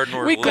them. and Jordan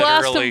were We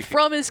glassed literally him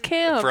from his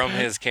camp. from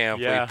his camp.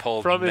 Yeah, We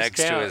pulled from his next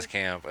to camp. his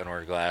camp and we're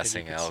And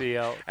glassing you could elk. see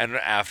elk. And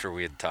after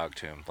we had talked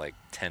to him like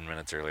 10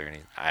 minutes earlier,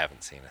 and I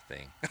haven't seen a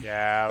thing.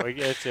 Yeah, we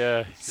get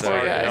it's So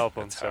hard to yeah, help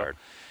him. it's So, hard.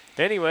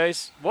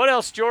 anyways, what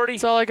else, Jordy?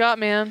 That's all I got,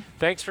 man.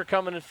 Thanks for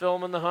coming and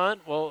filming the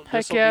hunt. Well, Heck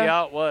this will be yeah.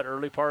 out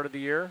early part of the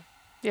year.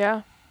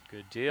 Yeah.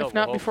 Good deal. If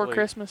not Well, before hopefully-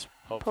 Christmas.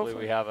 Hopefully we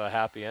hopefully. have a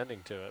happy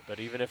ending to it.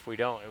 But even if we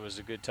don't, it was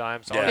a good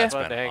time. It's Yeah, always it's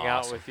fun to been hang out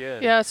awesome. with you.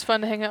 and Yeah, it's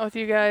fun to hang out with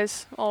you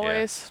guys. Yeah,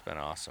 Always. it's been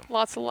awesome.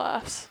 Lots of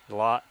laughs.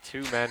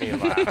 Too many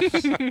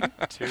laughs.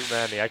 Too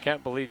many. I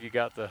can't believe you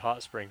got the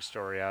hot spring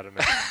story out of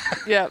me.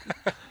 Yep.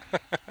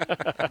 I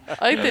think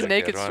That the was a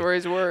naked good one.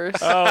 story's worse.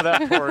 Oh,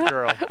 that poor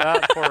girl.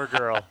 That poor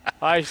girl.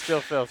 I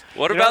still feel.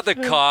 What You know- about the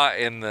cot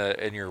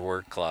in your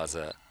work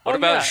closet? What Oh,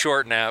 about yeah.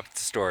 short nap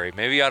story?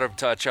 Maybe you ought to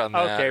touch on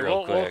that Okay,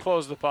 real we'll quick.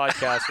 close the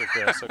podcast with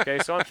this. Okay,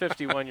 so I'm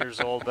 51 years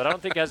old, but I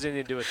don't think it has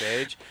anything to do with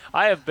age.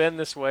 I have been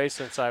this way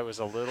since I was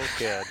a little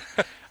kid.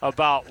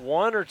 About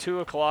 1 or 2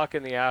 o'clock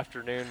in the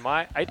afternoon,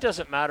 it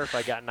doesn't matter if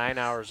I got 9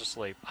 hours of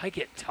sleep. I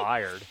get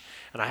tired,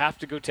 and I have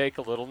to go take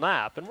a little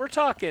nap. And we're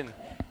talking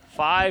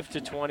 5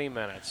 to 20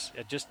 minutes,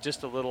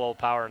 just a little old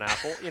power nap.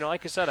 Well,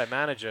 like I said, I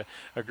manage a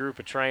group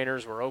of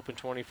trainers. We're open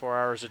 24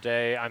 hours a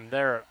day. I'm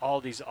there at all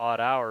these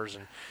odd hours,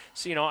 and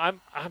so I'm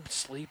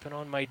sleeping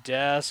on my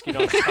desk.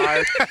 I'm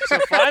tired. So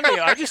finally,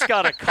 I just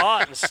got a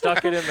cot and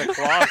stuck it in the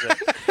closet,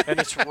 and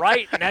it's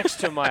right next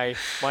to my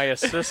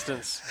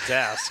assistant's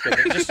desk, and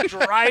it just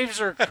drives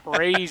her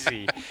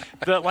crazy.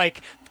 That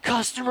like.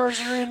 Customers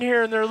are in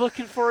here and they're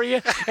looking for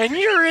you, and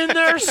you're in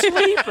there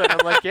sleeping.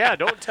 I'm like, yeah,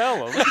 don't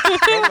tell them.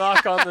 Don't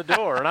knock on the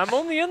door. And I'm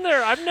only in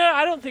there.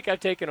 I don't think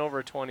I've taken over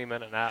a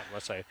 20-minute nap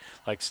unless I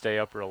stay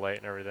up real late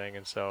and everything.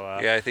 And so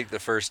Yeah, I think the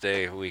first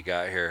day we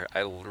got here,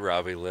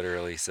 Robbie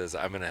literally says,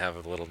 I'm going to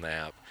have a little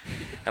nap.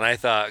 And I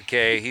thought,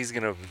 okay, he's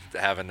going to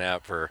have a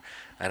nap for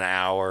an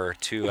hour,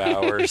 2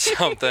 hours,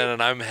 something,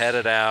 and I'm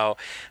headed out,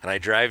 and I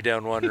drive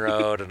down one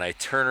road, and I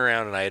turn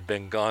around, and I had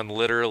been gone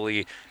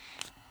literally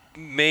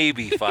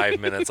maybe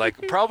 5 minutes,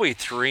 like probably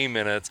 3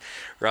 minutes.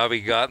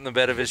 Robbie got in the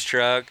bed of his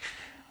truck.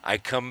 I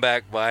come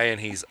back by and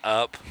he's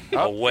up,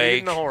 awake,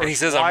 feeding the horse, and he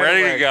says, wide "I'm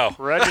ready awake, to go."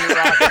 Ready to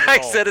rock and roll.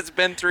 I said it's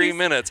been 3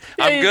 minutes.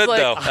 yeah, I'm he's good like-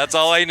 though. That's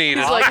all I needed.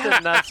 He's like-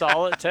 Often that's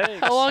all it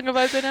takes. How long have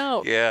I been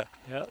out? Yeah.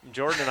 Yeah,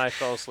 Jordan and I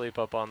fell asleep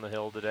up on the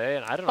hill today,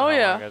 and I don't know Oh, how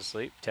yeah. long I was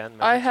asleep. 10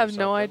 minutes. I or have no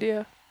something.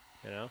 idea.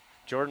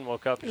 Jordan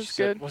woke up and It she was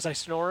said, good. "Was I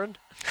snoring?"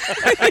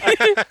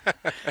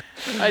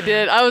 I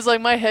did. I was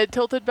like, my head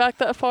tilted back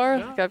that far.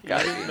 No, Like, I've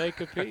got you didn't make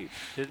a peep.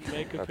 Didn't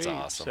make a That's peep.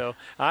 awesome. So,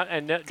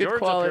 Jordan's up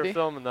quality. here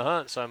filming the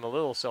hunt, so I'm a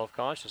little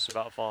self-conscious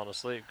about falling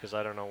asleep because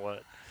I don't know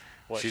what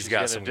She's she's got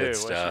gonna some do. good What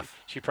stuff.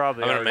 She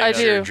probably I'm gonna already make I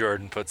does. sure do.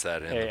 Jordan puts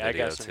that in Hey, the I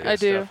video got some too. good I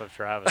do. stuff of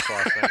Travis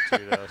last night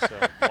too, though.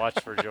 So watch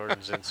for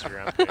Jordan's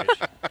Instagram page.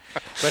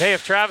 But hey,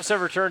 if Travis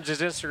ever turns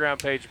his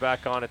Instagram page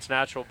back on, it's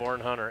Natural Born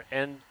Hunter,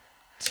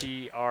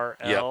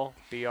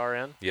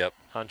 NTRLBRN Yep.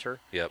 Hunter.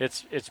 Yep.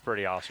 It's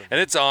pretty awesome.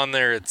 And it's on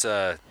there. It's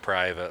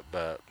private,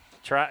 but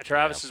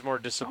Travis is more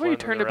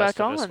disciplined turned than the it rest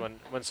back of us. on.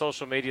 When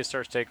social media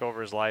starts to take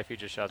over his life, he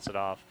just shuts it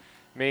off.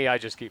 Me, I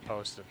just keep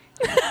posting.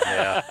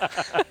 yeah.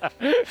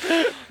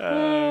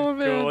 Oh,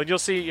 man. Cool. And you'll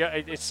see,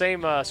 it's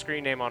same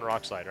screen name on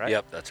Rockslide, right?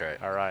 Yep, that's right.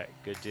 All right.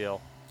 Good deal.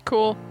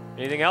 Cool.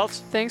 Anything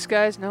else? Thanks,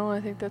 guys. No, I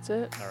think that's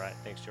it. All right.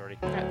 Thanks, Jordy.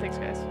 All right, thanks,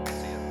 guys.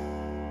 See ya.